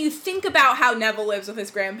this? And then you think about how Neville lives with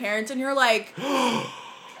his grandparents, and you're like,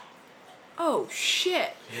 oh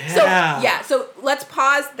shit. Yeah. So let's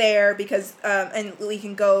pause there because and we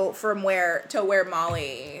can go from where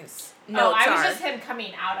Molly's notes I was are. just him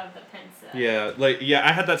coming out of the pensive. Yeah,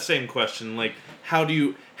 I had that same question. Like, how do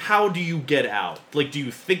you get out? Like, do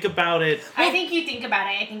you think about it? I think you think about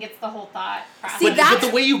it. I think it's the whole thought process. See, But the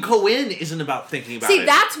way you go in isn't about thinking about it. See,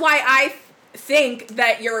 that's why I think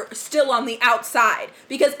that you're still on the outside,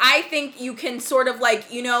 because I think you can sort of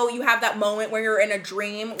like, you have that moment where you're in a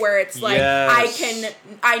dream where it's like, Yes.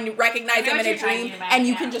 I recognize I know them what in a you're talking dream, about, and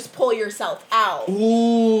you yeah. can just pull yourself out.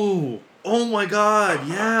 Ooh. Oh my god,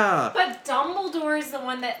 yeah. But Dumbledore is the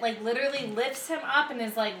one that like literally lifts him up and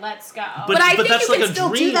is like, "Let's go." But I think that's you like can a still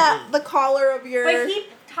do dream. that. The collar of your. But he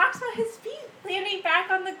talks about his feet landing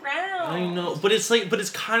back on the ground. I know, but it's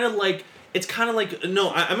kind of like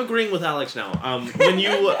no, I'm agreeing with Alex now. When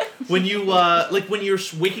you when you're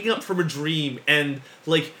waking up from a dream and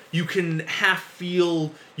like you can half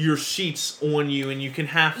feel your sheets on you and you can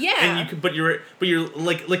and you can but you're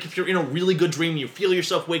like if you're in a really good dream you feel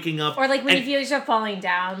yourself waking up Or like when you feel yourself falling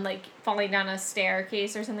down a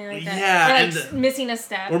staircase or something like that. Yeah, Or like and missing a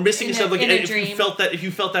step. or missing in a step, like in a if dream. you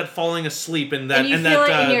felt that falling asleep and that and you and feel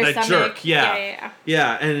that it in your that stomach. jerk,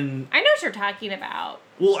 yeah, and I know what you're talking about.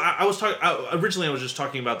 well, I was talking originally. I was just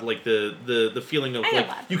talking about like the feeling of I know like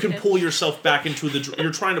that. you can pull yourself back into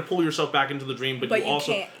you're trying to pull yourself back into the dream, but you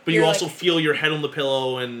also can't. but you You're also like- feel your head on the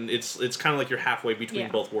pillow, and it's kind of like you're halfway between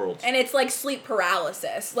both worlds. And it's like sleep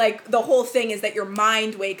paralysis. Like, the whole thing is that your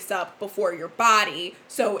mind wakes up before your body,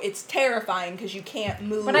 so it's terrifying because you can't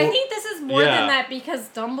move. But I think this is more Yeah. than that because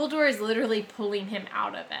Dumbledore is literally pulling him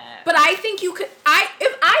out of it. But I think you could.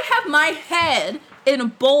 If I have my head in a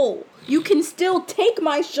bowl, you can still take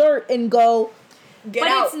my shirt and go. Get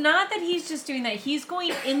But out. it's not that he's just doing that. He's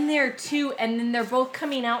going in there too, and then they're both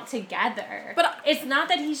coming out together. But it's not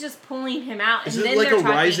that he's just pulling him out. Is and it then like they're a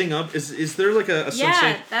talking. rising up? Is there like a Yeah,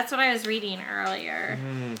 sensation? that's what I was reading earlier.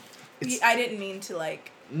 I didn't mean to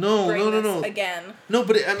like No, bring no, no, this no. again. No,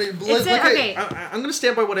 but I mean, It's okay. I'm going to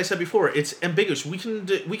stand by what I said before. It's ambiguous. We can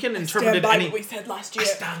interpret Stand it by any. what we said last year.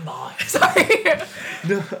 Stand by. Sorry.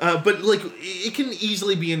 No, but like it can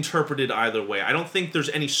easily be interpreted either way. I don't think there's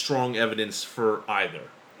any strong evidence for either.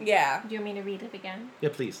 Yeah. Do you want me to read it again? Yeah,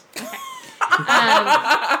 please.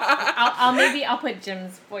 I'll put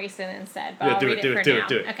Jim's voice in instead, but Yeah, I'll do read it, it do for it, do it, now.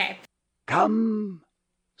 do it. Okay. Come,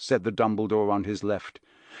 said the Dumbledore on his left,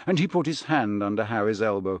 and he put his hand under Harry's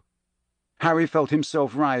elbow. Harry felt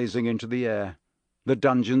himself rising into the air. The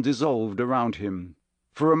dungeon dissolved around him.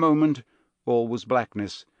 For a moment, all was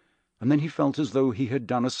blackness, and then he felt as though he had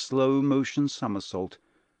done a slow-motion somersault,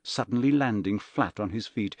 suddenly landing flat on his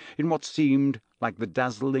feet in what seemed like the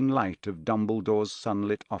dazzling light of Dumbledore's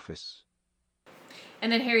sunlit office.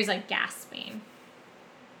 And then Harry's like gasping.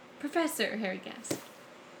 Professor, Harry gasped.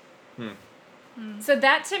 So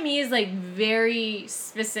that to me is like very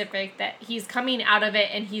specific that he's coming out of it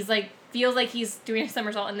and he's like feels like he's doing a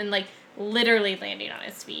somersault and then like literally landing on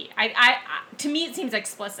his feet. I to me it seems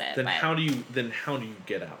explicit. Then but how do you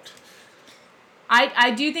get out?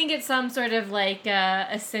 I do think it's some sort of like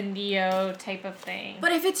ascendio type of thing.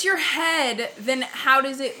 But if it's your head, then how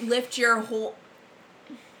does it lift your whole?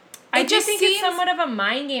 I It just just think it's seems- somewhat of a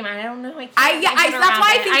mind game. I don't know. That's why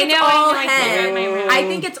I think it's all head. I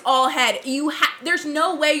think it's all head. There's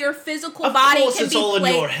no way your physical body can be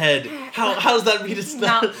played. head. How does that mean it's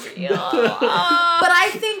Not real. But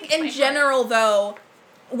I think in general, though,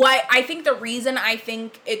 I think the reason I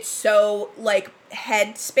think it's so like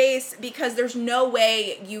head space because there's no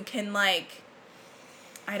way you can like.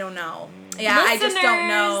 I don't know. Yeah, I just don't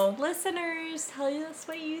know. Listeners, tell us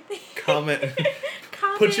what you think. Comment.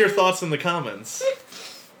 Put your thoughts in the comments.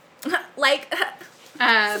 Like,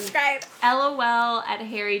 subscribe. LOL at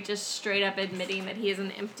Harry just straight up admitting that he has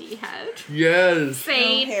an empty head. Yes.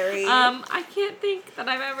 Saying, Harry. I can't think that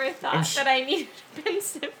I've ever thought that I needed a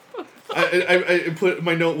pensive before. I put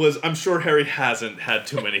my note was I'm sure Harry hasn't had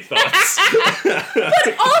too many thoughts.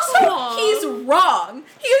 But also, he's wrong.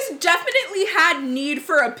 He has definitely had need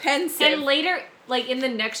for a pensive. And later, like in the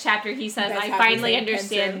next chapter, he says, You guys I have to finally say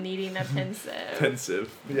understand pensive. needing a pensive.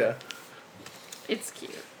 Pensive. Yeah. It's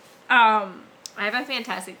cute. um, I have a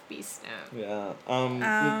Fantastic Beast note.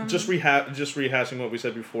 Yeah. Just rehashing what we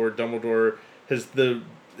said before. Dumbledore has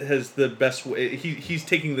the best way. He's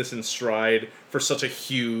taking this in stride for such a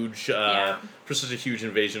huge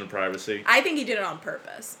invasion of privacy. I think he did it on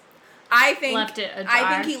purpose. I think left it ajar.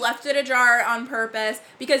 I think he left it ajar on purpose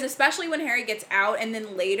because especially when Harry gets out and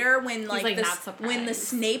then later when like, not when the surprised.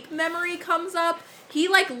 Snape memory comes up, he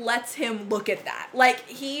like lets him look at that. Like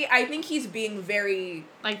I think he's being very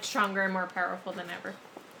like stronger and more powerful than ever.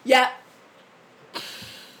 yeah.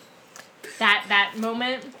 That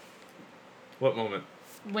moment What moment?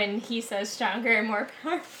 when he says stronger and more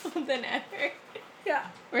powerful than ever. Yeah.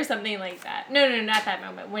 Or something like that. No, not that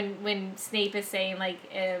moment. When Snape is saying, like,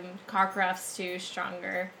 Cockruff's too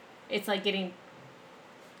stronger. It's, like, getting...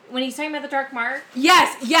 When he's talking about the Dark Mark?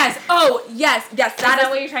 Yes. Oh, yes. Is that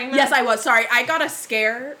what you're talking about? Yes, I was. Sorry. I got a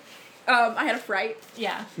scare. I had a fright.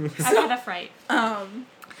 Yeah. I've had a fright.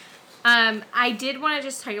 I did want to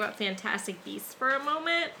just talk about Fantastic Beasts for a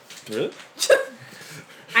moment. Really?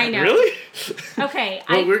 I know. Really? Okay.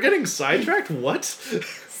 Well, we're getting sidetracked? What?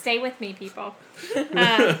 Stay with me, people.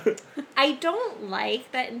 I don't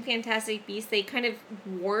like that in Fantastic Beasts they kind of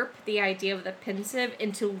warp the idea of the pensive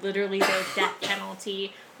into literally their death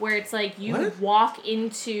penalty, where it's like you What? walk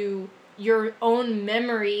into your own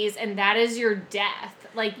memories and that is your death.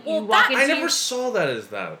 Like you Well, walk that- into I never saw that as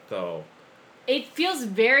that, though. it feels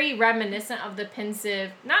very reminiscent of the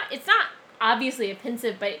pensive. It's not obviously a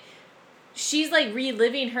pensive, but she's like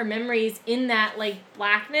reliving her memories in that like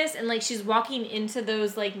blackness and like she's walking into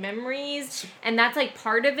those like memories and that's like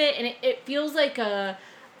part of it and it feels like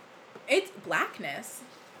It's blackness.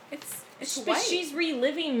 It's but white. she's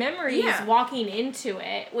reliving memories Yeah. walking into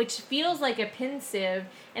it, which feels like a pensive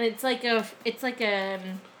and it's like It's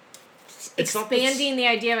not expanding the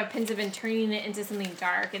idea of a pensive and turning it into something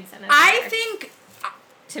dark and sinister. I think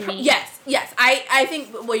to me. yes. I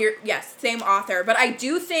think same author, but I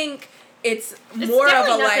do think it's It's more of a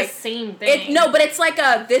definitely not like the same thing. but it's like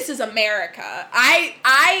a this is America. I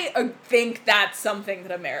think that's something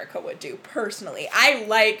that America would do personally. I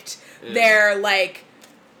liked their like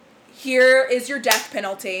here is your death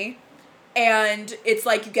penalty. And it's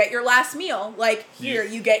like you get your last meal. Like here,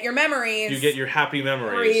 you get your memories. You get your happy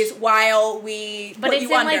memories. while we But put it's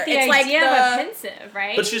you in under. like the it's idea like of a pensive,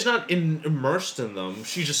 right? But she's not immersed in them.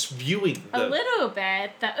 She's just viewing A them. little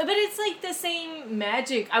bit, but it's like the same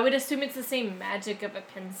magic. I would assume it's the same magic of a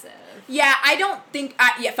pensive. Yeah, I don't think.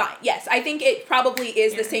 Fine. Yes, I think it probably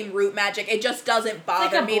is the Yeah. same root magic. It just doesn't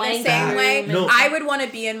bother a me the blank same room way. and- No. I would want to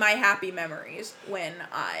be in my happy memories when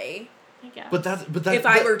I. I guess. But that. If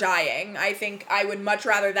I were dying, I think I would much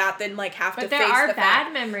rather that than like have to But face there are the bad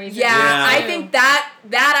fact. memories. Yeah, Yeah. I think that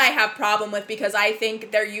I have problem with because I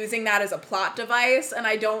think they're using that as a plot device, and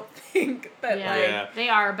I don't think that Yeah, like Yeah. they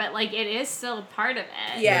are, but like it is still part of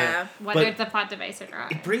it. yeah. Whether But it's a plot device or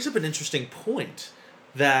not. It brings up an interesting point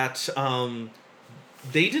that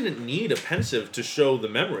they didn't need a pensive to show the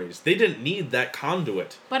memories. They didn't need that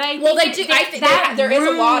conduit. But I Well, think they do- that, I think that there is a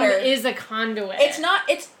room water. is a conduit. It's not.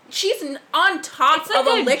 She's on top It's like of a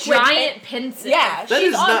a liquid giant pensive. Yeah, That she's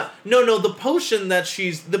is on. not. No. The potion that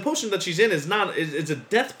she's in is not. It's a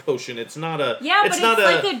death potion. It's not a. Yeah, it's but not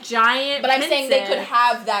it's like a giant. But I'm saying they pensive. could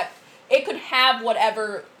have that. It could have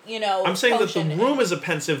whatever I'm saying that the potion in room it. is a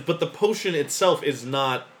pensive, but the potion itself is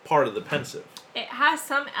not part of the pensive. It has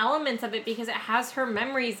some elements of it because it has her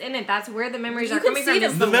memories in it. That's where the memories You are can coming see from.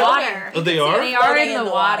 them Is the floating. water. Oh, they are? They are Floating in the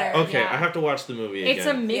water. Okay, yeah. I have to watch the movie again. It's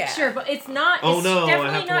a mixture, Yeah. but it's not. Oh, It's no, I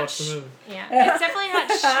definitely have to not watch the movie. Yeah, it's definitely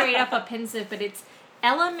not straight up a pensive, but it's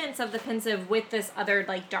elements of the pensive with this other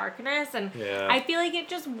like darkness, and Yeah. I feel like it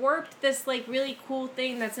just warped this like really cool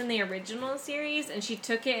thing that's in the original series, and she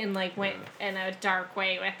took it and like went in a dark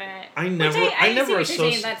way with it. I Which never I see never what you're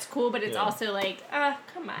saying, associ- that's cool, but it's Yeah. also like,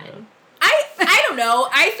 come on. I don't know.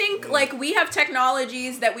 I think like we have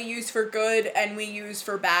technologies that we use for good and we use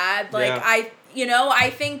for bad. Like Yeah. I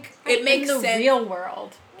think it makes in the sense. real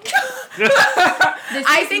world. This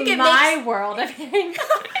I is think it my makes- world.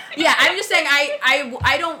 Yeah, I'm just saying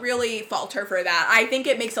I don't really fault her for that. I think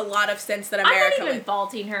it makes a lot of sense that America I'm not even would.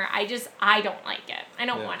 faulting her. I don't like it. I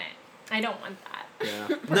don't Yeah. want it. I don't want that. Yeah.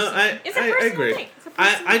 No, I It's a I personal agree. thing. It's a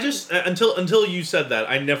personal I thing. just until you said that,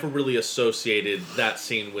 I never really associated that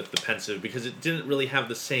scene with the pensive because it didn't really have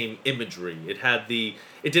the same imagery.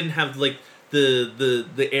 It didn't have like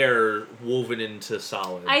the air woven into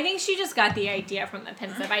solid. I think she just got the idea from the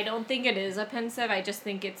pensive. I don't think it is a pensive. I just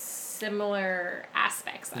think it's similar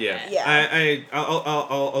aspects of yeah. it. Yeah.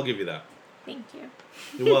 I'll give you that. Thank you.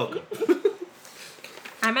 You're welcome.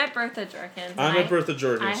 I met Bertha Jorkins. I'm and at Bertha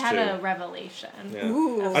Jorkins I had too. a revelation. Yeah.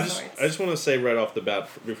 Ooh. Of I just sorts. want to say right off the bat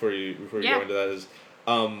before you Yeah. go into that is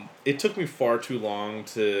it took me far too long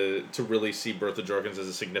to really see Bertha Jorkins as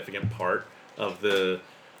a significant part of the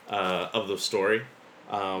story.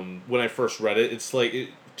 When I first read it, it's like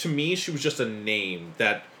to me she was just a name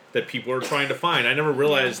that that people are trying to find. I never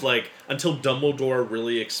realized like until Dumbledore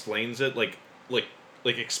really explains it, like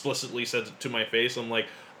explicitly says it to my face. I'm like,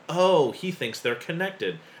 oh, he thinks they're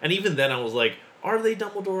connected. And even then, I was like, are they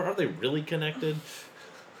Dumbledore? Are they really connected?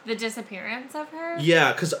 The disappearance of her?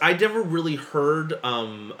 Yeah, because I never really heard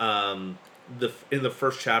in the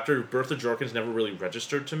first chapter, Bertha Jorkins never really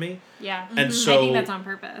registered to me. Yeah. And so I think that's on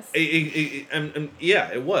purpose.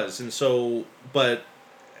 Yeah, it was. And so, but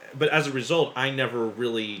as a result, I never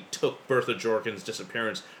really took Bertha Jorkins'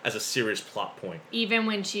 disappearance as a serious plot point. Even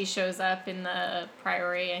when she shows up in the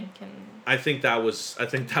Priory and can... I think that was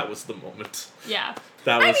the moment. Yeah.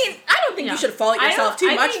 I mean, I don't think you should fault yourself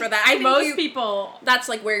too much for that. I think most people... That's,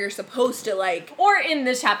 like, where you're supposed to, like... Or in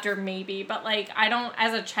this chapter, maybe. But, like, I don't...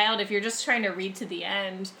 As a child, if you're just trying to read to the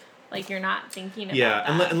end... Like, you're not thinking about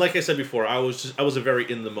that. And like I said before, I was a very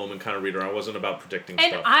in-the-moment kind of reader. I wasn't about predicting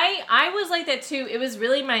stuff. And I was like that, too. It was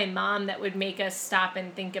really my mom that would make us stop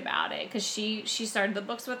and think about it. Because she started the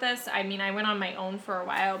books with us. I mean, I went on my own for a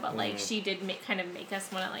while. But, like, she did kind of make us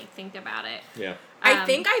want to, like, think about it. Yeah. I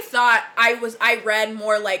think I thought I read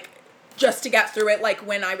more, like, just to get through it, like,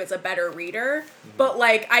 when I was a better reader. But,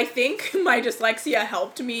 like, I think my dyslexia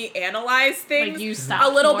helped me analyze things like you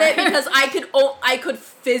a little bit because I could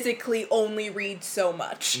physically only read so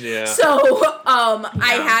much. Yeah. So,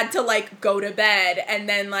 I had to, like, go to bed and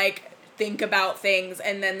then, like, think about things,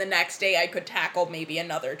 and then the next day I could tackle maybe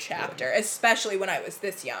another chapter, especially when I was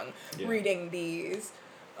this young, reading these.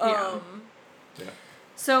 Yeah.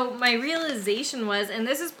 So my realization was, and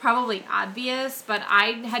this is probably obvious, but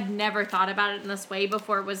I had never thought about it in this way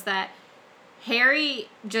before, was that Harry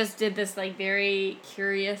just did this, like, very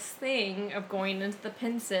curious thing of going into the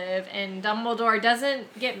Pensieve, and Dumbledore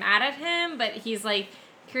doesn't get mad at him, but he's like,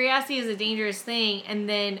 curiosity is a dangerous thing, and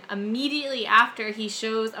then immediately after he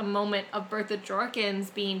shows a moment of Bertha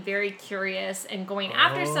Jorkins being very curious and going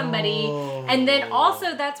after somebody, and then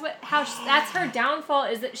also that's her downfall,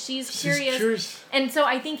 is that she's curious. And so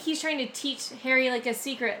I think he's trying to teach Harry, like, a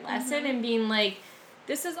secret lesson and being like,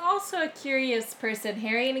 this is also a curious person,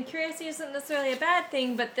 Harry, and curiosity isn't necessarily a bad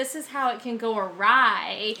thing, but this is how it can go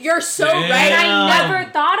awry. You're so right. And I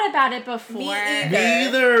never thought about it before. Me either. Me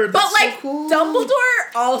either. But, That's like, so cool.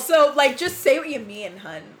 Dumbledore also, like, just say what you mean,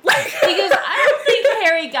 hun. Like, Because I don't think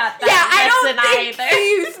Harry got that lesson either.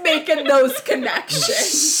 He's making those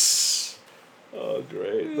connections. Oh,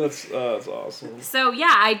 great. That's awesome. So,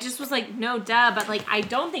 yeah, I just was like, no, duh, but, like, I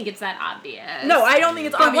don't think it's that obvious. No, I don't think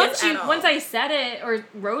it's but obvious at all. once I said it or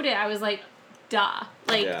wrote it, I was like, duh.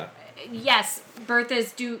 Like, yes,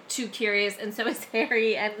 Bertha's too curious, and so is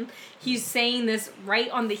Harry, and he's saying this right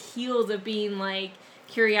on the heels of being like,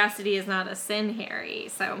 curiosity is not a sin, Harry.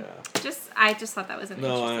 So, I just thought that was an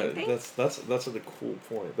interesting thing. That's a cool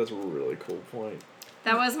point. That's a really cool point.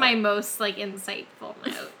 That was my most, like, insightful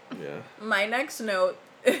note. Yeah. My next note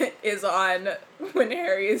is on when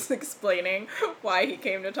Harry is explaining why he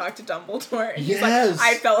came to talk to Dumbledore. And he's like,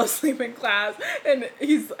 I fell asleep in class. And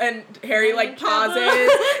Harry, like,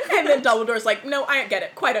 pauses. And then Dumbledore's like, no, I get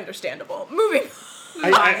it. Quite understandable. Moving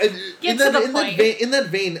on. In that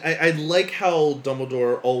vein, I like how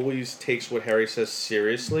Dumbledore always takes what Harry says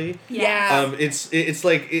seriously. Yeah. It's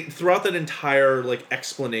like, throughout that entire, like,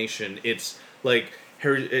 explanation, it's like,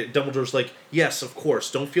 Dumbledore's like, yes, of course.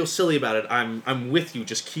 Don't feel silly about it. I'm with you.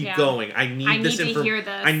 Just keep going. I need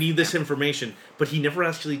this information. But he never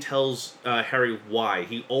actually tells Harry why.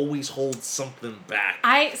 He always holds something back.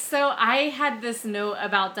 I had this note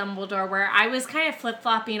about Dumbledore where I was kind of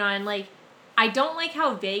flip-flopping on, like, I don't like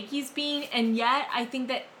how vague he's being, and yet I think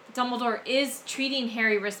that Dumbledore is treating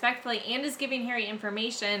Harry respectfully and is giving Harry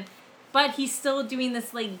information. But he's still doing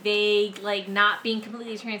this, like, vague, like, not being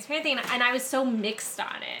completely transparent thing. And I was so mixed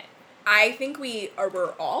on it. I think we're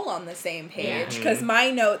all on the same page. Because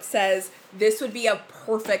my note says, this would be a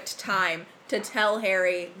perfect time to tell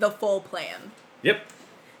Harry the full plan. Yep.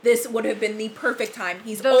 This would have been the perfect time.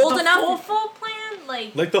 He's old enough. Full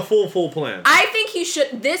plan? Like the full plan. I think he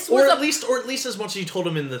should. Or at least as much as you told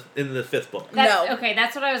him in the fifth book. Okay,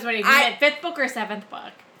 that's what I was wondering. You meant fifth book or seventh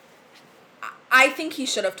book? I think he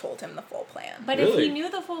should have told him the full plan. But if he knew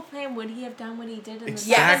the full plan, would he have done what he did in the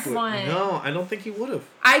seventh one? No, I don't think he would have.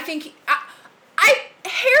 I think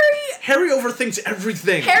Harry overthinks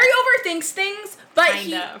everything. Harry overthinks things, but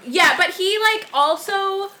he like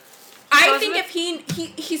also. I think if he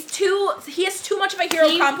has too much of a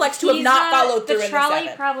hero complex to have not followed through in the seventh. The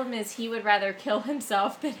trolley problem is he would rather kill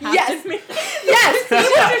himself than have Yes,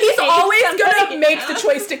 he's always gonna make the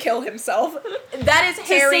choice to kill himself. That is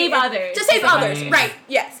Harry. To save others. To save others, right?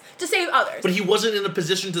 Yes. to save others. But he wasn't in a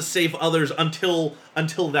position to save others until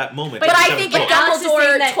that moment. But in the I seventh think book. if Alex is Dumbledore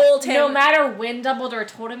saying that told him- no matter when Dumbledore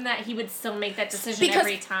told him that, he would still make that decision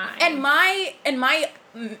every time. And my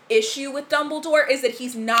issue with Dumbledore is that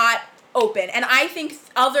he's not open, and I think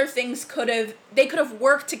other things could have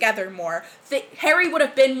worked together more. Harry would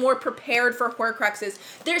have been more prepared for Horcruxes.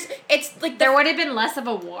 There would have been less of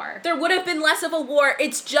a war. There would have been less of a war.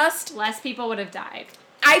 It's just Less people would have died.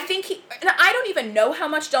 I think I don't even know how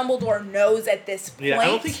much Dumbledore knows at this point. Yeah, I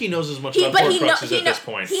don't think he knows as much about Horcruxes at this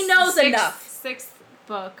point. He knows enough. Sixth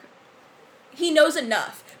book. He knows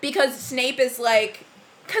enough because Snape is like,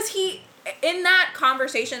 because he. In that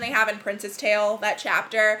conversation they have in Prince's Tale, that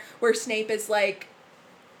chapter, where Snape is like,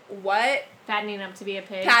 what? Fattening up to be a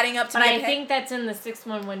pig. Patting up to be a pig. But I think that's in the sixth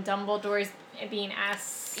one when Dumbledore's being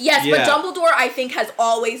asked. Yes, Yeah. but Dumbledore, I think, has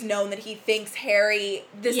always known that he thinks Harry,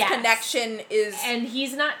 this connection is... And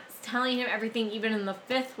he's not telling him everything even in the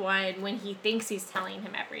fifth one when he thinks he's telling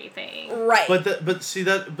him everything. Right. But that's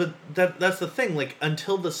the thing. Like,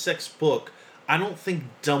 until the sixth book, I don't think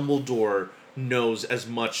Dumbledore knows as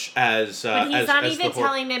much as But he's not even the whole...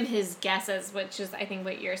 telling him his guesses, which is, I think,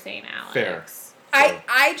 what you're saying, Alex. Fair.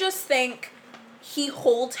 I just think he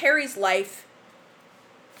holds Harry's life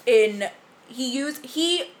in... He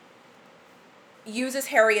uses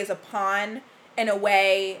Harry as a pawn in a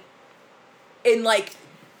way, in like...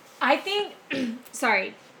 I think...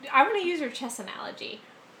 sorry. I want to use your chess analogy.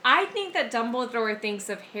 I think that Dumbledore thinks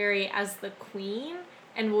of Harry as the queen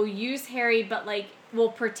and will use Harry, but, like, will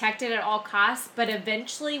protect it at all costs, but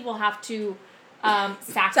eventually will have to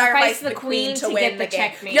sacrifice the queen to win get the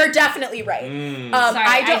game. checkmate. You're definitely right. Sorry,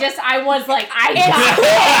 I was like,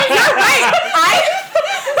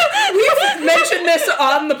 We've mentioned this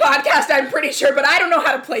on the podcast, I'm pretty sure, but I don't know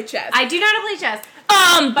how to play chess. I do know how to play chess.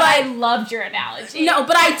 But I loved your analogy. No,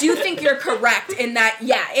 but I do think you're correct in that,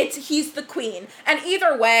 yeah, he's the queen. And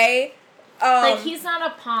either way... like, he's not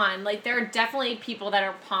a pawn. Like, there are definitely people that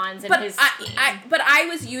are pawns in his scheme. But I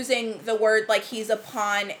was using the word, like, he's a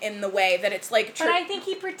pawn in the way that it's, like... But I think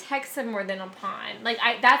he protects him more than a pawn. Like,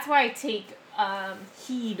 that's why I take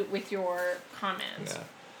heed with your comment. Yeah.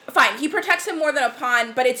 Fine, he protects him more than a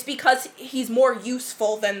pawn, but it's because he's more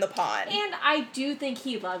useful than the pawn. And I do think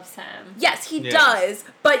he loves him. Yes, he does,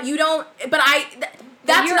 but you don't... But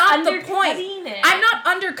that's not the point. I'm not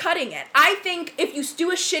undercutting it. I think if you do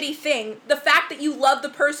a shitty thing, the fact that you love the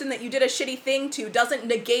person that you did a shitty thing to doesn't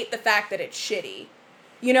negate the fact that it's shitty.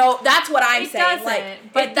 You know, that's what I'm saying.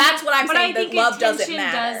 Doesn't. Like, that's what I'm saying, that love doesn't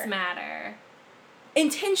matter. Intention does matter.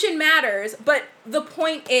 Intention matters, but the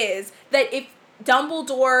point is that if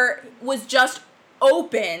Dumbledore was just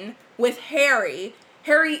open with Harry,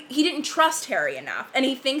 he didn't trust Harry enough, and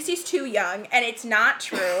he thinks he's too young, and it's not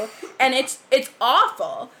true, and it's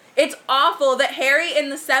awful. It's awful that Harry in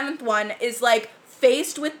the seventh one is, like,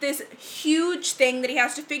 faced with this huge thing that he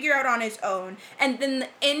has to figure out on his own, and then the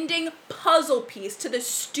ending puzzle piece to the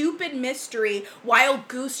stupid mystery Wild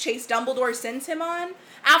Goose Chase Dumbledore sends him on,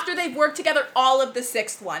 after they've worked together all of the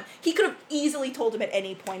sixth one. He could have easily told him at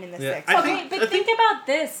any point in the sixth. Think about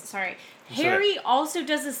this. Sorry. Harry also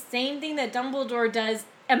does the same thing that Dumbledore does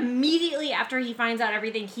immediately after he finds out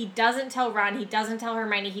everything. He doesn't tell Ron. He doesn't tell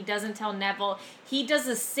Hermione. He doesn't tell Neville. He does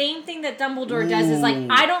the same thing that Dumbledore does. Is like,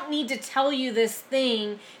 I don't need to tell you this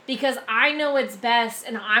thing because I know it's best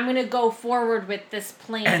and I'm going to go forward with this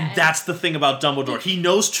plan. And that's the thing about Dumbledore. He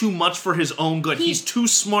knows too much for his own good. He's too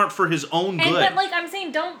smart for his own good. But, like, I'm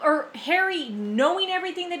saying, Harry, knowing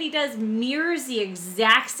everything that he does, mirrors the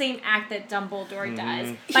exact same act that Dumbledore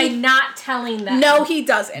does by not telling them. No, he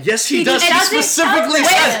doesn't. Yes, he does. He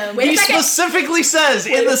specifically says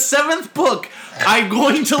in the seventh book, I'm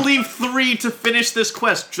going to leave 3 to finish this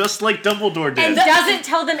quest, just like Dumbledore did. And doesn't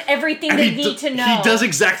tell them everything they need to know. He does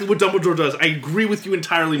exactly what Dumbledore does. I agree with you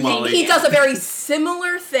entirely, Molly. He does a very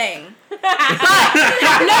similar thing. But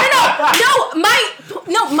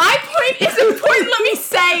my point is important. Let me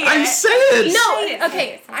say it. I'm saying it. No,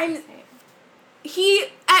 okay. He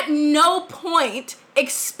at no point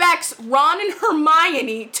expects Ron and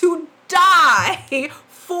Hermione to die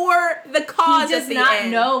for the cause. He does not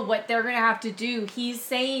know what they're going to have to do. He's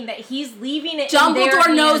saying that he's leaving it in their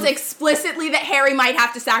Dumbledore knows hands. explicitly that Harry might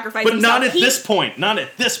have to sacrifice himself. But not at this point. Not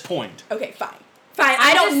at this point. Okay, fine.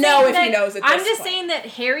 I don't know if he knows at this point. I'm just saying that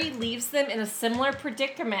Harry leaves them in a similar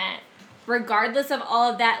predicament. Regardless of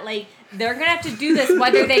all of that, like, they're going to have to do this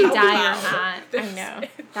whether they die or not. I know.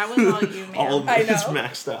 That was all you, man. All of this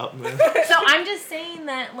maxed out, man. So I'm just saying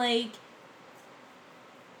that, like,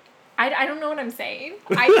 I don't know what I'm saying.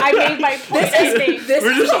 I made my point.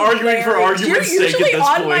 We're just arguing for argument's sake at this point. You're usually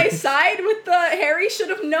on my side with the Harry should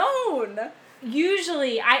have known.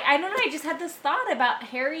 usually, I don't know, I just had this thought about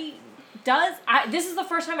Harry this is the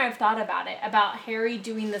first time I've thought about it, about Harry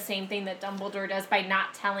doing the same thing that Dumbledore does by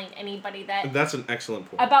not telling anybody That's an excellent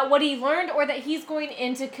point. about what he learned, or that he's going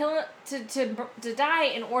in to die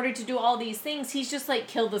in order to do all these things. He's just like,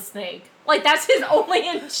 kill the snake. Like, that's his only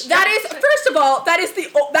instruction. That is, first of all, that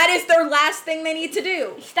is their last thing they need to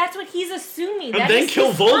do. That's what he's assuming. And That then is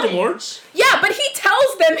kill his Voldemort. hunch. Yeah, but he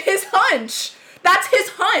tells them his hunch. That's his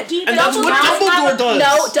hunch. And that's what Dumbledore does.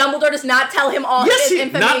 No, Dumbledore does not tell him all his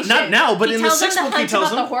information. Not now, but He in the tells him sixth the book he hunch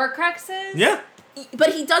tells about him. the Horcruxes? Yeah.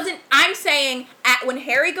 But he doesn't. I'm saying, when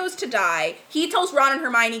Harry goes to die, he tells Ron and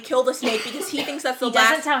Hermione kill the snake because he thinks that's the He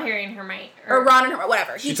doesn't last. tell Harry and Hermione. Or Ron and Hermione,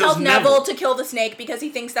 whatever. He She tells tells Neville Neville to kill the snake because he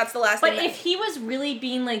thinks that's the last But thing. if he was really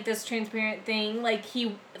being like this transparent thing, like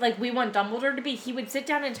we want Dumbledore to be, he would sit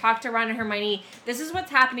down and talk to Ron and Hermione. This is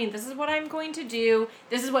what's happening. This is what I'm going to do.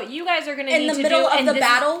 This is what you guys are going to need to do. In the middle of and the this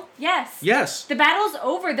battle? Yes. Yes. The battle's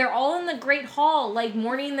over. They're all in the Great Hall, like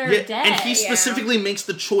mourning their Yeah, dead. and he specifically makes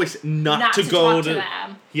the choice not to to go talk to. to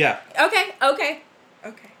them. Yeah. Okay.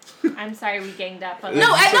 I'm sorry we ganged up, but No,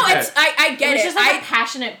 like, I get it was it. just like a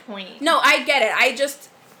passionate point. No, I get it.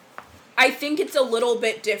 I think it's a little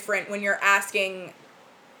bit different when you're asking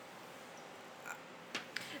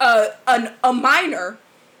a minor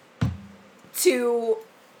to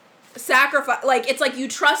sacrifice. Like, it's like you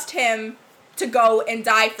trust him to go and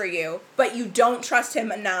die for you, but you don't trust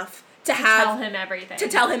him enough to tell him everything. To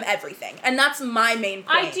tell him everything. And that's my main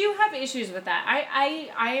point. I do have issues with that.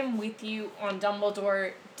 I am with you on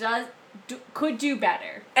Dumbledore could do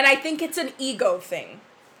better. And I think it's an ego thing.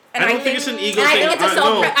 And I don't think it's an ego and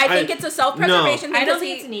thing. I think it's a self-preservation thing. I don't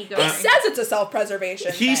think it's an ego He thing. says it's a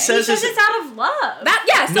self-preservation He thing. says He says it's out of love.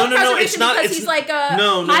 Self-preservation it's not. because It's he's like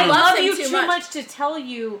no. I love him you too too much. much to tell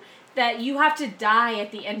you that you have to die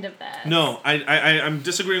at the end of this. No, I'm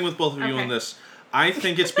disagreeing with both of you on this. I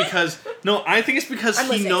think it's because I'm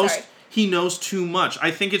listening, sorry. he knows too much.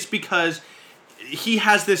 I think it's because he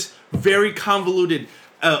has this very convoluted,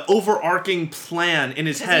 overarching plan in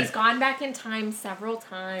his head. He's gone back in time several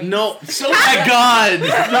times. No, oh my God,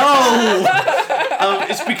 no!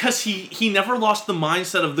 It's because he never lost the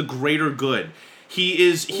mindset of the greater good. He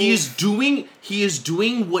is doing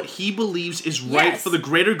what he believes is right Yes. for the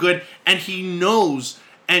greater good, and he knows.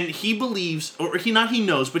 And he believes, but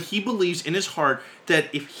he believes in his heart that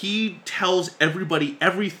if he tells everybody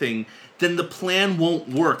everything, then the plan won't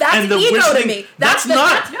work. That's and the ego wishing, to me. That's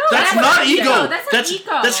not ego. No, that's not ego.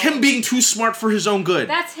 That's him being too smart for his own good.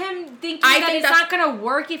 That's him thinking I that think it's that's- not going to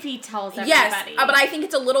work if he tells everybody. Yes, but I think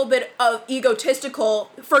it's a little bit of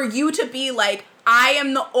egotistical for you to be like, I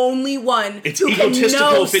am the only one It's who egotistical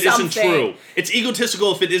can know if it something. isn't true. It's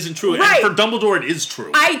egotistical if it isn't true. Right. And for Dumbledore, it is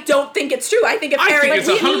true. I don't think it's true. I think if I Harry, think it's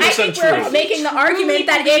 100% I think we're true. making the argument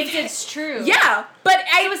that believes if it's true. yeah, but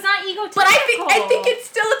It was not egotistical. But I think it's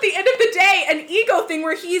still at the end of the day an ego thing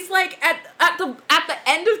where he's like at the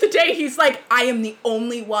end of the day he's like, I am the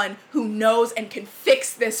only one who knows and can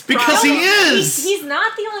fix this problem. Because he is. He's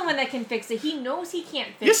not the only one that can fix it. He knows he can't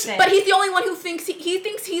fix it. But he's the only one who thinks he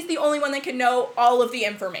thinks he's the only one that can know all of the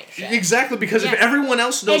information. Exactly, because if Yes. everyone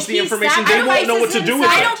else knows If the he information, they won't know what to do with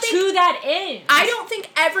sacrifices it. himself to that end. I don't think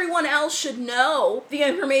everyone else should know the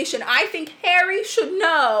information. I think Harry should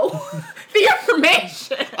know the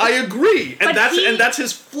information. I agree, and But that's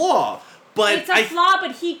his flaw. But It's a flaw,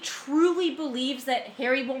 but he truly believes that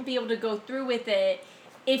Harry won't be able to go through with it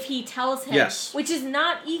if he tells him. Yes. Which is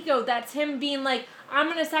not ego. That's him being like, I'm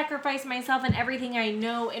going to sacrifice myself and everything I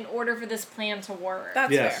know in order for this plan to work.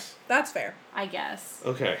 That's Yes. fair. That's fair. I guess.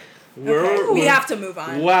 Okay. We have to move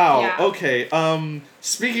on. Wow. Yeah. Okay.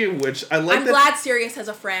 Speaking of which, I like I'm that. glad Sirius has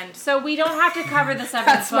a friend. So we don't have to cover the seventh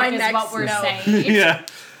That's my book is next what we're note. saying. Yeah.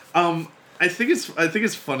 I think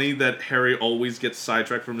it's funny that Harry always gets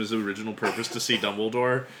sidetracked from his original purpose to see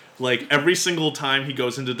Dumbledore. Like every single time he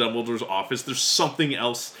goes into Dumbledore's office, there's something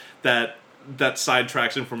else that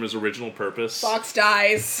sidetracks him from his original purpose. Fox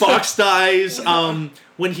dies. Fox dies.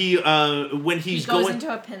 When he's He goes going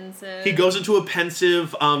into a pensive. He goes into a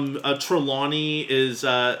pensive. Trelawney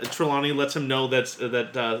lets him know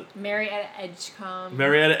that Marietta Edgecombe.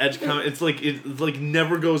 Marietta Edgecombe. It's like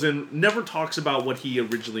never talks about what he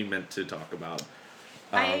originally meant to talk about.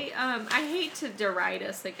 I hate to deride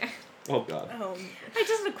us. Oh God. I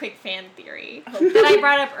just have a quick fan theory that I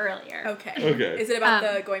brought up earlier. Okay. Okay. Is it about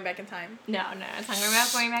the going back in time? No, it's not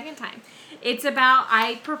about going back in time. It's about,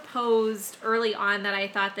 I proposed early on that I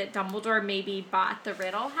thought that Dumbledore maybe bought the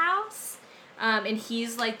Riddle House. And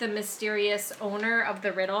he's like the mysterious owner of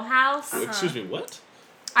the Riddle House. Excuse me. What?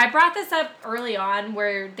 I brought this up early on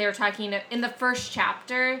where they're talking in the first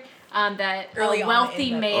chapter. that Early a on wealthy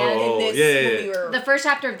in the- man. Oh, in this, yeah. when we were- The first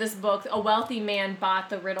chapter of this book, a wealthy man bought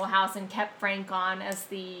the Riddle House and kept Frank on as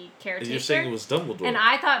the caretaker. And you're saying it was Dumbledore. And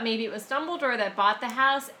I thought maybe it was Dumbledore that bought the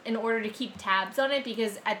house in order to keep tabs on it,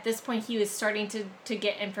 because at this point he was starting to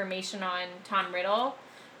get information on Tom Riddle.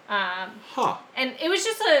 And it was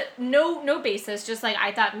just a no basis, just like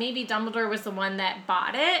I thought maybe Dumbledore was the one that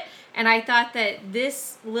bought it, and I thought that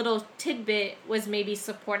this little tidbit was maybe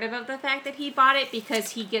supportive of the fact that he bought it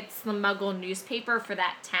because he gets the Muggle newspaper for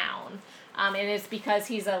that town. And it's because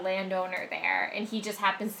he's a landowner there, and he just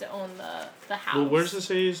happens to own the house. Well, where does it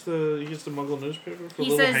say he gets the Muggle newspaper for He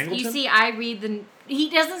Little says, Hangleton? "You see, I read the." He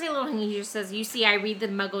doesn't say Little Hangleton. He just says, "You see, I read the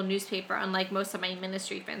Muggle newspaper, unlike most of my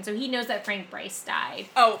Ministry friends." So he knows that Frank Bryce died.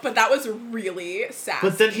 Oh, but that was really sad.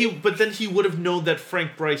 But then he would have known that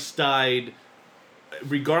Frank Bryce died,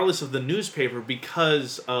 regardless of the newspaper,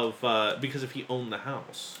 because if he owned the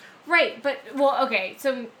house. Right, but okay,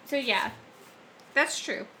 so yeah. That's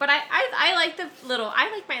true, but I like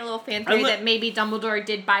my little fan theory that maybe Dumbledore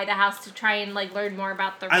did buy the house to try and learn more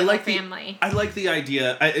about the Riddle family. I like the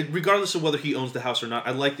idea, regardless of whether he owns the house or not.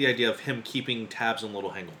 I like the idea of him keeping tabs on Little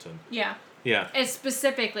Hangleton. Yeah. Yeah. And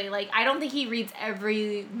specifically, I don't think he reads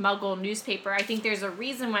every Muggle newspaper. I think there's a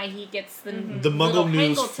reason why he gets the Muggle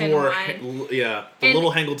news Hangleton for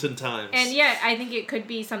Little Hangleton Times. And yeah, I think it could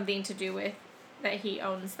be something to do with that he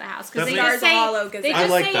owns the house, because they Stars just say Hollow Gazette. they just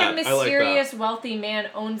like say that. a mysterious wealthy man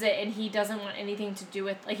owns it and he doesn't want anything to do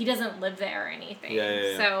with he doesn't live there or anything.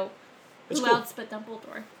 Yeah. So It's who cool. else but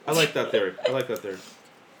Dumbledore? I like that theory.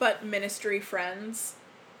 But Ministry friends,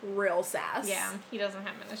 real sass. Yeah, he doesn't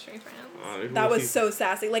have Ministry friends. That was so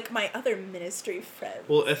sassy. Like my other Ministry friends.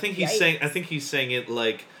 Well, I think he's Yikes. saying it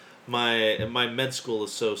like my med school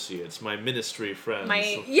associates, my ministry friends.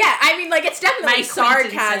 Yeah, I mean, it's definitely My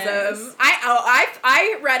sarcasm. acquaintances.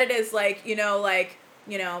 I read it as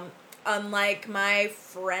unlike my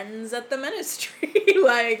friends at the Ministry,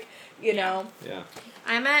 Yeah.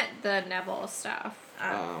 I'm at the Neville stuff.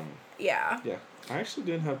 Yeah. Yeah. I actually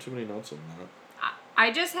didn't have too many notes on that.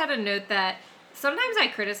 I just had a note that sometimes I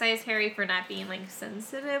criticize Harry for not being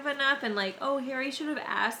sensitive enough and Harry should have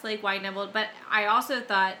asked why Neville, but I also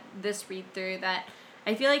thought this read through that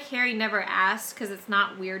I feel like Harry never asked because it's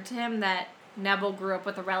not weird to him that Neville grew up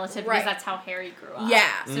with a relative Right. because that's how Harry grew up.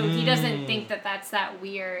 Yeah. So he doesn't think that that's that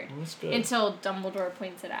weird That's good. until Dumbledore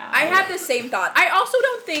points it out. I had the same thought. I also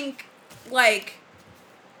don't think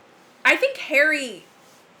I think Harry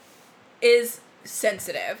is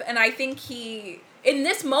sensitive, and I think he in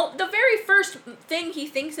this the very first thing he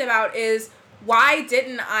thinks about is, why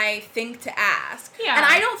didn't I think to ask? Yeah. And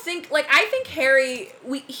I don't think, I think Harry,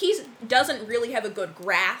 he doesn't really have a good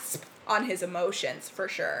grasp on his emotions, for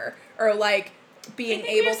sure. Or, being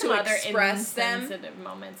able to express them. Insensitive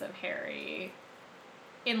moments of Harry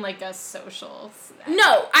in, a social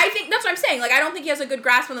No, I think, that's what I'm saying. I don't think he has a good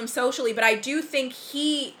grasp on them socially, but I do think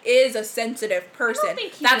he is a sensitive person. I don't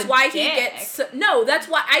think he's that's a why dick. he gets, no, that's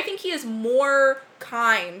why, I think he is more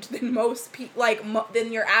kind than most people,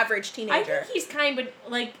 than your average teenager. I think he's kind,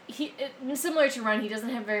 but similar to Ron, he doesn't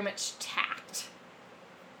have very much tact.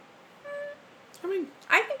 I mean,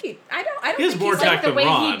 I think I don't He has think more he's tact The than way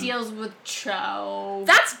Ron. he deals with Cho.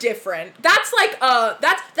 That's different. That's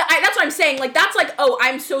that's what I'm saying. That's oh,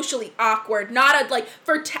 I'm socially awkward. Not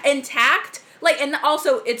for intact. And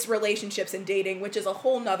also it's relationships and dating, which is a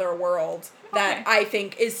whole nother world that Okay. I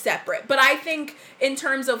think is separate. But I think in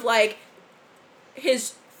terms of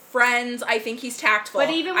his friends, I think he's tactful. But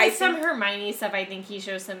even with some think, Hermione stuff, I think he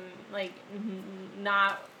shows some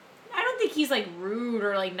not. I don't think he's rude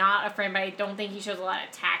or not a friend, but I don't think he shows a lot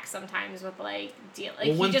of tact sometimes with deal.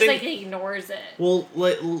 Well, he just ignores it. well,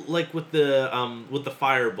 with the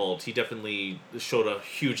firebolt, he definitely showed a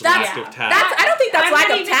huge That's- lack of tact. I don't think that's I'm lack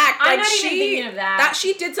not of even- tact. I'm not even thinking of that. That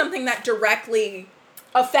she did something that directly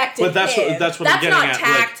affected But that's him. what- that's what I'm getting not at,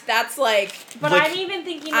 tact. That's But I'm even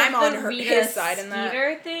thinking I'm of on the Rita his side in that.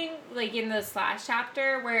 Skeeter thing, in the Slash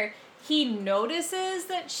chapter, where he notices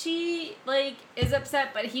that she, is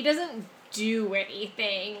upset, but he doesn't do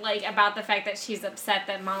anything, about the fact that she's upset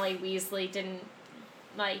that Molly Weasley didn't,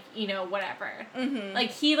 whatever. Mm-hmm.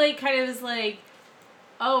 He, kind of is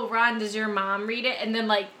oh, Ron, does your mom read it? And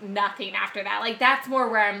then, nothing after that. That's more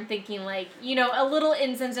where I'm thinking, a little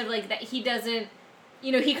insensitive, that he doesn't,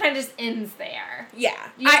 he kind of just ends there. Yeah.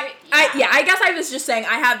 Yeah. I guess I was just saying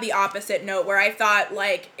I have the opposite note where I thought,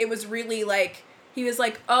 it was really, he was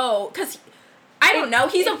oh, because, I don't know,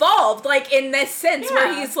 he's evolved, in this sense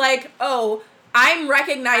where Yeah. he's oh, I'm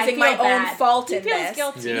recognizing my own fault in he feels this.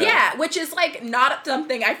 guilty. Yeah. Which is, not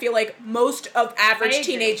something I feel most of I average agree.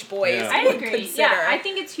 teenage boys Yeah. I would agree. consider. Yeah, I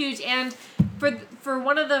think it's huge. And for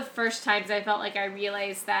one of the first times I felt like I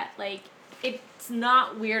realized that like it's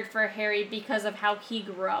not weird for Harry because of how he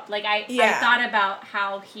grew up. Like I thought about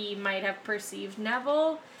how he might have perceived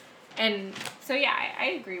Neville, and so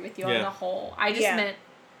I agree with you on the whole. I just meant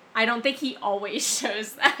I don't think he always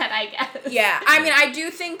shows that, I guess. Yeah, I mean, I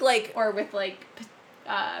do think, like... Or with, like,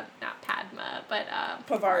 not Padma, but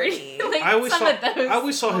Pavarti. Like, I always saw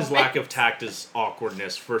his moments. lack of tact as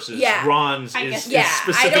awkwardness versus Yeah. Ron's is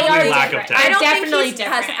specifically I don't lack think of they're tact. I don't Definitely think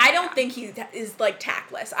different. I don't think he is, like,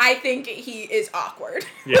 tactless. I think he is awkward.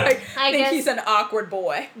 Yeah. Like, I I think guess- he's an awkward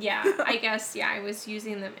boy. Yeah, I guess, I was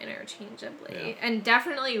using them interchangeably. Yeah. And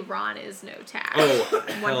definitely Ron is no tact. Oh,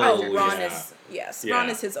 hell Oh, Ron yeah. is... Yes, Yeah. Ron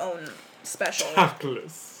is his own special...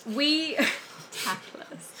 Tactless. We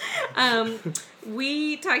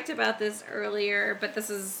talked about this earlier, but this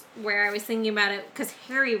is where I was thinking about it, because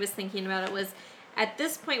Harry was thinking about it, was at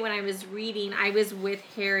this point when I was reading, I was with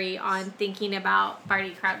Harry on thinking about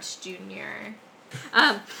Barty Crouch Jr.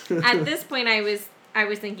 At this point, I was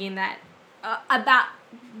thinking that about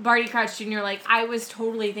Barty Crouch Jr., like, I was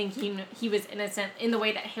totally thinking he was innocent in the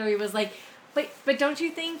way that Harry was like, But don't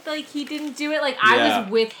you think, like, he didn't do it? Like, I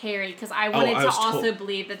was with Harry, because I wanted to also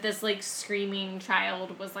believe that this, like, screaming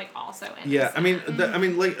child was, like, also innocent. Yeah, I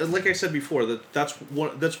mean, like I said before, that's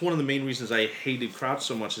one of the main reasons I hated Crouch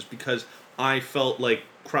so much is because I felt like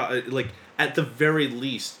at the very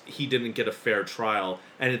least he didn't get a fair trial,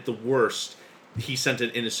 and at the worst he sent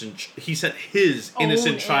his innocent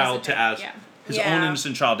child to own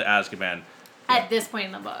innocent child to Azkaban. At this point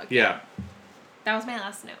in the book. Yeah. That was my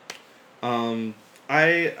last note.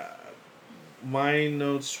 My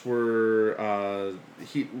notes were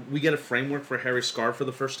we get a framework for Harry's scar for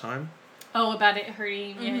the first time. Oh, about it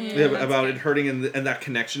hurting. Mm-hmm. Yeah, about it hurting and that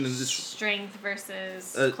connection and this strength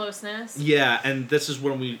versus closeness. Yeah, and this is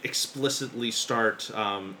when we explicitly start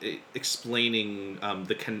explaining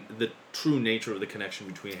the true nature of the connection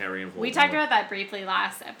between Harry and Voldemort. We talked about that briefly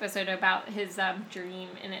last episode about his dream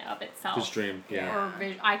in and of itself. His dream, yeah. Or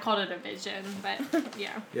I called it a vision, but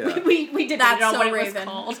yeah. Yeah. we did That's not know so what Raven. it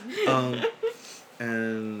was called.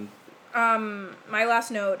 And my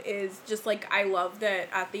last note is just, like, I love that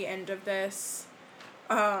at the end of this,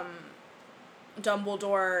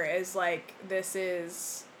 Dumbledore is like, this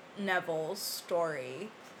is Neville's story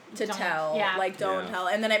to tell. Yeah. Like, don't tell.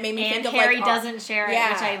 And then it made me think of, Harry like... doesn't share it,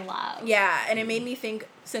 which I love. Yeah, and it made me think...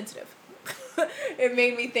 Sensitive. It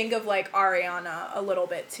made me think of, like, Ariana a little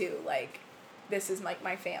bit, too. Like, this is, like,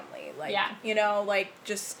 my family. Like, you know, like,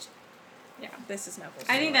 just... Yeah. This is Neville's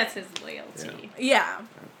I think story. that's his loyalty. Yeah.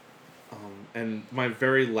 And my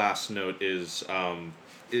very last note is,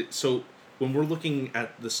 so when we're looking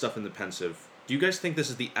at the stuff in the pensive, do you guys think this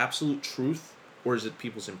is the absolute truth, or is it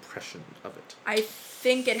people's impression of it? I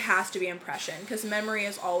think it has to be impression, because memory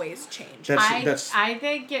is always changed. I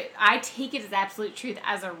take it as absolute truth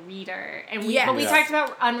as a reader, and we talked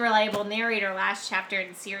about unreliable narrator last chapter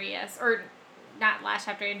in Sirius, or not last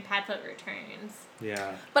chapter in Padfoot Returns.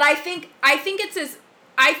 Yeah. But I think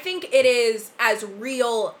it is as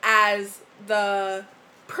real as the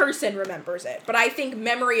person remembers it. But I think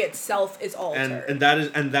memory itself is altered. And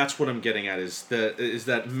that's what I'm getting at is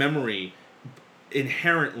that memory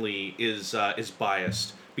inherently is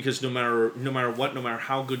biased, because no matter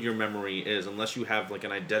how good your memory is, unless you have like an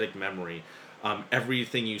eidetic memory,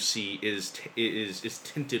 everything you see is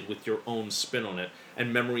tinted with your own spin on it,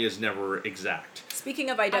 and memory is never exact. Speaking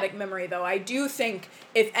of eidetic memory, though, I do think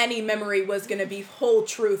if any memory was going to be whole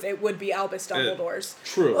truth, it would be Albus Dumbledore's.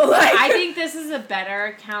 True. Like, I think this is a better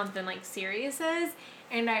account than like Sirius's,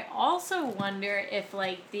 and I also wonder if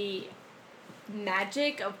like the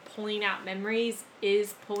magic of pulling out memories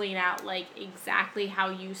is pulling out like exactly how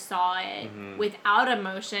you saw it without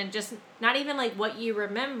emotion, just not even like what you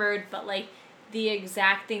remembered, but like the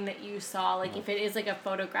exact thing that you saw, like if it is like a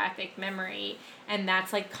photographic memory, and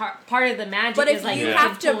that's like part of the magic. but if is, like, you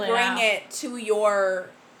have to bring it to your,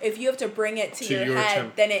 if you have to bring it to your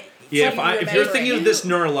head, then it. Yeah, if you're thinking of this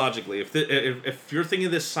neurologically, if you're thinking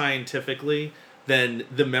of this scientifically, then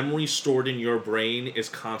the memory stored in your brain is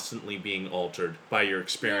constantly being altered by your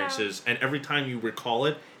experiences, and every time you recall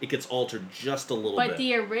it, it gets altered just a little bit. But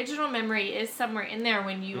the original memory is somewhere in there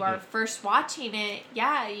when you are first watching it.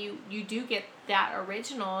 Yeah, you do get that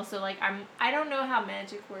original. So like I don't know how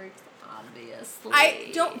magic works, obviously.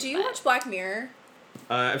 Do you watch Black Mirror?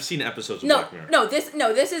 I've seen episodes of Black Mirror.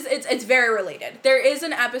 This is it's very related. There is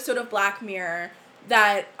an episode of Black Mirror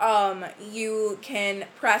that you can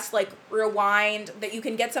press like rewind, that you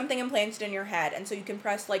can get something implanted in your head, and so you can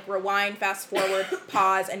press like rewind, fast forward,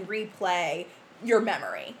 pause, and replay your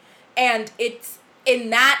memory. And it's in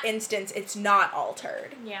that instance, it's not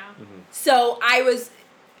altered. Yeah. So I was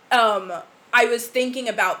thinking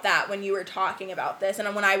about that when you were talking about this,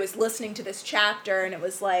 and when I was listening to this chapter, and it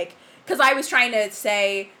was like, because I was trying to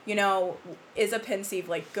say, you know, is a pensieve,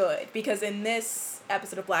 like, good? Because in this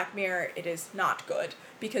episode of Black Mirror, it is not good,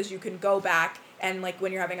 because you can go back, and, like,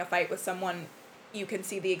 when you're having a fight with someone, you can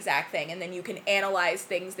see the exact thing, and then you can analyze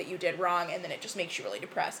things that you did wrong, and then it just makes you really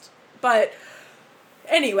depressed. But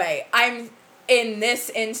anyway, in this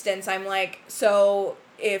instance, I'm like, so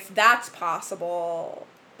if that's possible,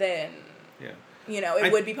 then, you know,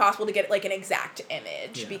 it would be possible to get, like, an exact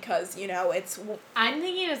image, because, you know, it's... I'm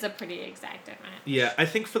thinking it's a pretty exact image. Yeah, I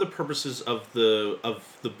think for the purposes of the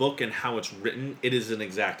book and how it's written, it is an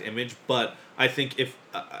exact image, but I think if,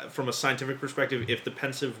 from a scientific perspective, if the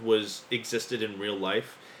pensieve existed in real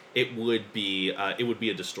life, it would be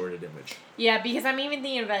a distorted image. Yeah, because I'm even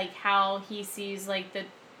thinking of, like, how he sees, like,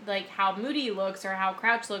 how Moody looks or how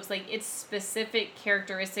Crouch looks, like, it's specific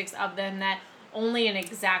characteristics of them that only an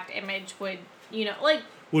exact image would, you know, like...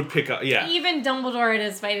 Would pick up, yeah. Even Dumbledore in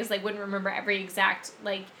his fight is, like, wouldn't remember every exact,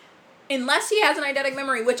 like... Unless he has an eidetic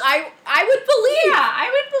memory, which I would believe. Yeah, I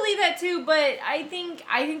would believe that too, but I think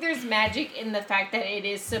there's magic in the fact that it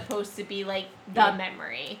is supposed to be, like, the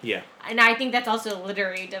memory. Yeah. And I think that's also a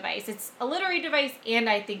literary device. It's a literary device, and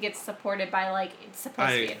I think it's supported by, like, it's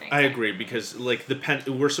supposed to be an exact. I agree, because, like,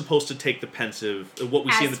 we're supposed to take the pensieve, what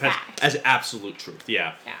we see in the pensieve, as absolute truth.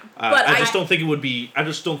 Yeah. Yeah. But I just don't think it would be. I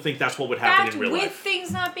just don't think that's what would happen in real life. With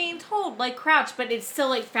things not being told, like Crouch, but it's still,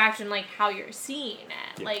 like, fact in, like, how you're seeing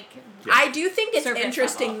it. Yeah. Like, yeah. I do think it's Surface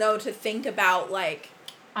interesting, level. though, to think about, like...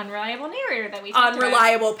 Unreliable narrator that we talked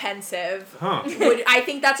Unreliable pensive. Huh. I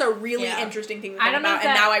think that's a really interesting thing to think about,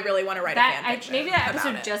 and now I really want to write a fanfiction. Maybe that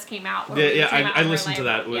episode it. just came out. I listened to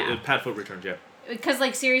that. Yeah. Pat Foot returns, yeah. Because,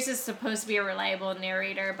 like, Sirius is supposed to be a reliable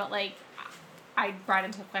narrator, but, like, I brought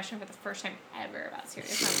into question for the first time ever about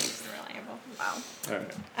Sirius not being reliable. Wow. All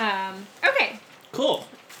right. Okay. Cool.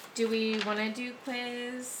 Do we want to do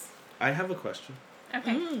quiz? I have a question.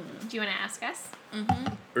 Okay. Do you want to ask us?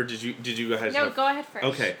 Or did you go ahead? No, go ahead first.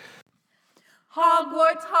 Okay.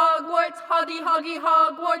 Hogwarts, Hogwarts, Hoggy, Hoggy,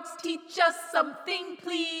 Hogwarts, teach us something,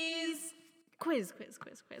 please. Quiz.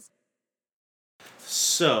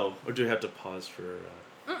 So, or do we have to pause for...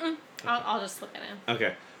 I'll just slip it in.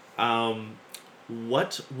 Okay.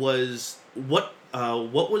 What was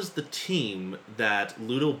the team that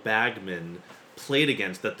Ludo Bagman played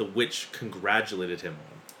against that the witch congratulated him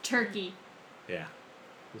on? Turkey. Yeah.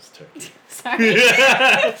 It was Turkey. Sorry.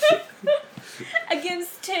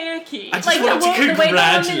 Against Turkey. I just like wanted to the way the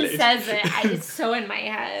woman congratulate. says it, it's so in my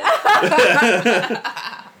head.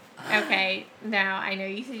 Okay, now I know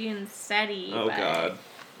you said you didn't study. Oh, but,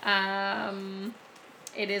 God.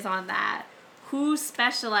 It is on that. Who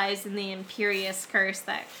specialized in the Imperious Curse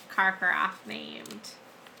that Karkaroff named?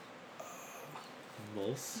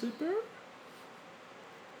 Mulciber?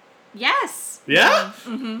 Yes. Yeah?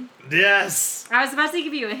 Yes. I was about to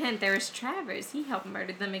give you a hint. There was Travers. He helped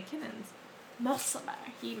murder the McKinnons. Mulciber.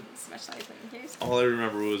 He specialized in Imperious Curse. All I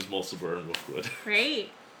remember was Mulciber and Wolfwood.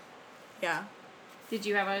 Great. Yeah. Did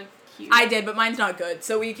you have a cue? I did, but mine's not good,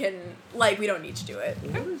 so we can, like, we don't need to do it.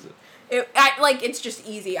 What is it? It's just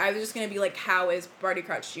easy. I was just going to be like, how is Barty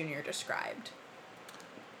Crouch Jr. described?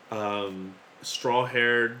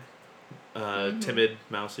 Straw-haired, timid,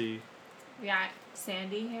 mousy. Yeah,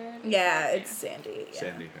 sandy hair. Yeah, it's Sandy. Yeah.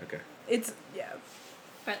 Sandy, okay. It's, yeah.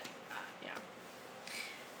 But, yeah.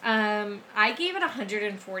 I gave it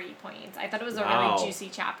 140 points. I thought it was a really juicy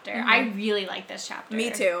chapter. I really like this chapter. Me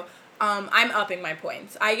too. I'm upping my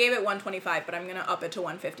points. I gave it 125, but I'm going to up it to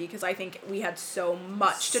 150 because I think we had so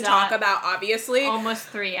much to talk about, obviously. Almost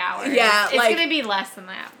 3 hours. Yeah, it's going to be less than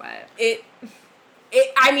that, but...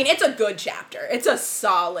 I mean, it's a good chapter. It's a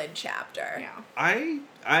solid chapter. Yeah. I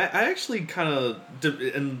actually kind of,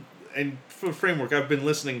 and for framework, I've been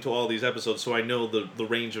listening to all these episodes, so I know the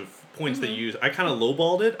range of points that you use. I kind of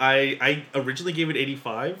lowballed it. I originally gave it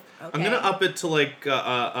 85. Okay. I'm gonna up it to like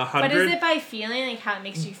 100. But is it by feeling, like how it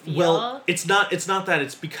makes you feel? Well, it's not that.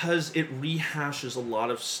 It's because it rehashes a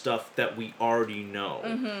lot of stuff that we already know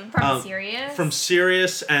From Sirius. From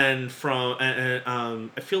Sirius and from I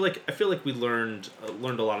feel like we learned a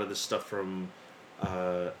lot of this stuff from.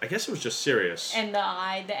 I guess it was just Sirius. And the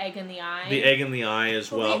egg in the eye. The egg in the eye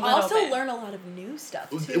as well. We also learn a lot of new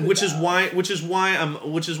stuff too. Which is why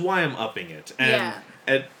I'm upping it.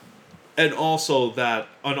 And also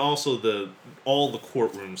all the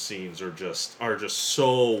courtroom scenes are just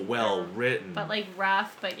so well written. But like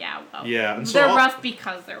rough, but yeah. Well, yeah, and so they're rough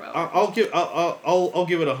because they're well. I'll give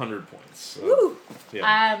it 100 points. So, Woo.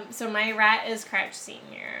 Yeah. So my rat is Crouch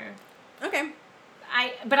Senior. Okay.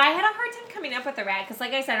 But I had a hard time coming up with a rat because,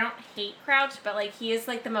 like I said, I don't hate Crouch, but like he is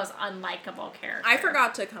like the most unlikable character. I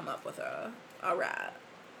forgot to come up with a rat.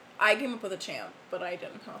 I came up with a Champ, but I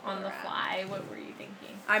didn't come up with on a the rat. fly. What were you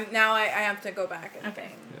thinking? I have to go back and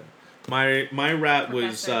think. Yeah. My rat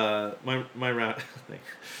Professor. was my rat.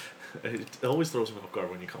 It always throws me off guard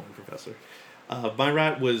when you call me Professor. My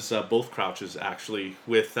rat was both Crouches actually,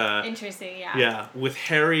 with Interesting, yeah. yeah, with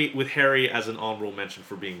Harry as an honorable mention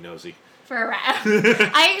for being nosy. For a rat.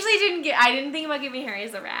 I didn't think about giving Harry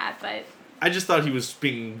as a rat, but I just thought he was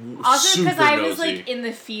being also super because I nosy. was like in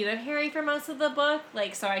the feet of Harry for most of the book,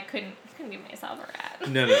 like so I couldn't give myself a rat.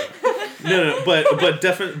 No, but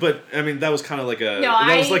definitely, but I mean that was kind of like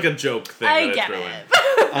was like a joke thing I that I get threw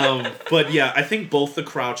it. in. But yeah, I think both the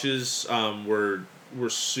Crouches were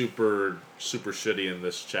super shitty in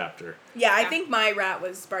this chapter. Yeah, I think my rat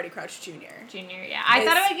was Barty Crouch Jr. Junior, yeah. I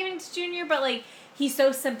thought about giving it to Junior, but like he's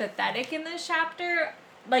so sympathetic in this chapter,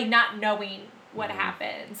 like not knowing what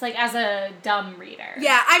happens, like as a dumb reader.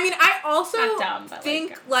 Yeah, I mean, I also Not dumb, but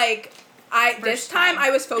think like, this time I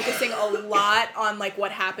was focusing a lot on like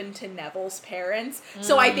what happened to Neville's parents,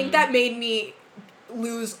 so I think that made me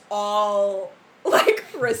lose all like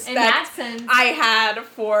respect in that sense, I had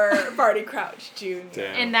for Barty Crouch Jr.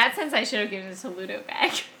 Damn. in that sense, I should have given it to Ludo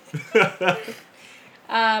back.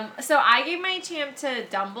 So I gave my Champ to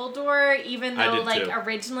Dumbledore, even I though did like too.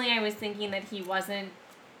 originally I was thinking that he wasn't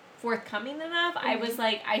forthcoming enough. I was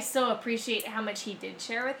like, I still appreciate how much he did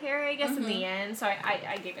share with Harry, I guess, in the end. So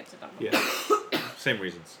I gave it to Dumbledore. Yeah, same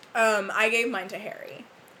reasons. I gave mine to Harry.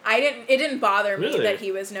 It didn't bother me Really? that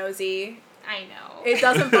he was nosy. I know. It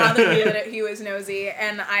doesn't bother me that he was nosy,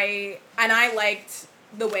 and I liked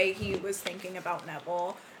the way he was thinking about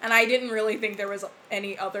Neville, and I didn't really think there was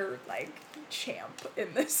any other like Champ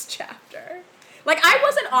in this chapter. Like I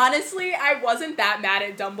wasn't that mad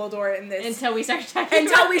at Dumbledore in this Until we started talking.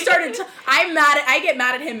 I get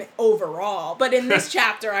mad at him overall, but in this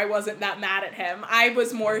chapter I wasn't that mad at him. I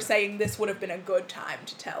was more saying this would have been a good time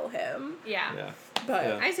to tell him. Yeah. But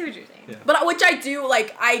Yeah. I see what you're saying. Yeah. But which I do,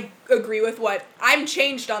 like, I agree with I'm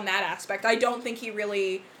changed on that aspect. I don't think he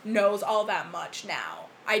really knows all that much now.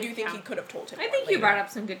 I do think he could have told him I more think you later. brought up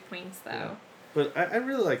some good points, though. Yeah. But I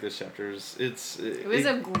really like this chapter. It was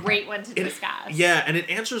a great one to discuss. Yeah, and it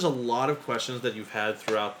answers a lot of questions that you've had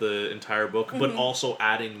throughout the entire book, but also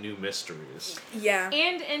adding new mysteries. Yeah.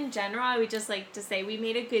 And in general, I would just like to say we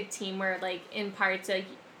made a good team where, like, in parts, like,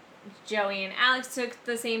 Joey and Alex took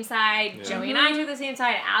the same side, Yeah. Joey and I took the same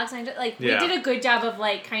side, Alex and I took, like, Yeah. we did a good job of,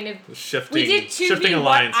 like, kind of... Shifting, We did 2v1. shifting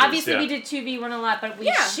alliances. Obviously, yeah. we did 2v1 a lot, but we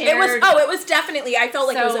Yeah. shared... It was definitely, I felt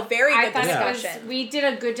like it was a very good thought discussion. we did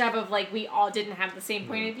a good job of, like, we all didn't have the same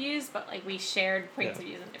point of views, but, like, we shared points of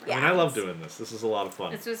views in different I mean, I love doing this. This is a lot of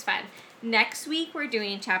fun. This was fun. Next week, we're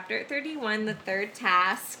doing Chapter 31, The Third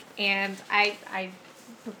Task, and I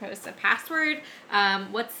proposed a password.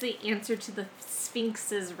 What's the answer to the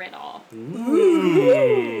Sphinx's riddle?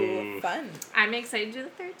 Ooh, fun. I'm excited to do the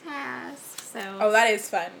third task. So Oh, that is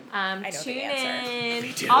fun. I know tune the answer. in.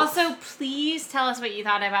 Me too. Also, please tell us what you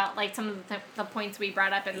thought about like some of the points we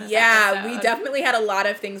brought up in this Yeah, episode. we definitely had a lot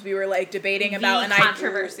of things we were like debating about, and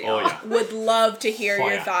controversial. Oh, yeah. I would love to hear Oh,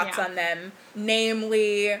 your yeah. thoughts Yeah. on them,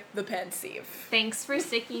 namely the pensieve. Thanks for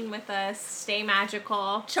sticking with us. Stay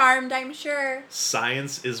magical. Charmed, I'm sure.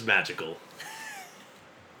 Science is magical.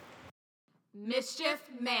 Mischief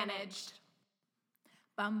managed.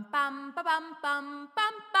 Bum bum ba bum bum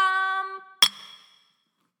bum bum.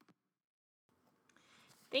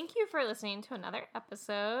 Thank you for listening to another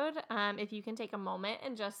episode. If you can take a moment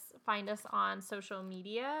and just find us on social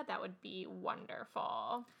media, that would be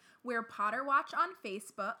wonderful. We're Potter Watch on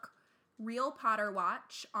Facebook, Real Potter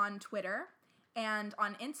Watch on Twitter, and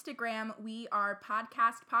on Instagram, we are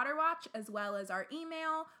Podcast Potter Watch, as well as our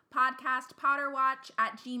email,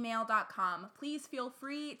 podcastpotterwatch@gmail.com. Please feel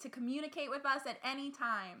free to communicate with us at any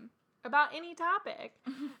time. About any topic.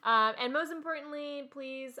 And most importantly,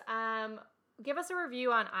 please give us a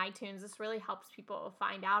review on iTunes. This really helps people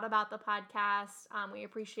find out about the podcast. We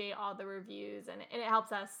appreciate all the reviews, and it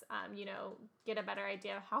helps us, get a better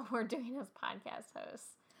idea of how we're doing as podcast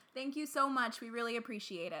hosts. Thank you so much. We really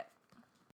appreciate it.